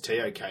Groat since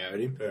Teo KO'd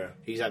him. Yeah.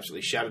 He's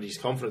absolutely shattered his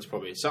confidence.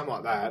 Probably something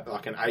like that,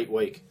 like an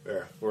 8-week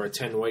or a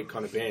 10-week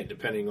kind of ban,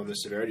 depending on the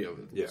severity of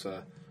it. Yeah.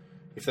 So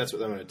if that's what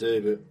they want to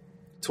do, but.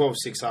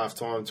 12-6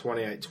 half-time,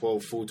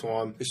 28-12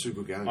 full-time. This is a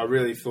good game. I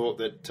really thought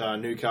that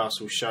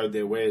Newcastle showed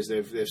their wares.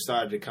 They've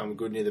started to come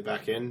good near the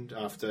back end.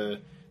 After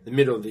the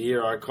middle of the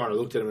year, I kind of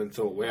looked at them and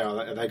thought, wow,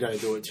 are they going to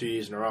do it 2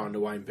 years in a row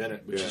under Wayne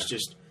Bennett, which is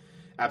just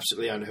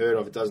absolutely unheard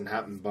of. It doesn't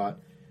happen. But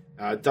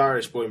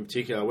Darius Boyd in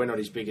particular, we're not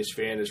his biggest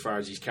fan as far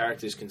as his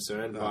character is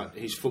concerned, but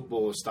his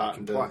football is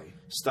starting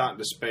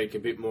to speak a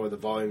bit more of the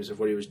volumes of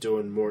what he was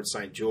doing more at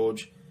St.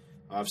 George.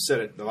 I've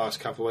said it the last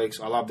couple of weeks.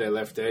 I love their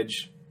left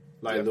edge.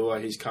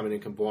 Leilua, he's coming in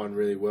and combined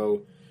really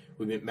well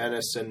with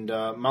McManus and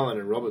Mullen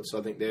and Roberts. I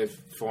think they've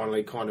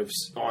finally kind of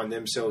ironed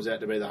themselves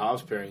out to be the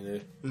halves pairing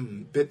there.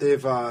 But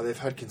they've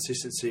had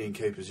consistency in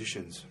key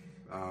positions.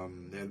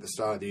 At the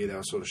start of the year, they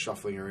were sort of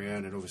shuffling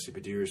around, and obviously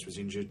Badirius was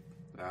injured.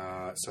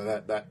 So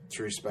that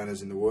threw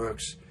spanners in the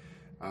works.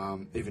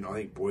 Even I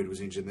think Boyd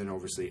was injured, and then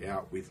obviously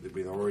out with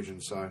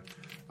Origin. So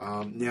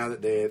now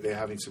that they're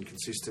having some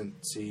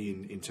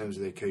consistency in terms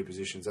of their key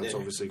positions, that's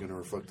obviously going to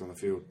reflect on the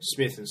field.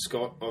 Smith and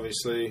Scott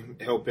obviously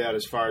help out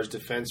as far as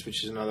defence,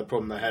 which is another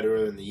problem they had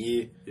earlier in the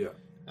year. Yeah.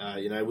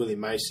 Willie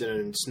Mason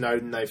and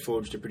Snowden, they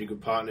forged a pretty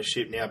good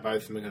partnership. Now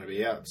both of them are going to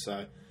be out,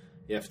 so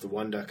you have to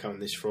wonder, coming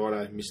this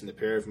Friday, missing the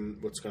pair of them,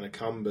 what's going to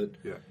come. But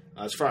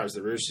as far as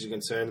the Roosters are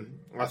concerned,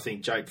 I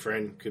think Jake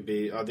Friend could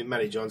be... I think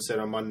Matty John said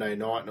on Monday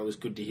night, and it was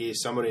good to hear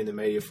somebody in the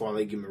media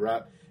finally give him a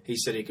rap. He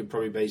said he could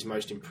probably be his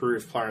most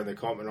improved player in the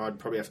comp, and I'd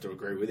probably have to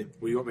agree with him.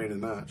 Well, you got me in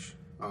the match.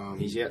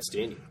 He's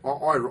outstanding.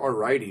 I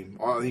rate him.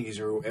 I think he's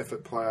a real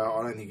effort player.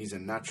 I don't think he's a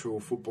natural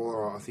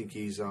footballer. I think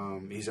he's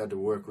had to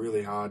work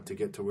really hard to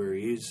get to where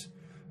he is.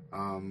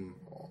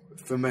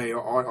 For me,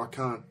 I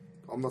can't...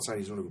 I'm not saying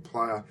he's not a good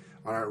player.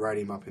 I don't rate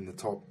him up in the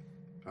top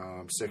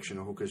section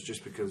of hookers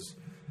just because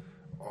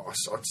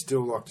I'd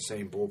still like to see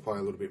him ball play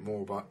a little bit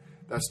more, but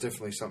that's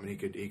definitely something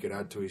he could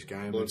add to his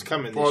game. Well, it's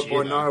coming this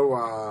year.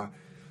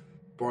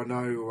 By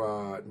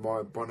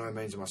no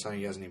means am I saying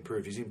he hasn't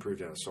improved. He's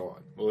improved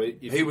outside. Well,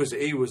 he was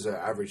an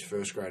average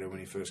first grader when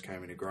he first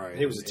came into grade.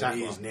 He was a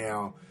tackler. He is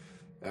now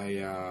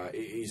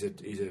he's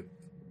a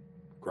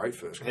great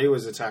first grader. He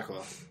was a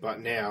tackler, but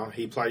now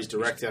he plays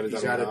direct out of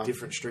He's WR. added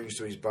different strings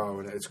to his bow,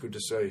 and it's good to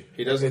see.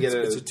 He doesn't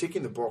It's a tick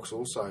in the box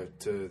also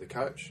to the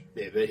coach.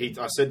 Yeah, but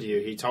I said to you,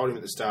 he told him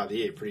at the start of the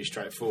year, pretty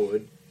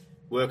straightforward,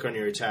 work on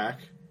your attack.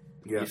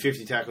 Yeah. Your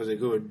 50 tackles are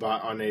good,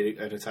 but I need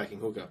an attacking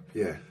hooker.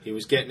 Yeah. He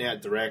was getting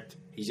out direct.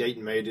 He's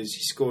eating metres.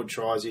 He scored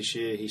tries this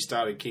year. He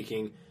started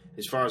kicking.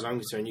 As far as I'm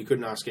concerned, you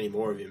couldn't ask any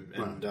more of him.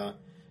 No. And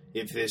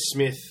if there's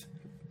Smith,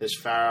 there's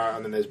Farah,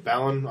 and then there's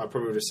Ballon, I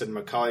probably would have said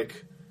McCulloch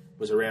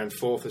was around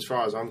fourth. As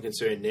far as I'm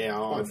concerned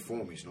now,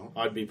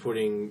 I'd be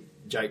putting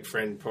Jake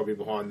Friend probably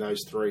behind those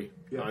three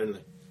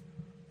only.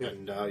 Yeah.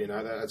 And,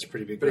 that's a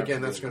pretty big... But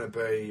again, that's going to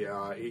be...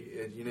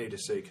 you need to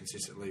see it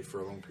consistently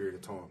for a long period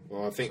of time.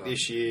 Well, I think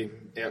this year,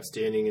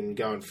 outstanding, and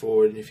going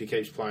forward, and if he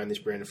keeps playing this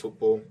brand of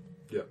football,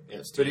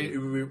 outstanding.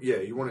 But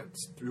you want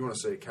to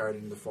see it carried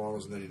into the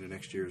finals and then into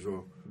next year as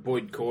well.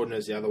 Boyd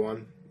Cordner's the other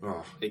one.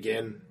 Oh.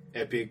 Again,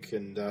 epic.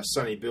 And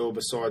Sonny Bill,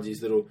 besides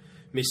his little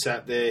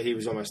mishap there, he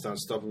was almost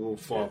unstoppable.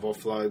 5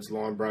 offloads,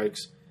 line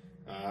breaks.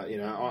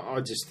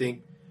 I just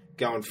think...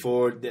 going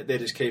forward, they're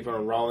just keeping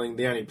on rolling.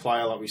 The only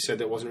player, like we said,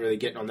 that wasn't really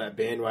getting on that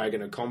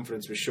bandwagon of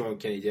confidence was Sean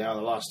Kenny-Dow.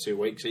 The last 2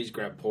 weeks, he's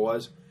grabbed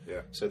pies.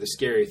 Yeah. So the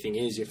scary thing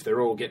is, if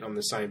they're all getting on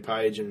the same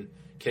page and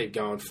keep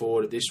going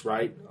forward at this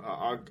rate,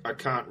 I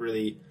can't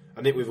really...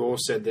 I think we've all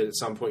said that at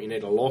some point you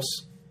need a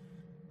loss.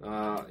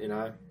 Do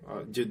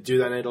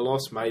they need a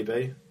loss?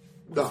 Maybe.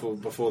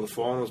 Before the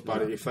finals.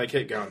 But if they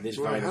keep going this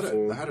vein... They had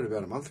it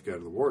about a month ago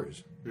to the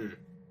Warriors.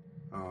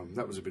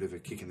 That was a bit of a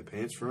kick in the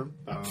pants for them.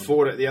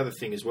 Ford, the other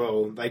thing as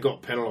well, they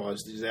got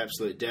penalised to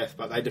absolute death,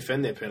 but they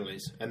defend their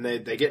penalties, and they're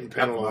getting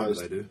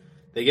penalised. They do.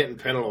 They're getting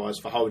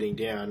penalised for holding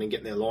down and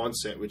getting their line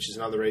set, which is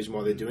another reason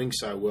why they're doing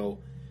so well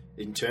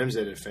in terms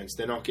of their defence.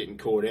 They're not getting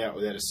caught out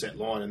without a set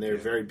line, and they're a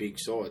very big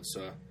side.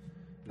 So,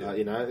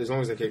 as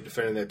long as they keep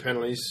defending their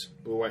penalties,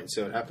 we'll wait and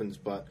see what happens.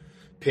 But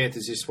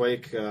Panthers this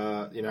week,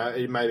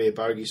 it may be a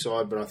bogey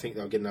side, but I think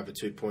they'll get another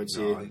 2 points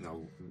here. I think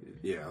they'll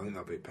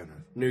beat Penrith.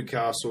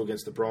 Newcastle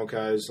against the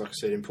Broncos, like I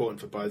said,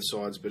 important for both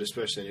sides, but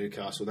especially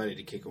Newcastle, they need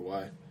to kick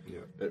away.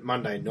 Yeah. But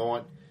Monday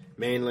night,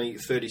 Manly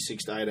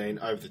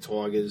 36-18 over the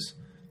Tigers.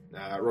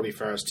 Robbie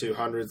Farah's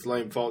 200th,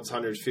 Liam Folt's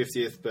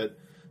 150th, but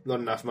not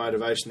enough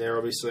motivation there,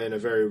 obviously, and a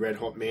very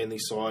red-hot Manly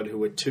side who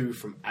were 2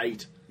 from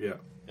 8. Yeah.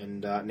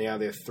 And now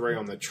they're 3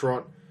 on the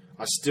trot.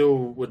 I still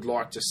would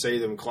like to see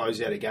them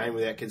close out a game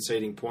without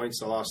conceding points.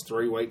 The last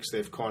 3 weeks,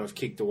 they've kind of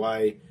kicked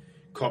away,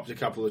 copped a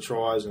couple of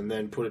tries, and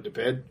then put it to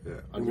bed. Yeah.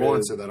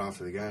 Ryan said that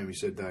after the game. He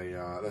said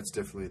that's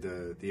definitely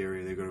the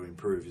area they've got to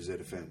improve is their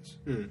defence.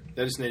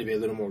 They just need to be a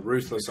little more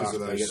ruthless after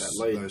they get that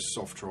lead. Those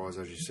soft tries,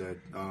 as you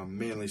said.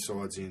 Manly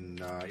sides in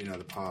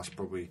the past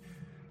probably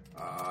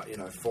 5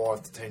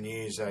 to 10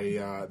 years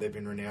they've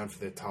been renowned for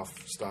their tough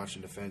starch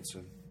and defence,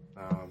 and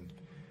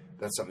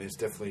that's something that's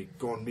definitely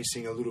gone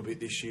missing a little bit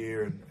this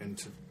year,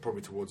 and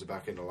probably towards the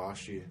back end of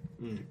last year.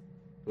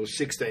 It was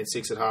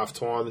 16-6 at half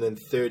time, and then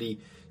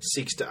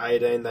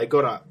 36-18. They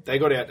got out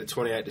to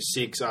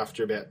 28-6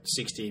 after about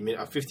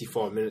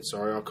 55 minutes.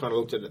 Sorry, I kind of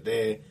looked at it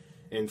there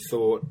and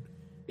thought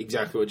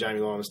exactly what Jamie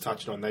Lyon was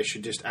touching on. They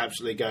should just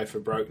absolutely go for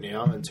broke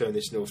now and turn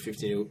this into a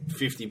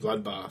 50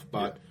 bloodbath.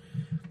 But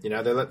they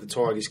let the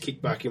Tigers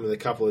kick back in with a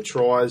couple of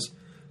tries.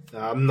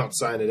 I'm not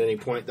saying at any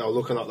point they were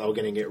looking like they were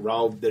going to get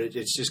rolled, but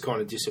it's just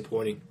kind of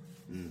disappointing.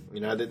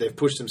 They've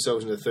pushed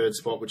themselves into the third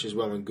spot, which is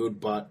well and good,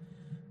 but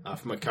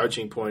from a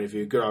coaching point of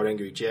view, good old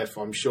Angry Jeff,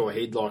 I'm sure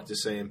he'd like to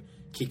see him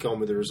kick on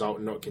with the result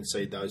and not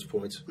concede those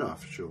points. No,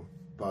 for sure.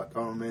 But,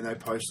 they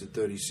posted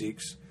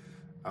 36.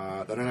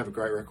 They don't have a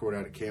great record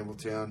out at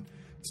Campbelltown.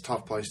 It's a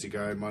tough place to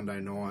go Monday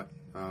night.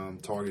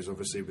 Tigers,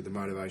 obviously, with the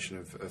motivation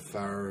of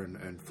Farah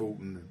and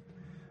Fulton.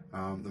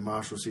 the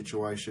Marshall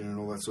situation and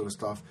all that sort of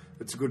stuff.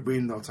 It's a good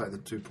win. They'll take the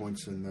 2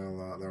 points and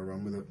they'll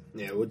run with it.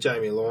 Yeah, well,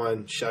 Jamie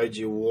Lyon showed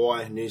you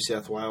why New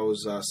South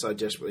Wales so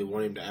desperately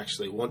want him to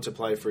actually want to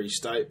play for his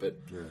state, but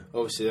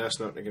obviously that's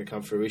not going to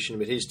come to fruition.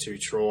 But his 2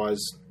 tries,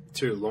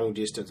 2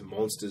 long-distance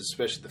monsters,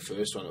 especially the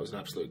first one, it was an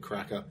absolute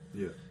cracker.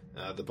 Yeah.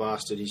 The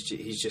bastard,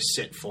 he's just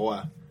set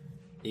fire.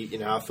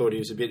 I thought he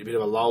was a bit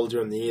of a lull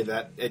during the year.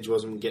 That Edge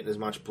wasn't getting as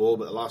much ball,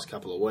 but the last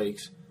couple of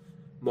weeks,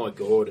 my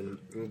God.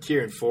 And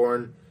Kieran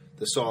Foran,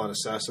 the silent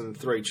assassin,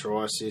 3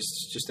 try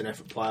assists, just an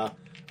effort player.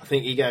 I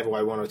think he gave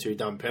away 1 or 2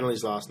 dumb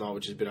penalties last night,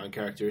 which is a bit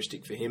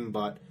uncharacteristic for him,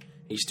 but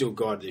he still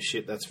guided the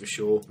ship, that's for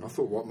sure. I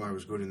thought Watmo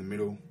was good in the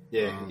middle.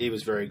 Yeah, he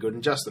was very good.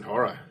 And Justin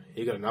Horro,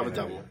 he got another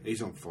double. Yeah,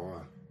 he's on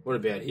fire. What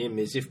about him?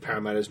 As if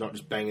Parramatta's not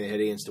just banging their head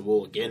against the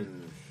wall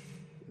again.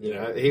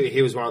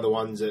 He was one of the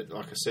ones that,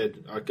 like I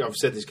said, I've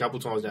said this a couple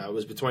of times now, it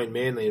was between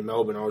Manly and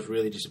Melbourne. I was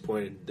really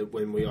disappointed that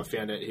when I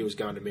found out he was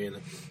going to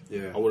Manly.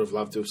 Yeah. I would have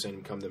loved to have seen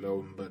him come to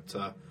Melbourne. But,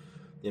 on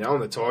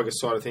the Tigers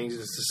side of things,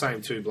 it's the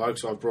same 2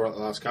 blokes I've brought up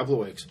the last couple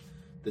of weeks.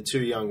 The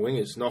 2 young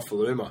wingers,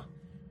 Nofaluma.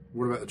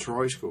 What about the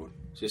try he scored?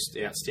 Just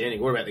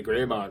outstanding. What about the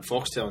Grandma and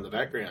Foxtel in the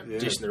background? Yeah,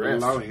 Dishing the ref.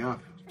 blowing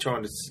up.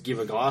 Trying to give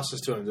her glasses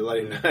to him to let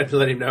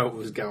him know what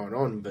was going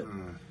on. But...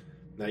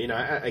 No,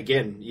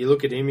 again, you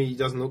look at him, he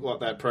doesn't look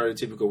like that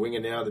prototypical winger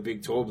now, the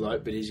big tall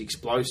bloke, but he's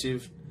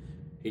explosive.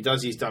 He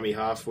does his dummy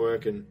half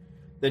work, and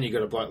then you've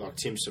got a bloke like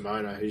Tim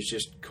Simona, who's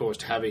just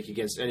caused havoc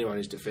against anyone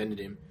who's defended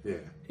him. Yeah.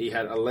 He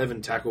had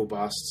 11 tackle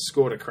busts,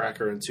 scored a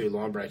cracker and 2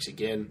 line breaks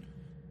again.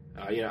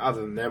 Other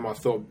than them, I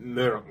thought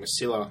Murdoch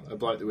Masilla, a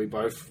bloke that we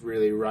both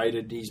really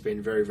rated, he's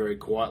been very, very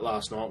quiet.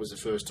 Last night was the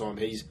first time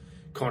he's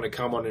kind of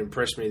come on and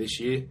impressed me this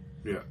year.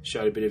 Yeah.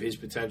 Showed a bit of his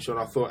potential,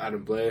 and I thought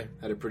Adam Blair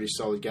had a pretty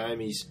solid game.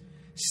 He's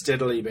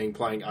steadily been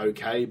playing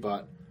okay,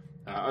 but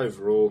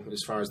overall,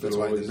 as far as the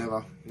Tigers,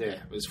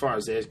 as far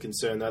as they're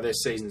concerned, though, their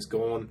season's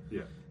gone.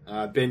 Yeah.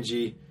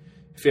 Benji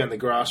found the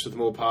grass with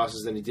more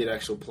passes than he did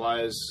actual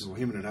players. Well,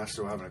 him and Anasta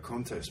were having a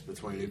contest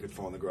between who could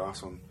find the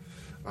grass on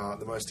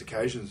the most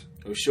occasions.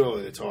 Well,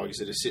 surely the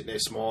Tigers are just sitting there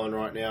smiling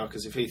right now,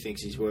 because if he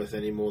thinks he's worth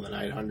any more than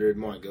 800,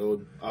 my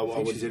God. I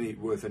think he's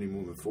worth any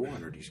more than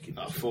 400, he's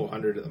kidding.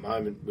 400 at the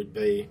moment would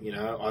be,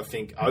 I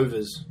think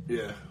overs.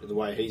 Yeah. The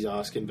way he's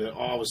asking. But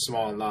I was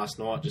smiling last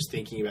night just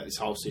thinking about this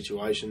whole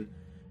situation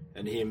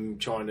and him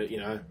trying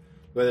to,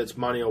 whether it's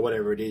money or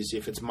whatever it is,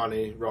 if it's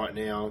money right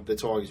now, the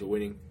Tigers are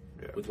winning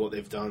with what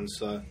they've done.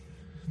 So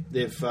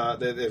they've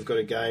got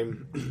a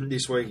game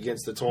this week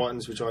against the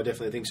Titans, which I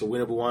definitely think is a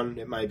winnable one.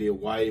 It may be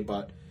away,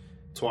 but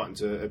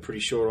Titans are pretty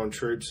short on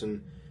troops,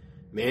 and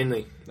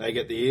Manly, they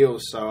get the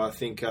Eels, so I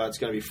think it's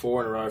going to be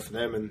 4 in a row for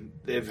them, and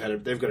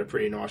they've got a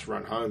pretty nice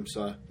run home,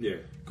 so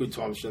good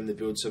times for them to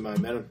build some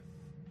momentum.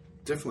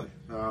 Definitely.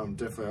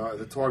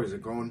 The Tigers are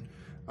gone.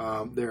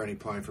 They're only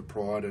playing for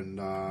pride,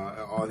 and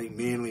I think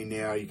Manly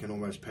now, you can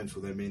almost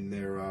pencil them in.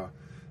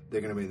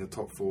 They're going to be in the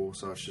top 4,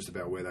 so it's just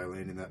about where they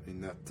land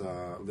in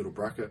that little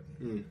bracket.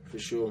 For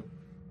sure.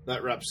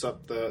 That wraps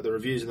up the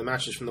reviews of the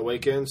matches from the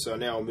weekend, so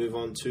now I'll move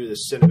on to the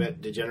Centrebet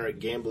Degenerate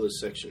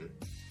Gamblers section.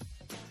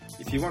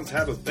 If you want to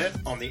have a bet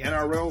on the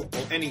NRL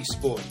or any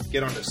sport,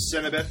 get onto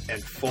Centrebet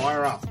and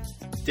fire up.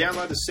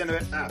 Download the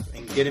Centrebet app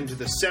and get into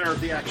the centre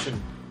of the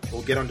action,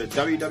 or get onto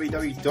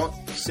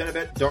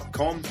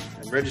www.centrebet.com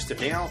and register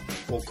now,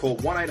 or call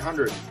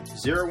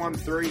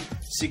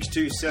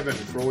 1-800-013-627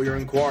 for all your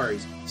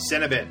inquiries.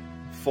 Centrebet,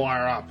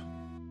 fire up.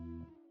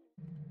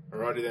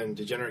 Alrighty then,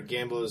 Degenerate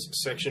Gamblers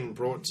section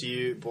brought to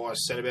you by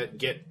Centrebet.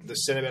 Get the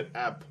Centrebet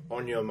app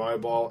on your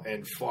mobile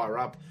and fire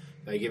up.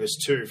 They give us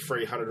 2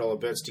 free $100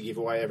 bets to give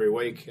away every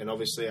week, and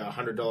obviously a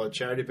 $100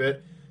 charity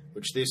bet,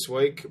 which this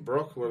week,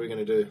 Brock, what are we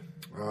going to do?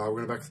 We're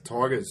going to back the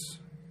Tigers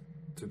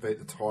to beat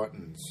the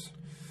Titans.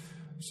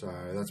 So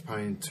that's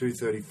paying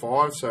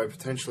 $235, so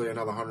potentially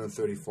another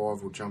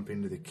 $135 will jump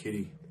into the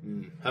kitty.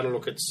 Had a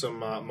look at some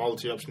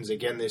multi-options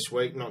again this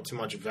week, not too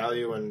much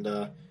value, and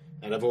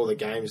of all the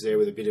games there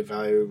with a bit of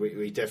value,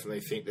 we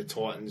definitely think the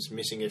Titans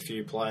missing a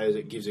few players,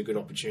 it gives a good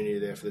opportunity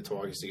there for the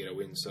Tigers to get a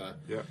win. So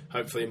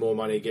hopefully more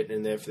money getting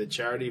in there for the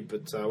charity.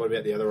 But what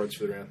about the other odds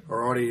for the round?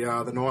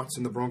 Alrighty, the Knights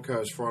and the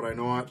Broncos Friday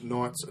night.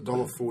 Knights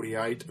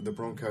 $1.48, the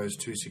Broncos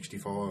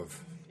 $2.65.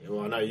 Yeah,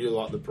 well, I know you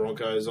like the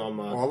Broncos. I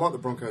like the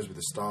Broncos with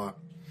a start.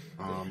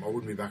 I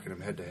wouldn't be backing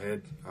them head to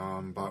head,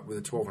 but with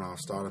a 12.5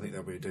 start, I think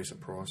that'll be a decent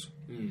price.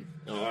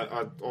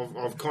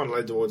 I've kind of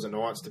led towards the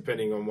Knights,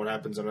 depending on what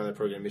happens. I know they're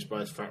probably going to miss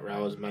both front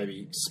rowers.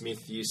 Maybe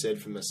Smith, you said,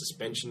 from the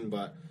suspension,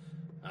 but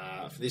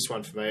for this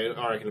one, for me,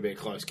 I reckon it'll be a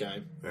close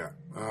game. Yeah.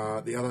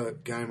 The other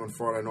game on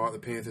Friday night, the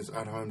Panthers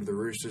at home to the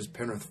Roosters.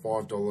 Penrith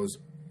 $5,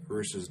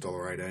 Roosters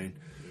 $1.18.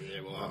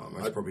 Yeah, well,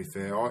 that's probably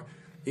fair.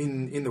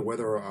 In the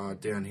weather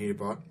down here,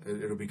 but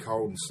it'll be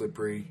cold and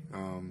slippery.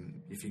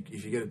 If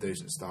you get a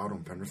decent start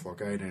on Penrith, like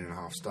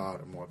 18.5 start,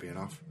 it might be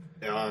enough.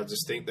 Yeah, I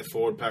just think the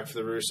forward pack for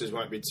the Roosters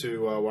won't be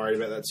too worried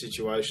about that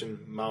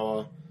situation.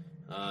 Moa,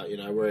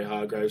 Rory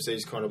Hargraves,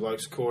 these kind of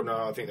blokes.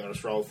 Cordner, I think they'll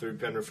just roll through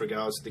Penrith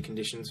regardless of the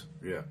conditions.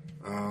 Yeah.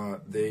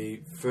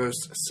 The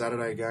first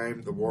Saturday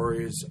game, the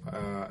Warriors,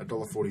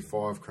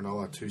 $1.45,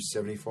 Cronulla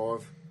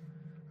 $2.75.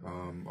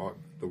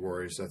 The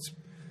Warriors, that's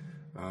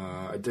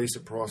a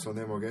decent price on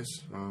them, I guess.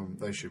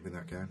 They should win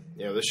that game.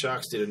 Yeah, well, the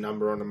Sharks did a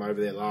number on them over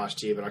there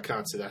last year, but I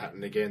can't see that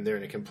happening again. They're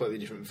in a completely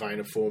different vein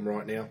of form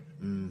right now.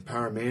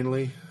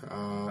 Para-Manly,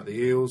 the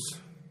Eels,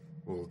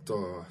 Eels,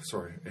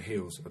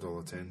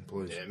 $1.10,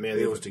 please. Yeah,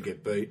 Manly, Eels to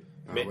get beat.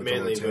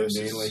 Manly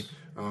versus...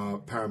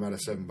 Manly. Parramatta,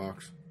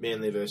 $7.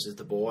 Manly versus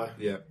the Boy.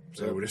 Yeah,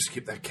 so we'll just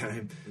skip that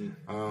game.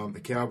 The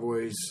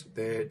Cowboys,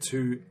 they're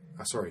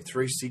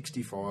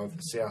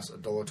 $3.65.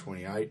 South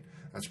 $1.28.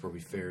 That's probably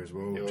fair as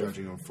well,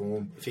 judging on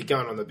form. If you're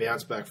going on the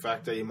bounce back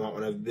factor, you might want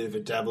to have a bit of a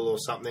dabble or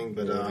something.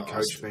 But the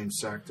coach being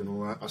sacked and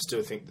all that. I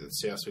still think that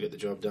South will get the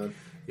job done.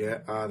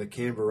 Yeah, the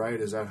Canberra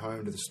Raiders at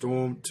home to the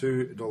Storm,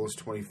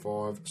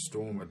 $2.25.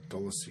 Storm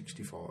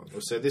 $1.65. Well,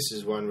 so this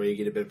is one where you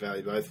get a bit of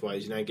value both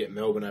ways. You don't get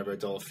Melbourne over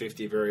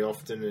 $1.50 very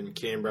often, and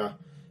Canberra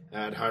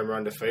at home are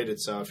undefeated.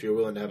 So if you're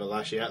willing to have a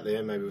lash out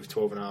there, maybe with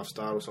 12.5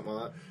 start or something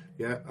like that.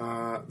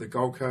 Yeah, the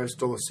Gold Coast,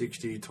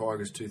 $1.60,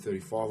 Tigers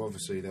 $2.35.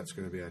 Obviously, that's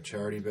going to be our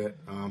charity bet.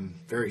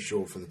 Very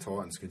short for the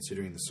Titans,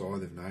 considering the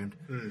side they've named.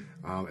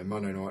 And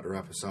Monday night, to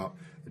wrap us up,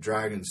 the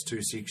Dragons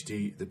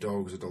 $2.60, the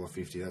Dogs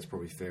 $1.50. That's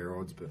probably fair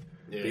odds, but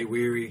be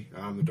weary.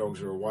 The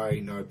Dogs are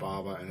away, no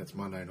Barber, and it's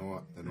Monday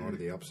night, the night of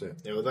the upset.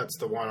 Yeah, well, that's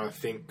the one I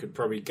think could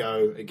probably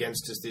go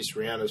against us this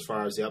round as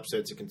far as the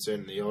upsets are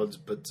concerned and the odds,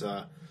 but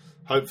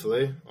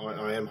hopefully,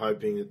 I am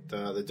hoping that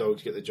the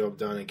Dogs get the job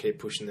done and keep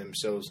pushing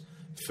themselves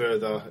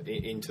further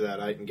into that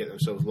 8 and get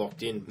themselves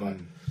locked in. But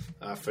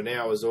for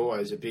now, as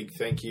always, a big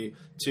thank you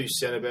to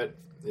Centrebet.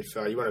 If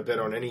you want to bet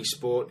on any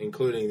sport,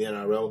 including the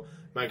NRL,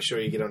 make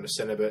sure you get onto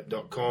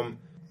centrebet.com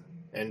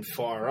and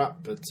fire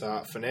up. But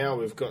for now,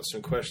 we've got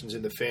some questions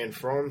in the fan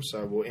forum,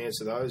 so we'll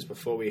answer those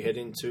before we head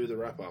into the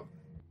wrap-up.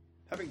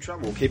 Having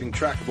trouble keeping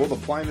track of all the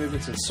play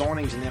movements and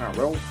signings in the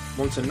NRL?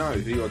 Want to know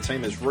who your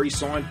team has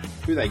re-signed,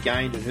 who they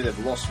gained and who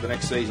they've lost for the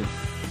next season?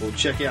 Well,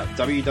 check out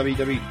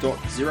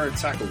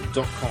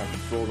www.zerotackle.com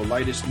for all the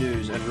latest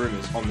news and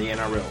rumours on the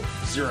NRL.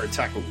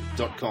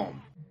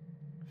 Zerotackle.com.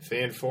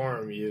 Fan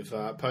forum, you've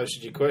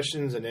posted your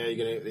questions and now you're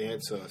going to get the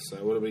answer.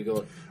 So what have we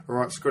got? All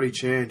right, Scotty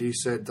Chand, he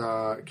said,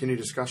 can you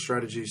discuss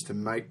strategies to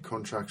make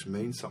contracts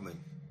mean something?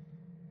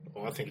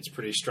 Well, I think it's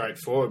pretty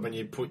straightforward. When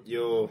you put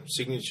your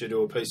signature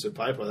to a piece of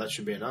paper, that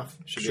should be enough.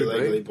 Should be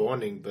legally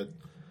binding, but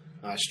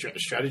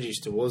strategies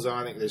towards it,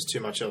 I think there's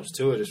too much else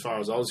to it. As far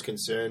as I was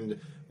concerned,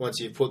 once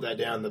you put that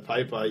down on the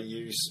paper,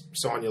 you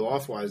sign your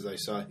life away, as they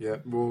say. Yeah,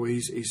 well,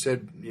 he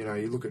said, you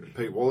look at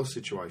Pete Wallace's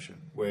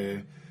situation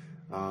where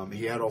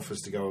he had offers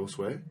to go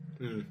elsewhere,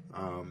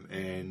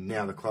 and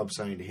now the club's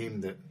saying to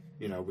him that,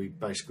 we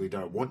basically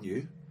don't want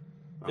you.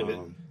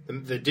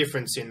 The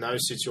difference in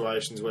those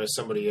situations where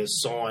somebody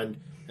has signed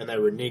and they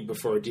renege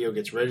before a deal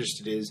gets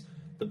registered is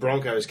the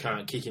Broncos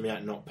can't kick him out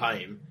and not pay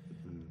him.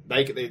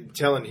 They're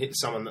telling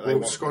someone that they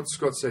want...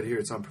 Scott said here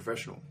it's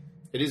unprofessional.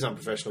 It is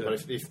unprofessional,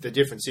 but if the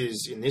difference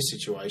is in this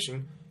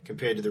situation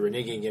compared to the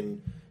reneging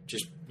and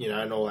just,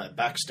 and all that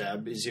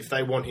backstab, is if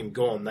they want him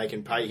gone, they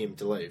can pay him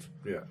to leave.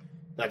 Yeah.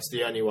 That's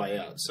the only way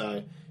out.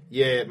 So,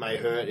 yeah, it may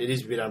hurt. It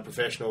is a bit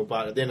unprofessional,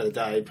 but at the end of the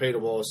day, Peter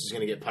Wallace is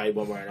going to get paid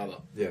one way or another.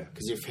 Yeah.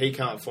 Because if he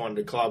can't find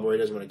a club or he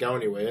doesn't want to go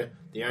anywhere,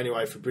 the only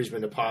way for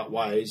Brisbane to part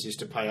ways is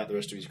to pay out the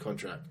rest of his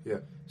contract. Yeah.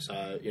 So,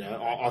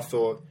 I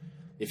thought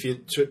if you're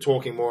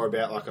talking more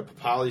about like a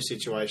Papali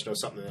situation or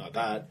something like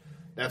that,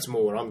 that's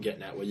more what I'm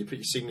getting at, where you put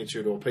your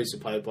signature to a piece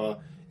of paper,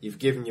 you've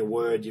given your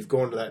word, you've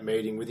gone to that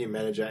meeting with your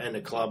manager and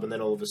a club, and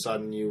then all of a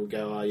sudden you will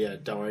go, oh, yeah,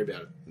 don't worry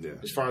about it. Yeah.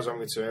 As far as I'm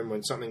concerned,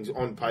 when something's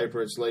on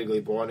paper, it's legally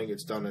binding,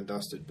 it's done and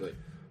dusted. But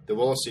the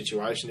Wallace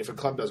situation, if a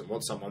club doesn't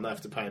want someone, they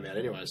have to pay him out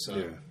anyway.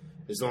 So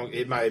as long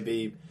it may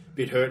be a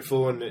bit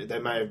hurtful and they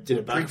may have did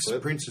a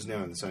backflip. Prince is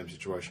now in the same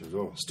situation as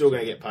well. Still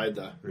going to get paid,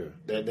 though.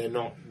 Yeah. They're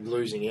not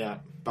losing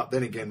out. But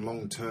then again,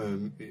 long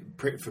term,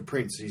 for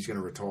Prince, he's going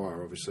to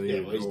retire, obviously,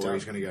 or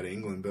he's going to go to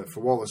England. But for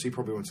Wallace, he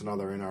probably wants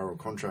another NRL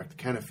contract. It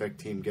can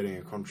affect him getting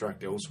a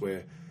contract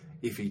elsewhere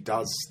if he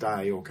does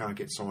stay or can't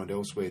get signed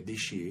elsewhere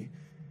this year.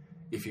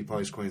 If he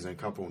plays Queensland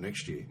Cup or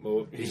next year,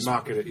 well, his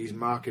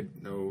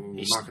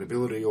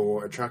marketability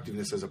or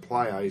attractiveness as a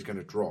player is going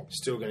to drop.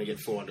 Still going to get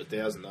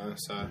 $400,000 though,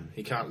 so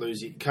he can't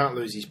lose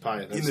his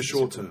pay. In the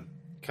short term.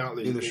 Can't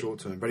lose in the short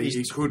term, but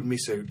he could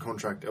miss a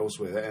contract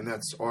elsewhere, and I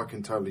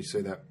can totally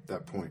see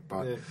that point.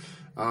 But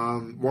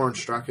Warren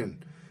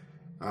Strachan,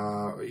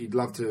 he'd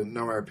love to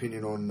know our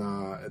opinion on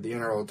the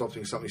NRL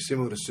adopting something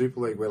similar to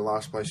Super League, where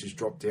last place is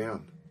dropped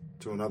down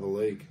to another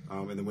league,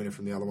 and the winner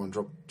from the other one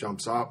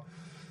jumps up.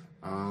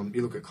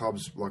 You look at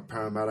clubs like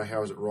Parramatta.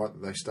 How is it right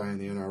that they stay in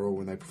the NRL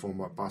when they perform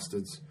like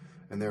bustards?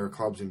 And there are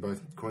clubs in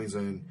both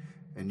Queensland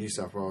and New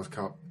South Wales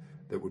Cup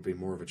that would be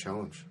more of a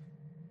challenge.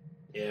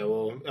 Yeah,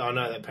 well, I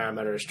know that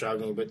Parramatta are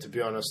struggling, but to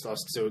be honest,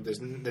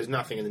 there's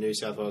nothing in the New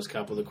South Wales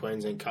Cup or the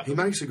Queensland Cup. He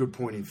makes a good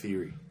point in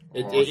theory.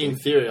 In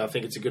theory, I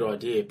think it's a good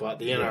idea, but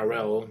the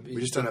NRL...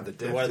 We just don't have the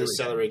depth. The way the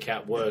salary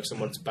cap works and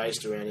what it's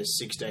based around is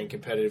 16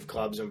 competitive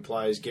clubs and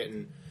players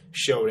getting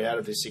shelled out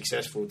of the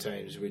successful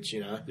teams, which,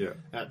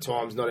 at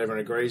times not everyone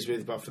agrees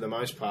with, but for the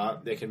most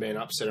part, there can be an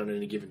upset on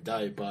any given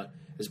day. But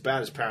as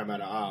bad as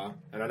Parramatta are,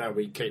 and I know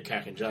we keep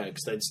cacking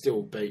jokes, they'd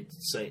still beat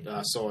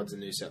sides in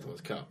the New South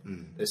Wales Cup.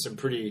 There's some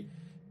pretty...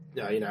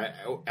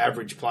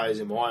 average players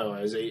in my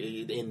eyes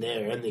in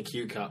there and the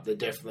Q Cup that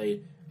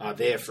definitely are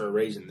there for a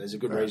reason. There's a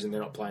good reason they're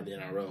not playing the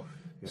NRL.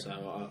 Yeah.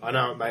 So I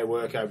know it may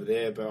work over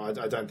there, but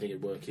I don't think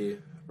it'd work here.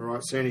 All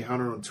right, Sandy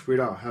Hunter on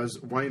Twitter. Has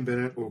Wayne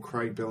Bennett or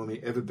Craig Bellamy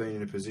ever been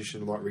in a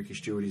position like Ricky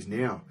Stuart is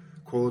now?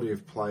 Quality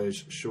of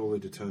players surely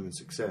determines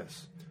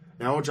success.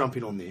 Now I'll jump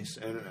in on this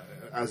and,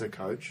 as a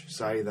coach,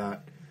 say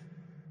that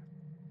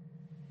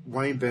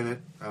Wayne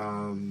Bennett,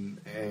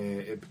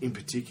 in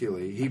particular,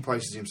 he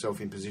places himself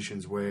in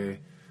positions where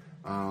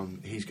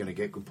he's going to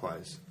get good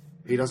players.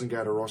 He doesn't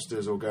go to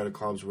rosters or go to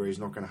clubs where he's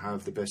not going to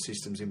have the best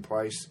systems in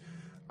place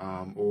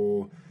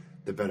or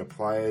the better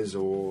players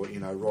or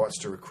rights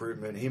to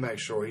recruitment. He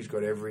makes sure he's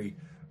got every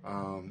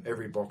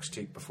box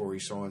ticked before he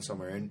signs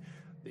somewhere. And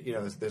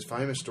there's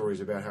famous stories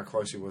about how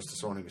close he was to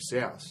signing with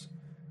South,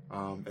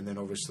 and then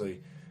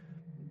obviously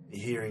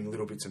hearing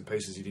little bits and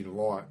pieces he didn't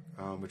like,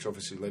 which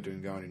obviously led to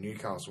him going to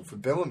Newcastle. For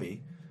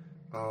Bellamy,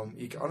 I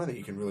don't think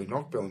you can really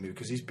knock Bellamy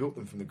because he's built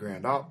them from the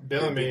ground up.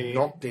 Bellamy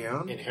knocked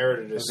down,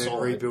 inherited a and side, then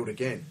rebuilt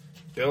again.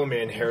 Bellamy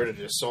inherited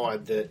a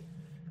side that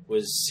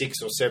was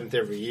 6th or 7th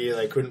every year.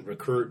 They couldn't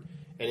recruit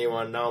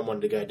anyone. No one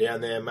wanted to go down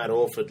there. Matt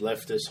Orford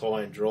left us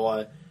high and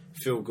dry.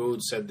 Phil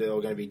Gould said they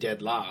were going to be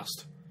dead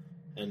last.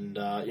 And,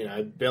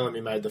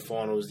 Bellamy made the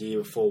finals the year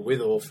before with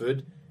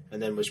Orford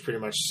and then was pretty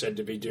much said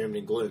to be doomed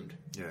and gloomed.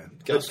 Yeah.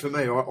 But for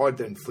me, I'd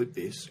then flip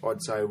this.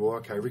 I'd say, well,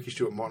 okay, Ricky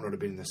Stuart might not have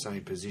been in the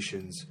same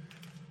positions.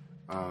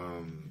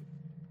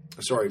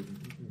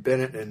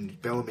 Bennett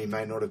and Bellamy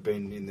may not have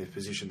been in the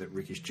position that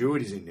Ricky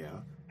Stuart is in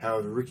now.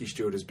 However, Ricky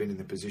Stuart has been in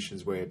the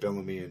positions where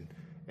Bellamy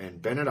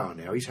and Bennett are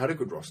now. He's had a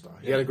good roster.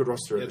 He had a good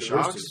roster at the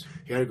Sharks. Roosters.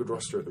 He had a good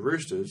roster at the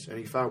Roosters, and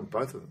he failed with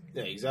both of them.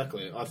 Yeah,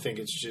 exactly. I think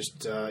it's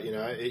just, how you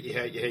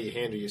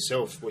handle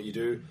yourself, what you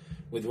do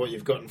with what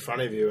you've got in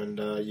front of you, and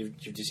you've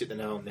just hit the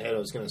nail on the head. I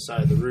was going to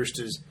say, the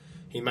Roosters,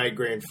 he made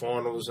grand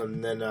finals,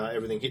 and then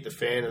everything hit the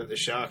fan, and at the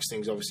Sharks,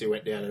 things obviously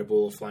went down in a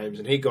ball of flames,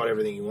 and he got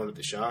everything he wanted at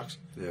the Sharks.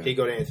 Yeah. He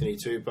got Anthony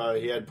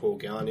Tupou, he had Paul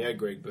Gallen, he had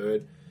Greg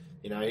Bird.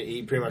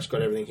 He pretty much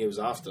got everything he was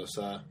after.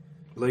 So,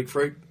 League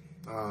Freak,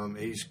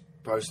 he's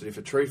posted, if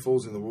a tree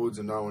falls in the woods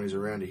and no one is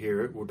around to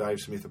hear it, will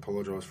Dave Smith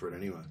apologise for it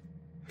anyway?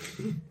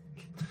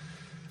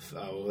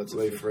 That's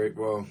League Freak,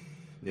 well,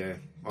 yeah.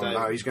 I don't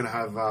know. He's going to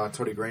have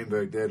Toddy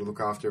Greenberg there to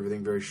look after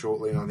everything very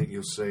shortly, and I think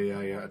you'll see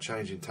a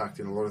change in tact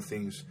in a lot of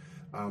things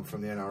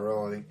from the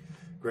NRL. I think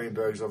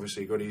Greenberg's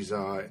obviously got his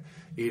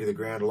ear to the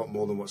ground a lot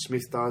more than what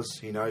Smith does.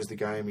 He knows the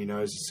game, he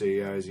knows the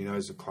CEOs, he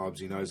knows the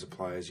clubs, he knows the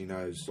players, he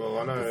knows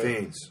the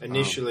fans.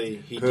 Initially,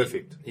 he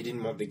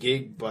didn't want the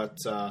gig, but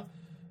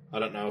I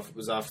don't know if it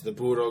was after the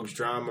Bulldogs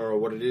drama or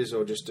what it is,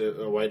 or just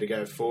a way to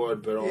go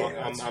forward. But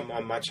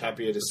I'm much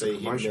happier to see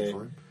him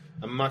there.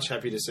 I'm much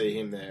happy to see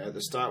him there. At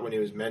the start, when he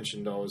was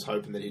mentioned, I was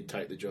hoping that he'd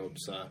take the job.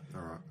 So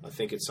I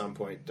think at some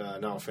point,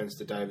 no offence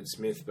to David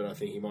Smith, but I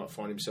think he might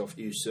find himself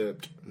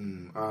usurped.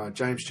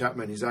 James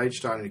Chapman, his age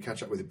starting to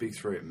catch up with the big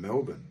three at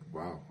Melbourne.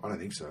 Wow, I don't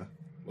think so.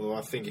 Well,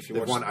 I think if you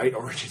They've won 8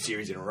 Origin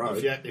series in a row.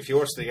 If you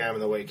watch the game on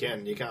the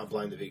weekend, you can't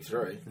blame the big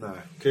three. No.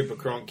 Cooper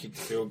Cronk kicked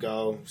the field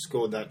goal,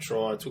 scored that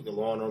try, took the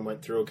line on,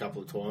 went through a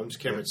couple of times.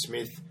 Cameron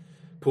Smith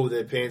pulled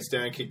their pants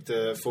down, kicked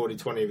the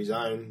 40-20 of his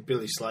own.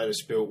 Billy Slater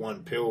spilt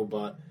one pill,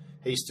 but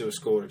he still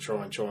scored a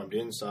try and chimed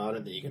in, so I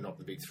don't think you can knock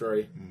the big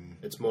three.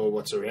 It's more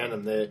what's around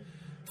them there.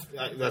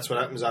 That's what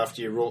happens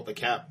after you rort the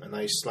cap, and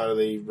they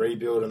slowly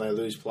rebuild and they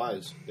lose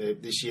players.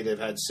 This year they've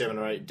had 7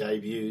 or 8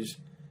 debuts,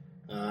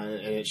 and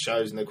it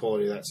shows in the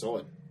quality of that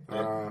side.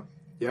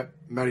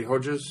 Matty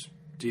Hodges,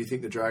 do you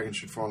think the Dragons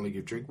should finally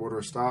give Drinkwater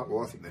a start?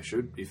 Well, I think they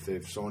should if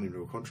they've signed him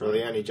to a contract. Well,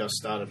 he only just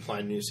started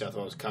playing New South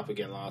Wales Cup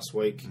again last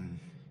week.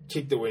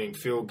 Kicked the winning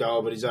field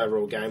goal, but his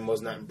overall game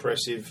wasn't that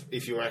impressive.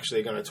 If you're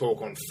actually going to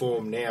talk on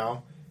form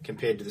now,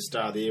 compared to the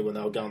start of the year when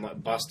they were going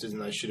like busters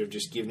and they should have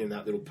just given him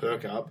that little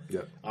perk up,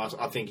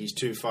 I think he's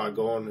too far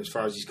gone as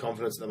far as his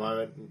confidence at the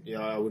moment.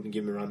 I wouldn't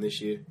give him a run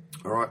this year.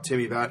 All right,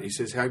 Timmy Batt, he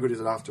says, how good is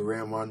it after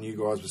round 1? You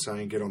guys were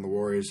saying get on the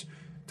Warriors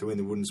to win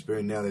the Wooden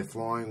Spoon. Now they're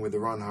flying with the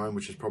run home,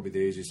 which is probably the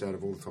easiest out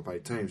of all the top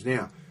 8 teams.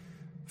 Now,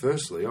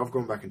 firstly, I've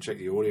gone back and checked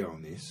the audio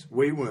on this.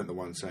 We weren't the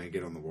ones saying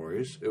get on the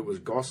Warriors. It was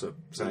gossip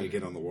saying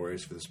get on the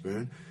Warriors for the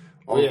Spoon.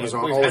 I was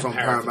on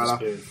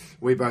Parramatta.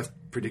 We both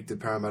predicted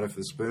Parramatta for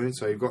the Spoon,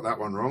 so you've got that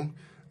one wrong.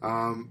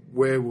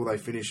 Where will they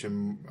finish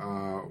and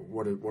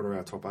what are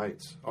our top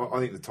 8s? I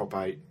think the top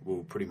 8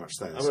 will pretty much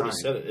stay the same. I've already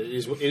said it. It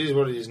is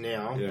what it is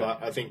now,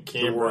 but I think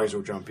the Warriors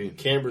will jump in.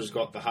 Canberra's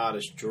got the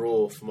hardest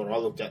draw from what I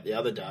looked at the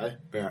other day.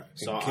 Yeah,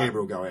 so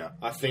Canberra will go out.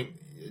 I think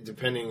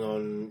depending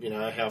on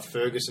how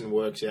Ferguson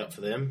works out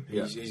for them,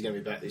 he's going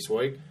to be back this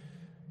week.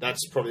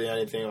 That's probably the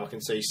only thing I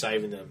can see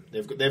saving them.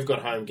 They've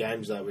got home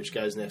games, though, which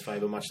goes in their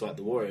favour, much like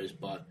the Warriors.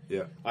 But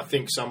I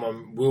think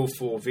someone will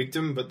fall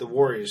victim, but the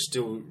Warriors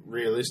still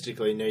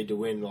realistically need to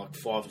win like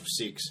 5 of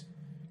 6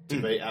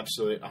 to be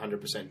absolute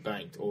 100%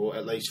 banked, or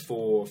at least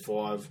 4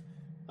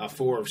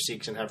 of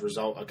 6 and have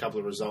a couple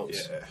of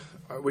results.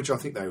 Yeah, which I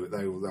think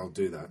they'll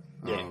do that.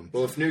 Yeah.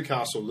 Well, if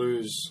Newcastle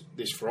lose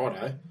this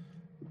Friday,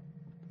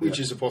 which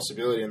is a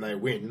possibility, and they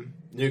win,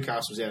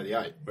 Newcastle's out of the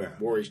 8. Yeah.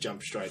 Warriors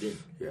jump straight in.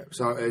 Yeah.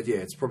 So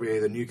it's probably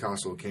either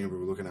Newcastle or Canberra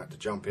we're looking at to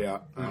jump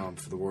out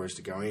for the Warriors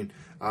to go in.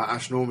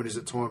 Ash Norman is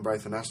at time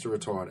Braithen Astor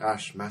retired.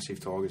 Ash, massive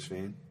Tigers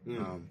fan.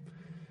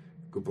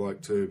 Good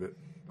bloke too,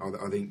 but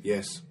I think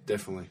yes,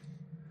 definitely.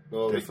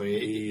 Well,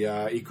 definitely,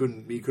 he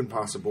couldn't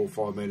pass the ball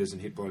 5 metres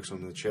and hit blokes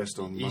on the chest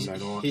on Monday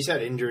night. He's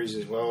had injuries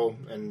as well,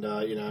 and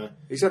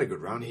he's had a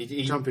good run.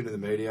 He jumped into the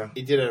media.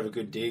 He did have a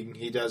good dig.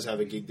 He does have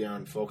a gig there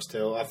on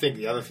Foxtel. I think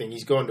the other thing,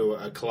 he's gone to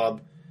a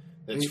club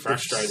that's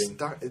frustrating.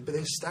 But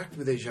they're stacked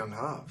with these young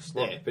halves.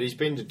 Yeah, but he's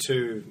been to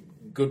 2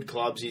 good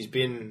clubs. He's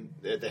been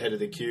at the head of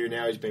the queue.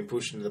 Now he's been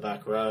pushed into the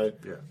back row.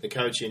 Yeah. The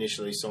coach he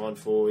initially signed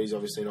for, he's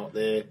obviously not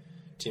there.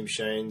 Tim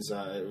Sheens.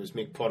 It was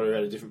Mick Potter who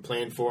had a different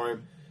plan for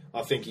him.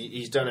 I think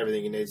he's done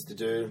everything he needs to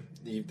do.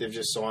 They've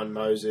just signed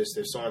Moses.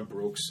 They've signed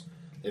Brooks.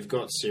 They've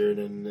got Siren,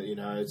 and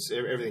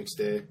everything's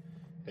there.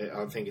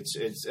 I think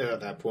it's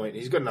at that point.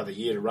 He's got another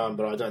year to run,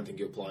 but I don't think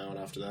he'll play on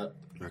after that.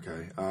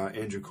 Okay.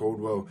 Andrew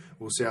Caldwell.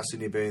 Will South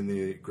Sydney be in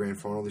the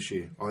grand final this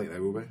year? I think they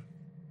will be.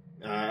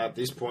 At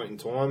this point in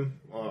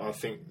time, I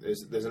think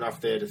there's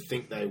enough there to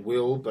think they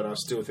will, but I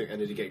still think they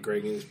need to get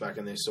Greg Inglis back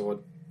on their side.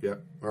 Yep.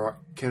 All right.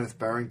 Kenneth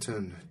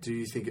Barrington, do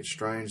you think it's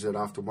strange that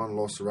after one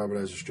loss, the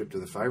Rabbitohs are stripped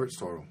of the favourites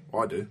title?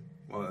 I do.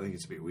 I think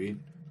it's a bit weird.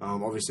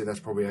 Obviously, that's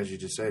probably, as you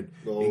just said,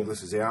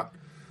 Inglis is out.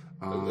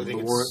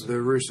 The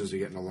Roosters are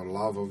getting a lot of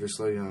love,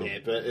 obviously.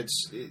 But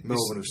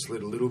Melbourne have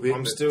slid a little bit,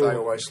 they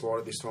always slide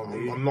at this time of the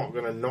year. I'm not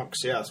going to knock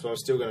South, but I'm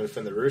still going to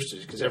defend the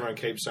Roosters, because everyone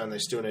keeps saying they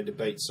still need to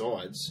beat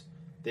sides.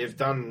 They've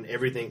done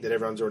everything that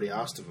everyone's already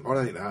asked of them. I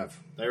don't think they have.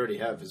 They already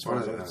have, as far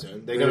as I'm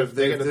concerned. They've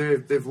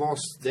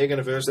lost. They're going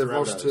to verse the Rabbitohs. They've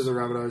lost to the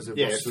Rabbitohs.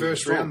 Yeah,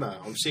 first round though.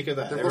 I'm sick of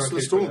that. They've lost to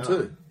the Storm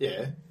too.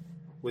 Yeah,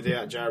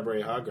 without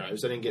Jarrabee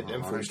Hargraves, they didn't get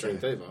them full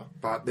strength either.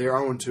 But they're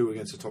 0-2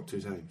 against the top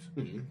 2 teams.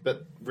 Mm-hmm.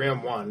 But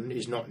round 1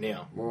 is not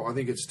now. Well, I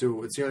think it's the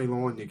only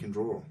line you can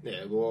draw.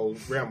 Yeah. Well,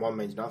 round 1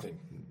 means nothing.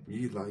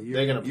 They're going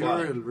to play.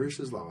 You're a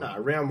Roosters lover. No,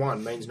 round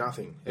 1 means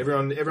nothing.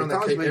 Everyone it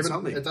does mean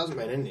something. It doesn't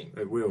mean anything.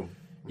 It will.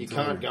 You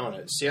can't go on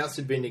it. Souths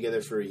had been together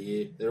for a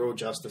year. They're all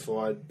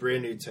justified.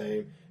 Brand new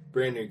team,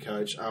 brand new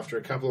coach. After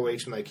a couple of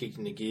weeks when they kicked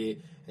into gear,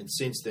 and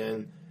since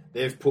then,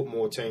 they've put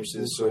more teams to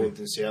the sword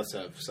than Souths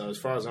have. So as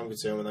far as I'm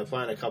concerned, when they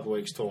play in a couple of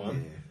weeks'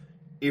 time,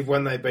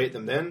 when they beat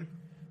them then,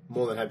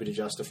 more than happy to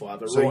justify it.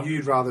 But so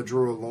you'd rather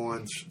draw a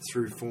line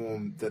through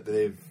form that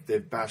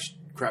they've bashed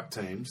crap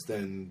teams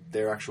than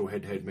their actual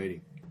head-to-head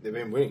meeting? They've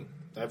been winning.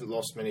 They haven't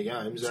lost many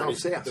games.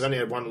 They've only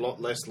had one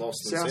lot less loss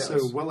than Souths.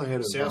 Souths are well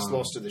ahead of Souths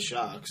lost to the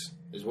Sharks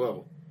as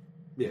well.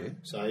 Yeah.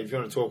 So if you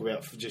want to talk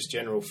about just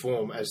general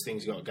form as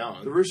things got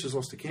going, the Roosters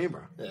lost to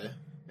Canberra. Yeah,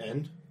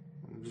 and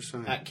I'm just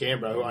saying at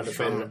Canberra, who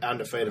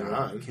undefeated at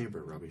home.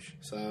 Canberra rubbish.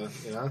 So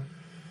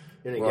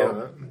you get on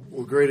it.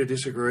 We'll agree to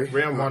disagree.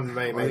 Round 1 to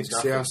me means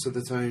nothing. Souths are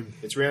the team.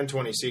 It's round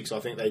 26. I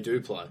think they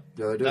do play.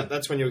 Yeah, they do.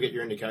 That's when you'll get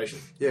your indication.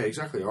 Yeah,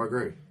 exactly. I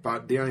agree.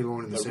 But the only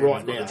line in the sand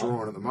right we've got now, to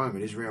draw on at the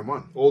moment is round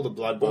 1. All the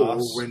bloodbaths.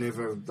 Or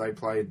whenever they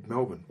played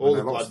Melbourne. All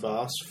the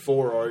bloodbaths.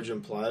 4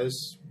 Origin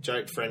players.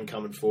 Jake Friend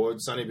coming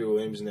forward. Sonny Bill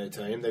Williams in their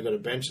team. They've got a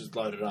bench that's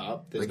loaded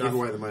up. They give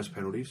away the most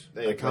penalties.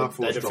 They can't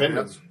force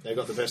dropouts. They've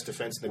got the best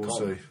defence in the comp.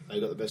 See. They've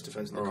got the best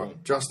defence in the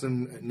comp.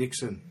 Justin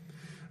Nixon.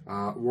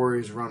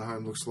 Warriors run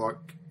home looks like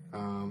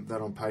that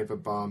on paper,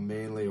 bar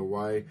Manly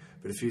away.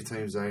 But a few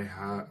teams they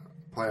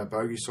play our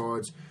bogey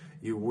sides.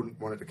 You wouldn't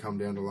want it to come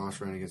down to last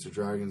round against the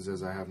Dragons,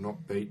 as they have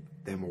not beat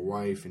them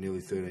away for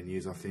nearly 13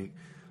 years, I think.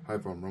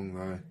 Hope I'm wrong,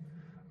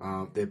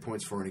 though. Their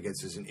points for and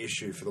against is an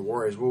issue for the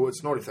Warriors. Well,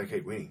 it's not if they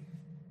keep winning.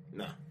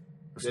 No.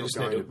 It's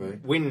not going to be.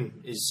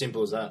 Win is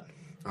simple as that.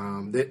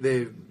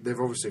 They've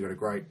obviously got a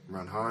great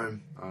run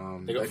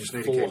home. They just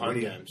need 4 to keep home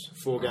winning. games.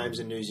 4 games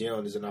in New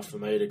Zealand is enough for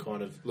me to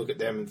kind of look at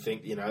them and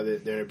think,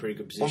 they're in a pretty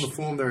good position. On the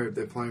form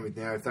they're playing with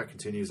now, if that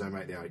continues, they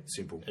make the 8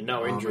 simple. And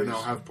no injuries. And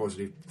they'll have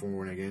positive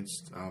for and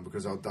against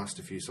because they'll dust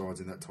a few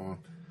sides in that time.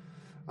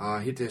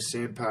 Hit their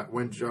Sampat.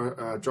 When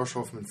Josh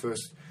Hoffman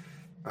first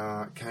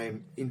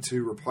came in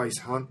to replace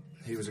Hunt,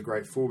 he was a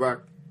great fullback.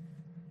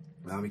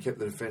 He kept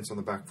the defence on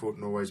the back foot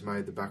and always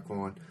made the back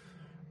line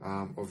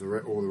of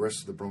all the rest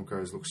of the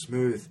Broncos look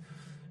smooth.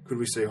 Could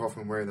we see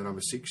Hoffman wearing the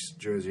number 6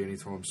 jersey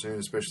anytime soon,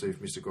 especially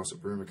if Mr.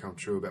 Gossip rumour come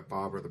true about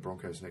Barber at the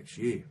Broncos next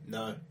year?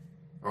 No.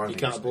 He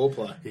can't ball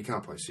play. He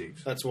can't play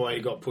 6. That's why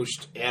he got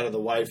pushed out of the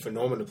way for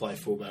Norman to play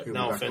fullback.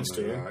 No offence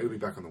to him. He'll be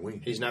back on the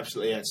wing. He's an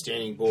absolutely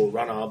outstanding ball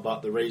runner,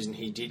 but the reason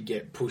he did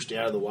get pushed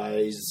out of the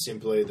way is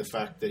simply the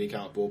fact that he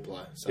can't ball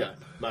play. So,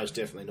 most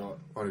definitely not.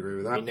 I'd agree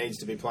with that. He needs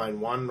to be playing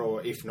 1,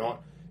 or if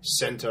not,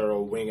 centre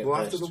or wing at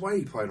best. After the way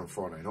he played on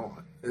Friday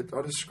night,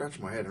 I just scratched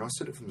my head, and I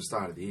said it from the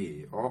start of the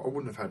year. I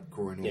wouldn't have had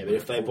Corey Norman. Yeah, but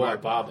if they buy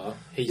Barber,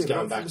 he's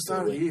going back from the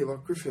start of the year.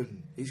 Like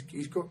Griffin,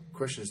 he's got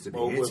questions to be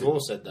answered. We've all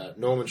said that.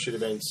 Norman should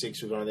have been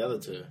 6 with one of the other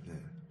two. Yeah.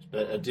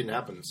 But it didn't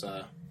happen,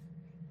 so...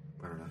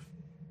 I don't know.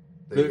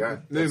 There you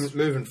go.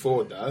 Moving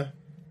forward, though,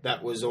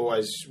 that was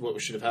always what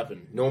should have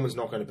happened. Norman's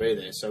not going to be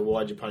there, so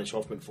why'd you punish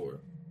Hoffman for it?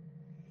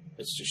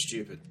 It's just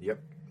stupid. Yep.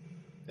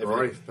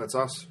 Alrighty, that's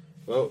us.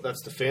 Well,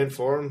 that's the fan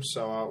forum,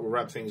 so we'll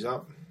wrap things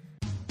up.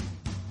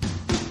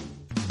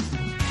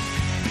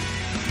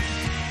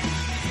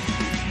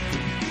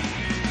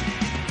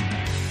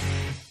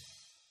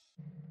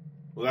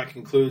 Well, that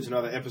concludes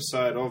another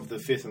episode of the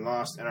Fifth and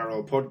Last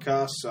NRL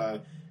podcast.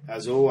 So,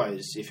 as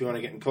always, if you want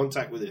to get in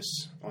contact with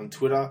us on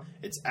Twitter,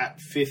 it's at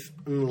Fifth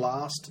and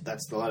Last.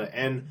 That's the letter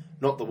N,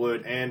 not the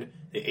word and.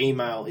 The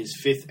email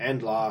is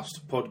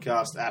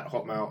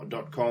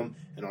fifthandlastpodcast@hotmail.com,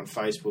 and on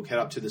Facebook, head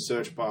up to the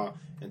search bar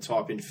and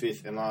type in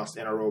Fifth and Last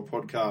NRL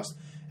podcast.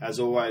 As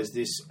always,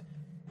 this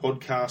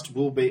podcast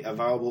will be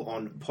available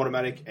on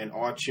Podomatic and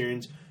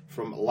iTunes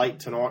from late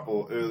tonight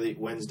or early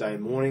Wednesday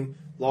morning.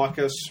 Like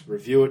us,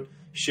 review it,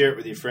 share it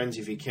with your friends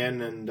if you can,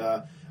 and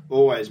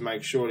always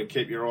make sure to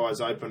keep your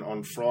eyes open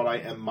on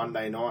Friday and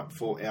Monday night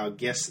for our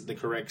Guess the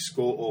Correct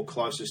Score or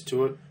closest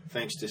to it,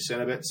 thanks to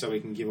Centrebet, so we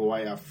can give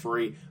away our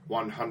free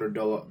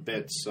 $100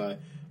 bets. So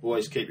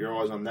always keep your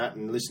eyes on that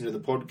and listen to the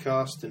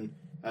podcast. And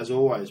as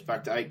always,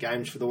 back to 8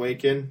 games for the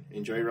weekend.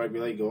 Enjoy rugby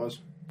league, guys.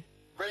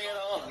 Bring it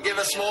on. Give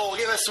us more.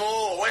 Give us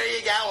more. Where are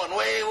you going?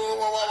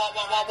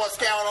 What's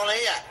going on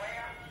here?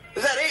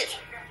 Is that it?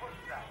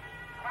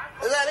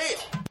 Is that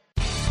it?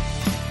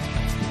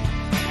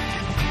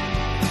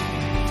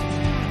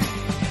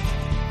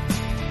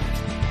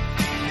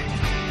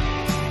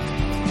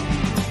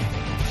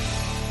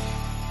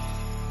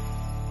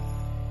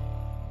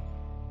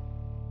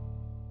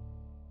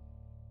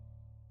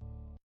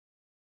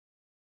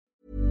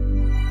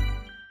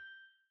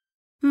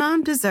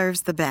 Mom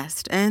deserves the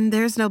best, and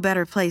there's no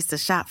better place to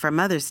shop for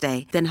Mother's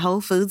Day than Whole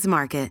Foods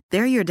Market.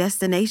 They're your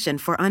destination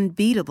for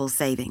unbeatable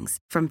savings,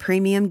 from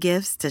premium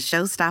gifts to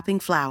show-stopping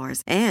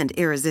flowers and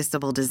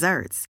irresistible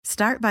desserts.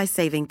 Start by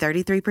saving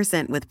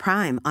 33% with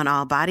Prime on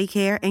all body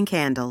care and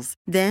candles.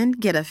 Then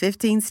get a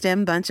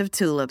 15-stem bunch of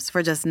tulips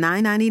for just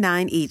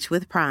 $9.99 each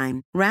with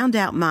Prime. Round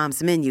out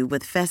Mom's menu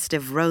with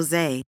festive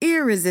rosé,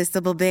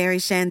 irresistible berry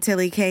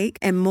chantilly cake,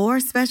 and more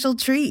special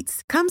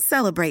treats. Come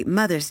celebrate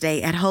Mother's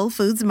Day at Whole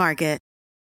Foods Market.